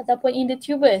ataupun in the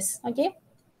tubers. Okay,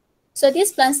 so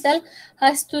this plant cell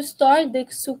has to store the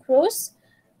sucrose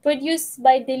produced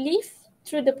by the leaf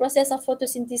through the process of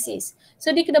photosynthesis. So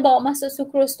dia kena bawa masuk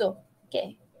sucrose tu.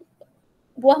 Okay,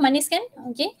 buah manis kan?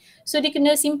 Okay, so dia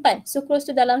kena simpan sucrose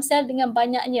tu dalam sel dengan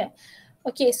banyaknya.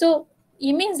 Okay, so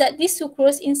it means that this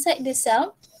sucrose inside the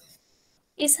cell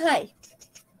is high.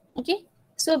 Okay,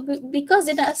 so because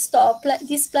dia nak store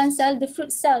this plant cell, the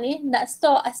fruit cell ni nak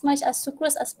store as much as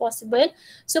sucrose as possible.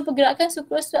 So pergerakan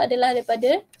sucrose tu adalah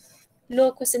daripada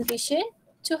low concentration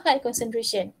to high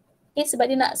concentration. Okay, sebab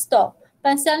dia nak store.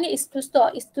 Plant cell ni is to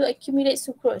store, is to accumulate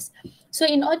sucrose. So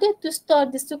in order to store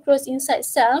the sucrose inside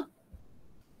cell,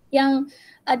 yang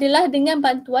adalah dengan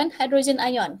bantuan hydrogen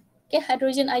ion. Okay,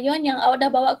 hydrogen ion yang awak dah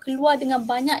bawa keluar dengan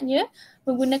banyaknya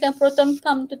menggunakan proton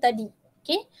pump tu tadi.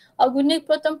 Okay, awak guna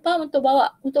proton pump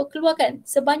untuk keluarkan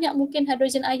sebanyak mungkin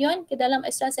hydrogen ion ke dalam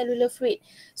extracellular fluid.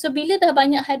 So bila dah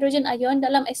banyak hydrogen ion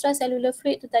dalam extracellular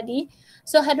fluid tu tadi,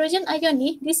 so hydrogen ion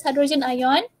ni, this hydrogen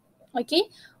ion,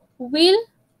 okay, will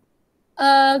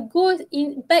go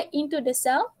back into the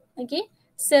cell, okay,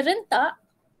 serentak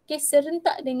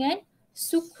dengan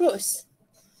sucrose.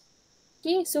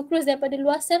 Okay, sucrose daripada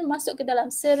luar sel masuk ke dalam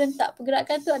serentak.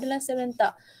 Pergerakan tu adalah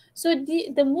serentak. So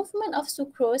the movement of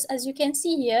sucrose, as you can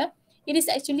see here, it is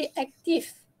actually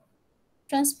active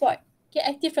transport. Okay,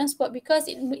 active transport because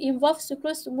it involves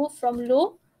sucrose to move from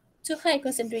low to high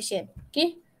concentration.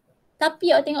 Okay,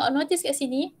 tapi awak tengok, notice kat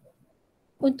sini,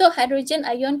 untuk hydrogen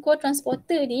ion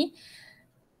cotransporter ni,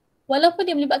 walaupun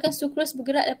dia melibatkan sucrose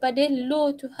bergerak daripada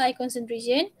low to high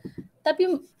concentration, tapi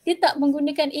dia tak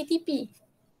menggunakan ATP.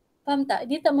 Faham tak?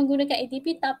 Dia tak menggunakan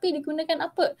ATP, tapi dia gunakan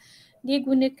apa? Dia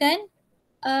gunakan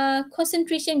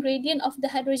concentration gradient of the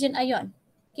hydrogen ion.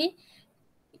 Okay,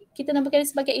 kita namakan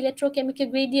sebagai electrochemical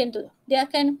gradient tu. Dia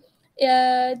akan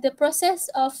the process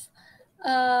of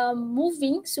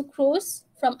moving sucrose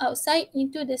from outside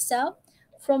into the cell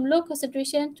from low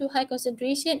concentration to high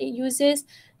concentration. It uses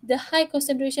the high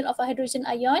concentration of a hydrogen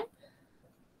ion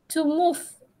to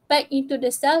move back into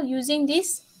the cell using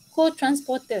this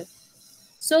cotransporter.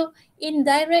 So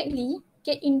indirectly,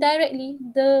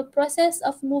 the process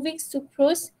of moving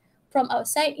sucrose from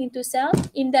outside into cell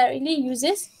indirectly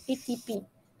uses ATP.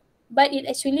 But it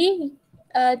actually,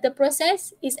 the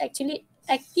process is actually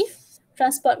active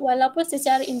transport walaupun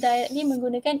secara indirectly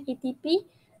menggunakan ATP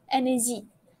energy.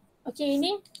 Okay,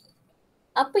 ini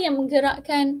apa yang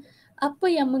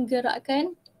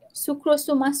menggerakkan sucrose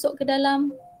tu masuk ke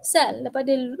dalam sel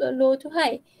daripada low to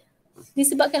high?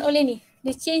 Disebabkan oleh ni, the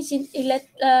change in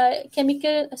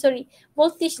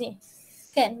voltage ni,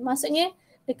 kan? Maksudnya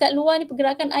dekat luar ni,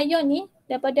 pergerakan ion ni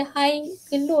daripada high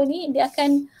ke low ni, dia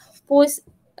akan pose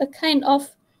a kind of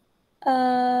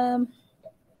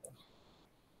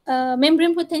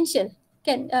membrane potential,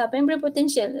 kan? Membrane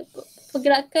potential,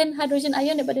 pergerakan hydrogen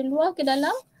ion daripada luar ke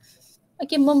dalam,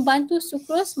 okay, membantu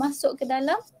sucrose masuk ke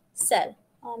dalam sel.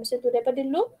 Macam tu, daripada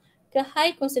low ke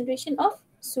high concentration of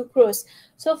sucrose.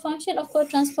 So function of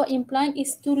cotransport in plant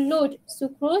is to load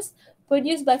sucrose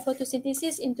produced by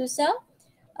photosynthesis into cell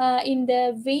in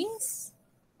the veins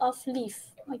of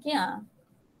leaf. Okay,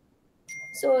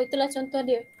 so itulah contoh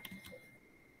dia.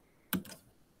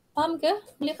 Faham ke?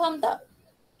 Boleh faham tak?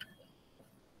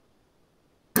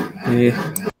 Okay.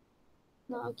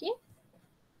 Okay.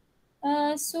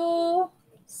 So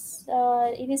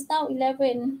it is now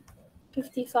 11:55.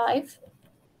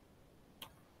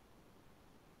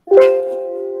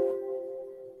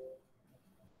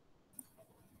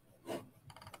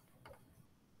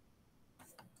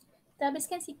 Kita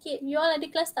habiskan sikit. You all ada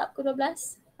kelas tak pukul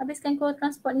 12? Habiskan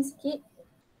cotransport ni sikit.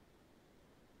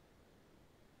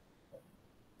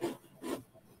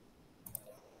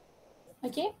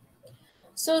 Okay.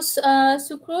 So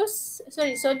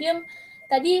sodium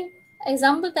tadi,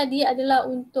 example tadi adalah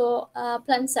untuk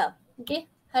plant cell. Okay.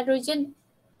 Hydrogen.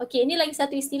 Okay, ini lagi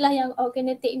satu istilah yang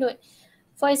kena take note.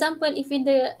 For example, if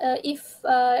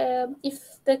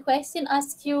the question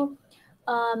asks you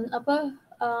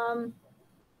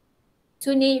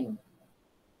to name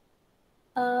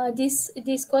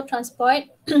this cotransport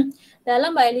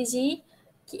dalam biology,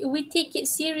 we take it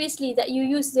seriously that you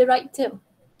use the right term.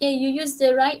 Okay, you use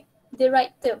the right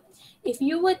term. If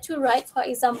you were to write, for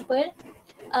example,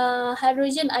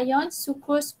 hydrogen ion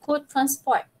sucrose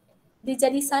cotransport, dia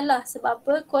jadi salah sebab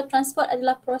apa? Cotransport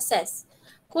adalah proses.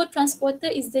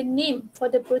 Cotransporter is the name for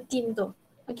the protein tu.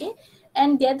 Okay,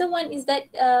 and the other one is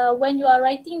that when you are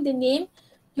writing the name,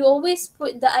 you always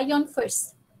put the ion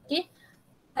first. Okay,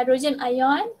 hydrogen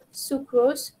ion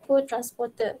sucrose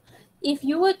cotransporter. If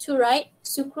you were to write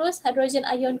sucrose hydrogen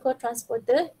ion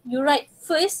cotransporter, you write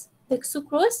first the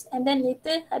sucrose and then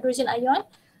later hydrogen ion,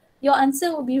 your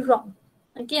answer will be wrong.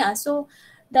 Okay, so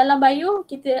dalam bio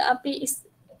kita ambil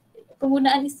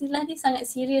penggunaan istilah ni sangat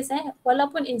serius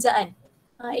walaupun ejaan.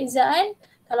 Ejaan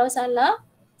kalau salah.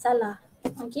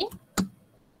 Okay.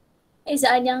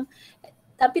 Ejaan yang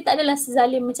tapi tak adalah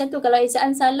sezalim macam tu. Kalau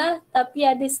ejaan salah tapi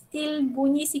ada still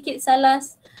bunyi sikit salah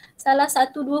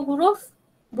 1-2 huruf,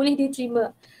 boleh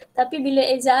diterima. Tapi bila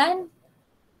ejaan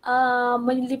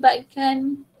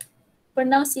melibatkan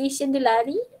pronunciation dia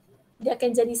lari, dia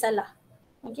akan jadi salah.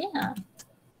 Okay.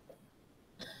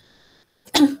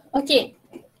 Okay.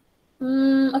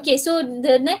 Okay, so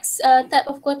the next type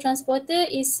of cotransporter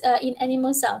is in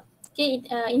animal cell. Okay,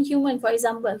 in human for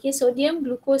example, okay, sodium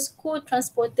glucose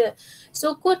cotransporter.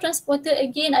 So cotransporter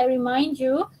again, I remind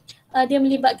you, dia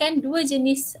melibatkan dua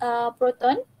jenis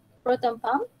proton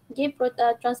pump, okay,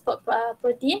 transport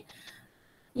protein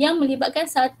yang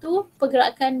melibatkan satu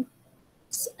pergerakan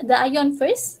the ion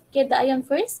first, okay, the ion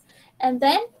first, and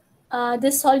then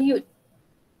the solute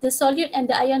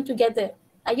and the ion together.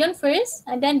 Ion first,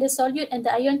 and then the solute and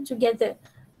the ion together.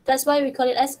 That's why we call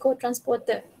it as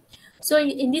cotransporter. So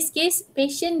in this case,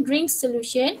 patient drinks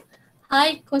solution,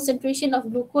 high concentration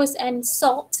of glucose and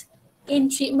salt in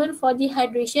treatment for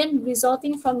dehydration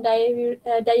resulting from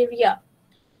diarrhea.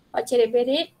 Awak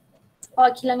cerit-berit,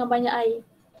 awak kehilangan banyak air.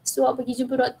 So awak pergi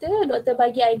jumpa doktor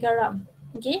bagi air garam.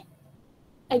 Okay,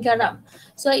 air garam.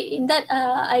 So in that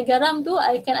air garam tu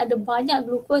akan ada banyak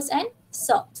glucose and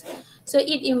salt. So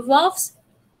it involves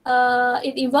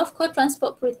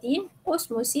cotransport protein,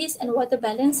 osmosis and water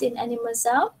balance in animal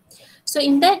cell. So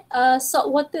in that salt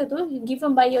water tu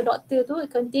given by your doctor tu, it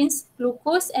contains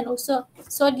glucose and also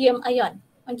sodium ion.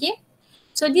 Okay,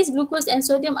 so these glucose and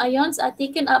sodium ions are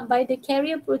taken up by the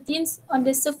carrier proteins on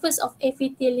the surface of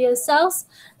epithelial cells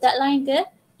that line the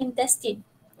intestine.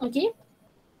 Okay,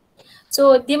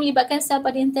 so dia melibatkan sel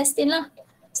pada intestine lah,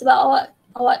 sebab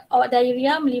awak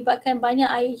diarrhea melibatkan banyak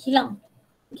air hilang.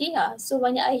 Okay, so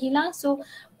banyak air hilang. So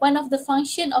one of the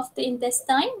function of the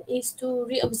intestine is to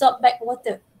reabsorb back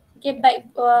water. Okay,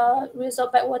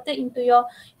 reabsorb back water into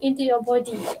your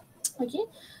body. Okay,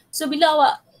 so bila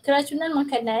awak keracunan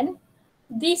makanan,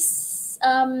 this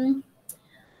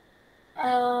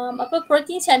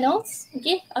protein channels,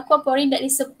 okay, aquaporin that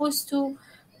is supposed to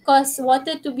cause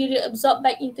water to be reabsorbed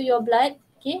back into your blood,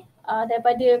 okay,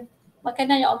 daripada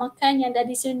makanan yang awak makan yang dah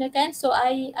disernakan, so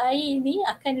air ni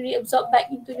akan reabsorb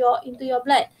back into your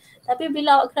blood. Tapi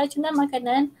bila awak keracunan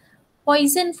makanan,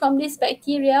 poison from this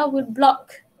bacteria will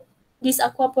block these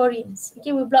aquaporins. Okay,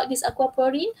 will block this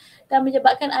aquaporin dan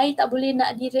menyebabkan air tak boleh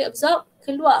nak direabsorb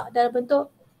keluar dalam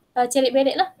bentuk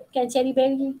cerit-berit lah, kan, cherry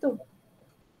berry tu.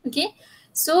 Okay,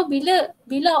 so bila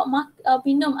awak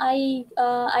minum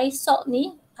air salt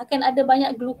ni, akan ada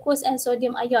banyak glucose and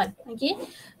sodium ion. Okay,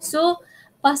 so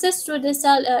passes through the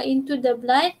cell into the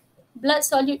blood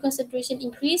solute concentration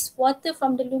increase, water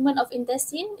from the lumen of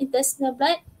intestinal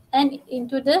blood and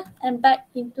back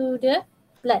into the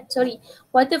blood.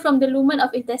 Water from the lumen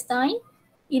of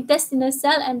intestinal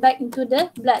cell and back into the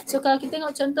blood. So kalau kita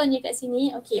tengok contohnya kat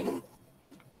sini, okay,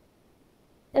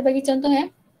 saya bagi contoh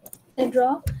saya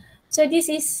draw. So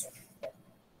this is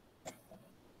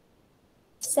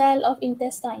cell of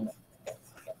intestine.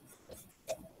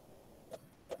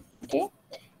 Okay,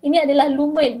 ini adalah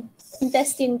lumen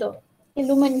intestine tu. Ini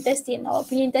lumen intestine.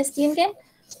 Awak punya intestine kan,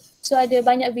 so ada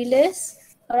banyak villus,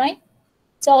 alright.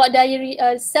 So awak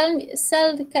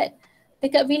sel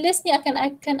dekat villus ni akan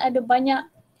ada banyak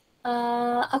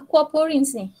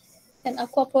aquaporins ni. Dan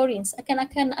aquaporins akan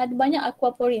ada banyak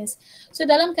aquaporins. So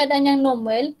dalam keadaan yang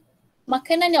normal,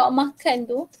 makanan yang awak makan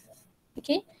tu,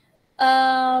 okay,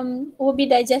 will be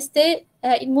digested,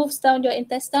 it moves down your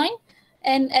intestine,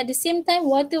 and at the same time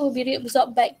water will be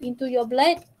reabsorbed back into your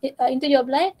blood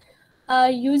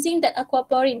using that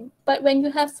aquaporin. But when you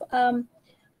have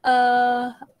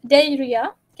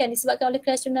diarrhea, kan, disebabkan oleh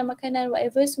keracunan makanan,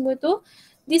 whatever semua tu,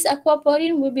 this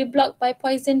aquaporin will be blocked by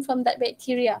poison from that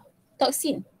bacteria,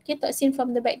 toxin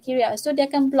from the bacteria, so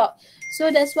dia akan block. So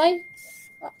that's why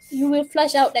you will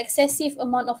flush out excessive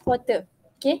amount of water.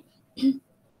 Okay,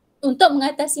 untuk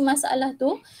mengatasi masalah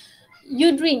tu,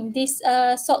 you drink this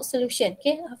salt solution.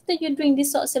 Okay, after you drink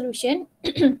this salt solution,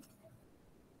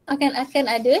 akan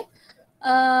ada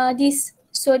this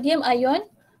sodium ion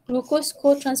glucose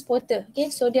cotransporter.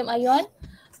 Okay, sodium ion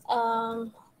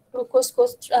glucose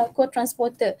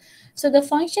cotransporter. So the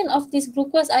function of this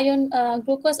sodium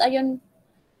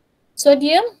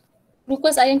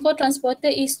glucose ion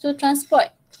cotransporter is to transport.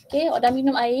 Okay, awak dah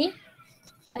minum air,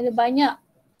 ada banyak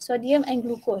sodium and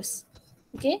glucose.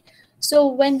 Okay, so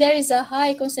when there is a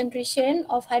high concentration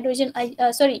of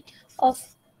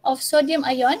sodium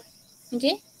ion,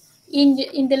 okay,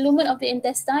 in the lumen of the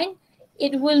intestine,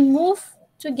 it will move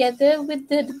together with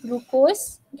the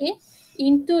glucose, okay,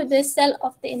 into the cell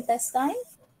of the intestine,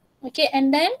 okay,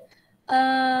 and then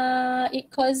it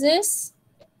causes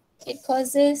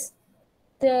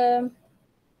the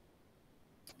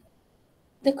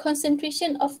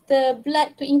concentration of the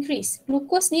blood to increase.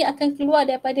 Glucose ni akan keluar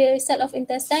daripada cell of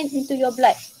intestine into your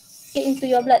blood. Okay, into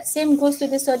your blood. Same goes to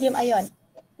the sodium ion.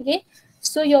 Okay,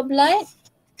 so your blood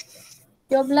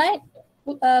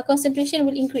concentration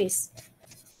will increase.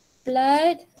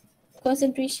 Blood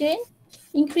concentration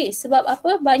increase. Sebab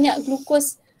apa? Banyak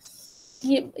glucose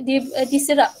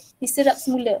diserap. diserap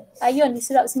semula. Ion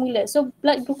diserap semula. So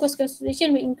blood glucose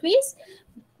concentration will increase.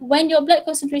 When your blood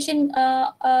concentration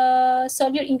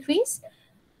solute increase,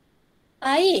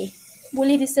 air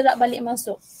boleh diserap balik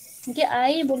masuk. Okay,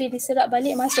 air boleh diserap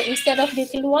balik masuk. Instead of dia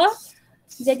keluar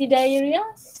jadi diarrhea,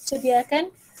 so dia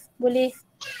akan boleh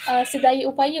sedaya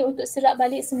upaya untuk serap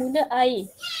balik semula air.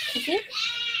 Okay,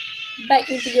 back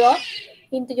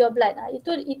into your blood.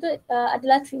 Itu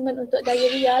adalah treatment untuk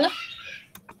diarrhea lah.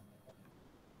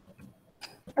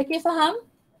 Okay, faham?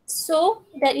 So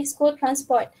that is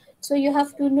Cotransport. So you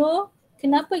have to know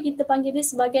kenapa kita panggil dia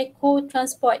sebagai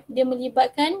Cotransport. Dia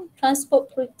melibatkan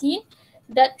transport protein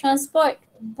that transport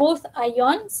both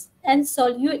ions and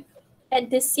solute at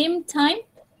the same time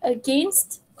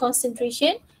against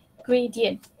concentration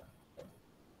gradient.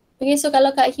 Okay, so kalau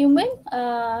kat human,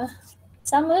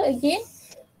 sama again,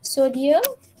 sodium,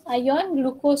 ion,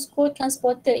 glucose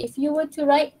cotransporter. If you were to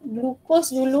write glucose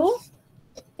dulu,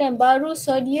 kan baru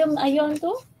sodium ion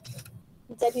tu,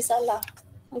 jadi salah.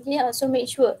 Okay, so make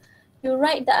sure you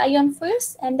write the ion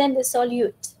first and then the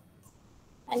solute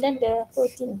and then the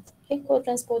protein. Okay,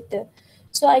 cotransporter.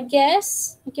 So I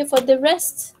guess, okay, for the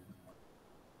rest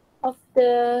of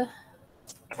the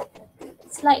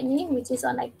slide ni, which is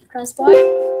on like transport,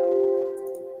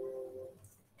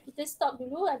 kita stop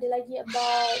dulu. Ada lagi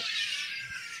about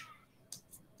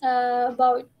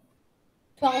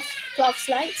 12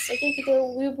 slides. Okay,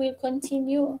 we will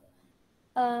continue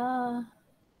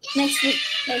next week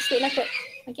lah kot.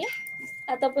 Okay,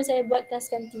 ataupun saya buat kelas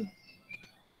ganti.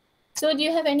 So do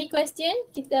you have any question?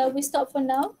 We stop for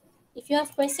now. If you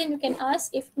have question, you can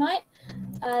ask. If not,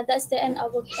 that's the end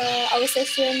of our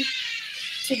session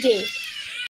today.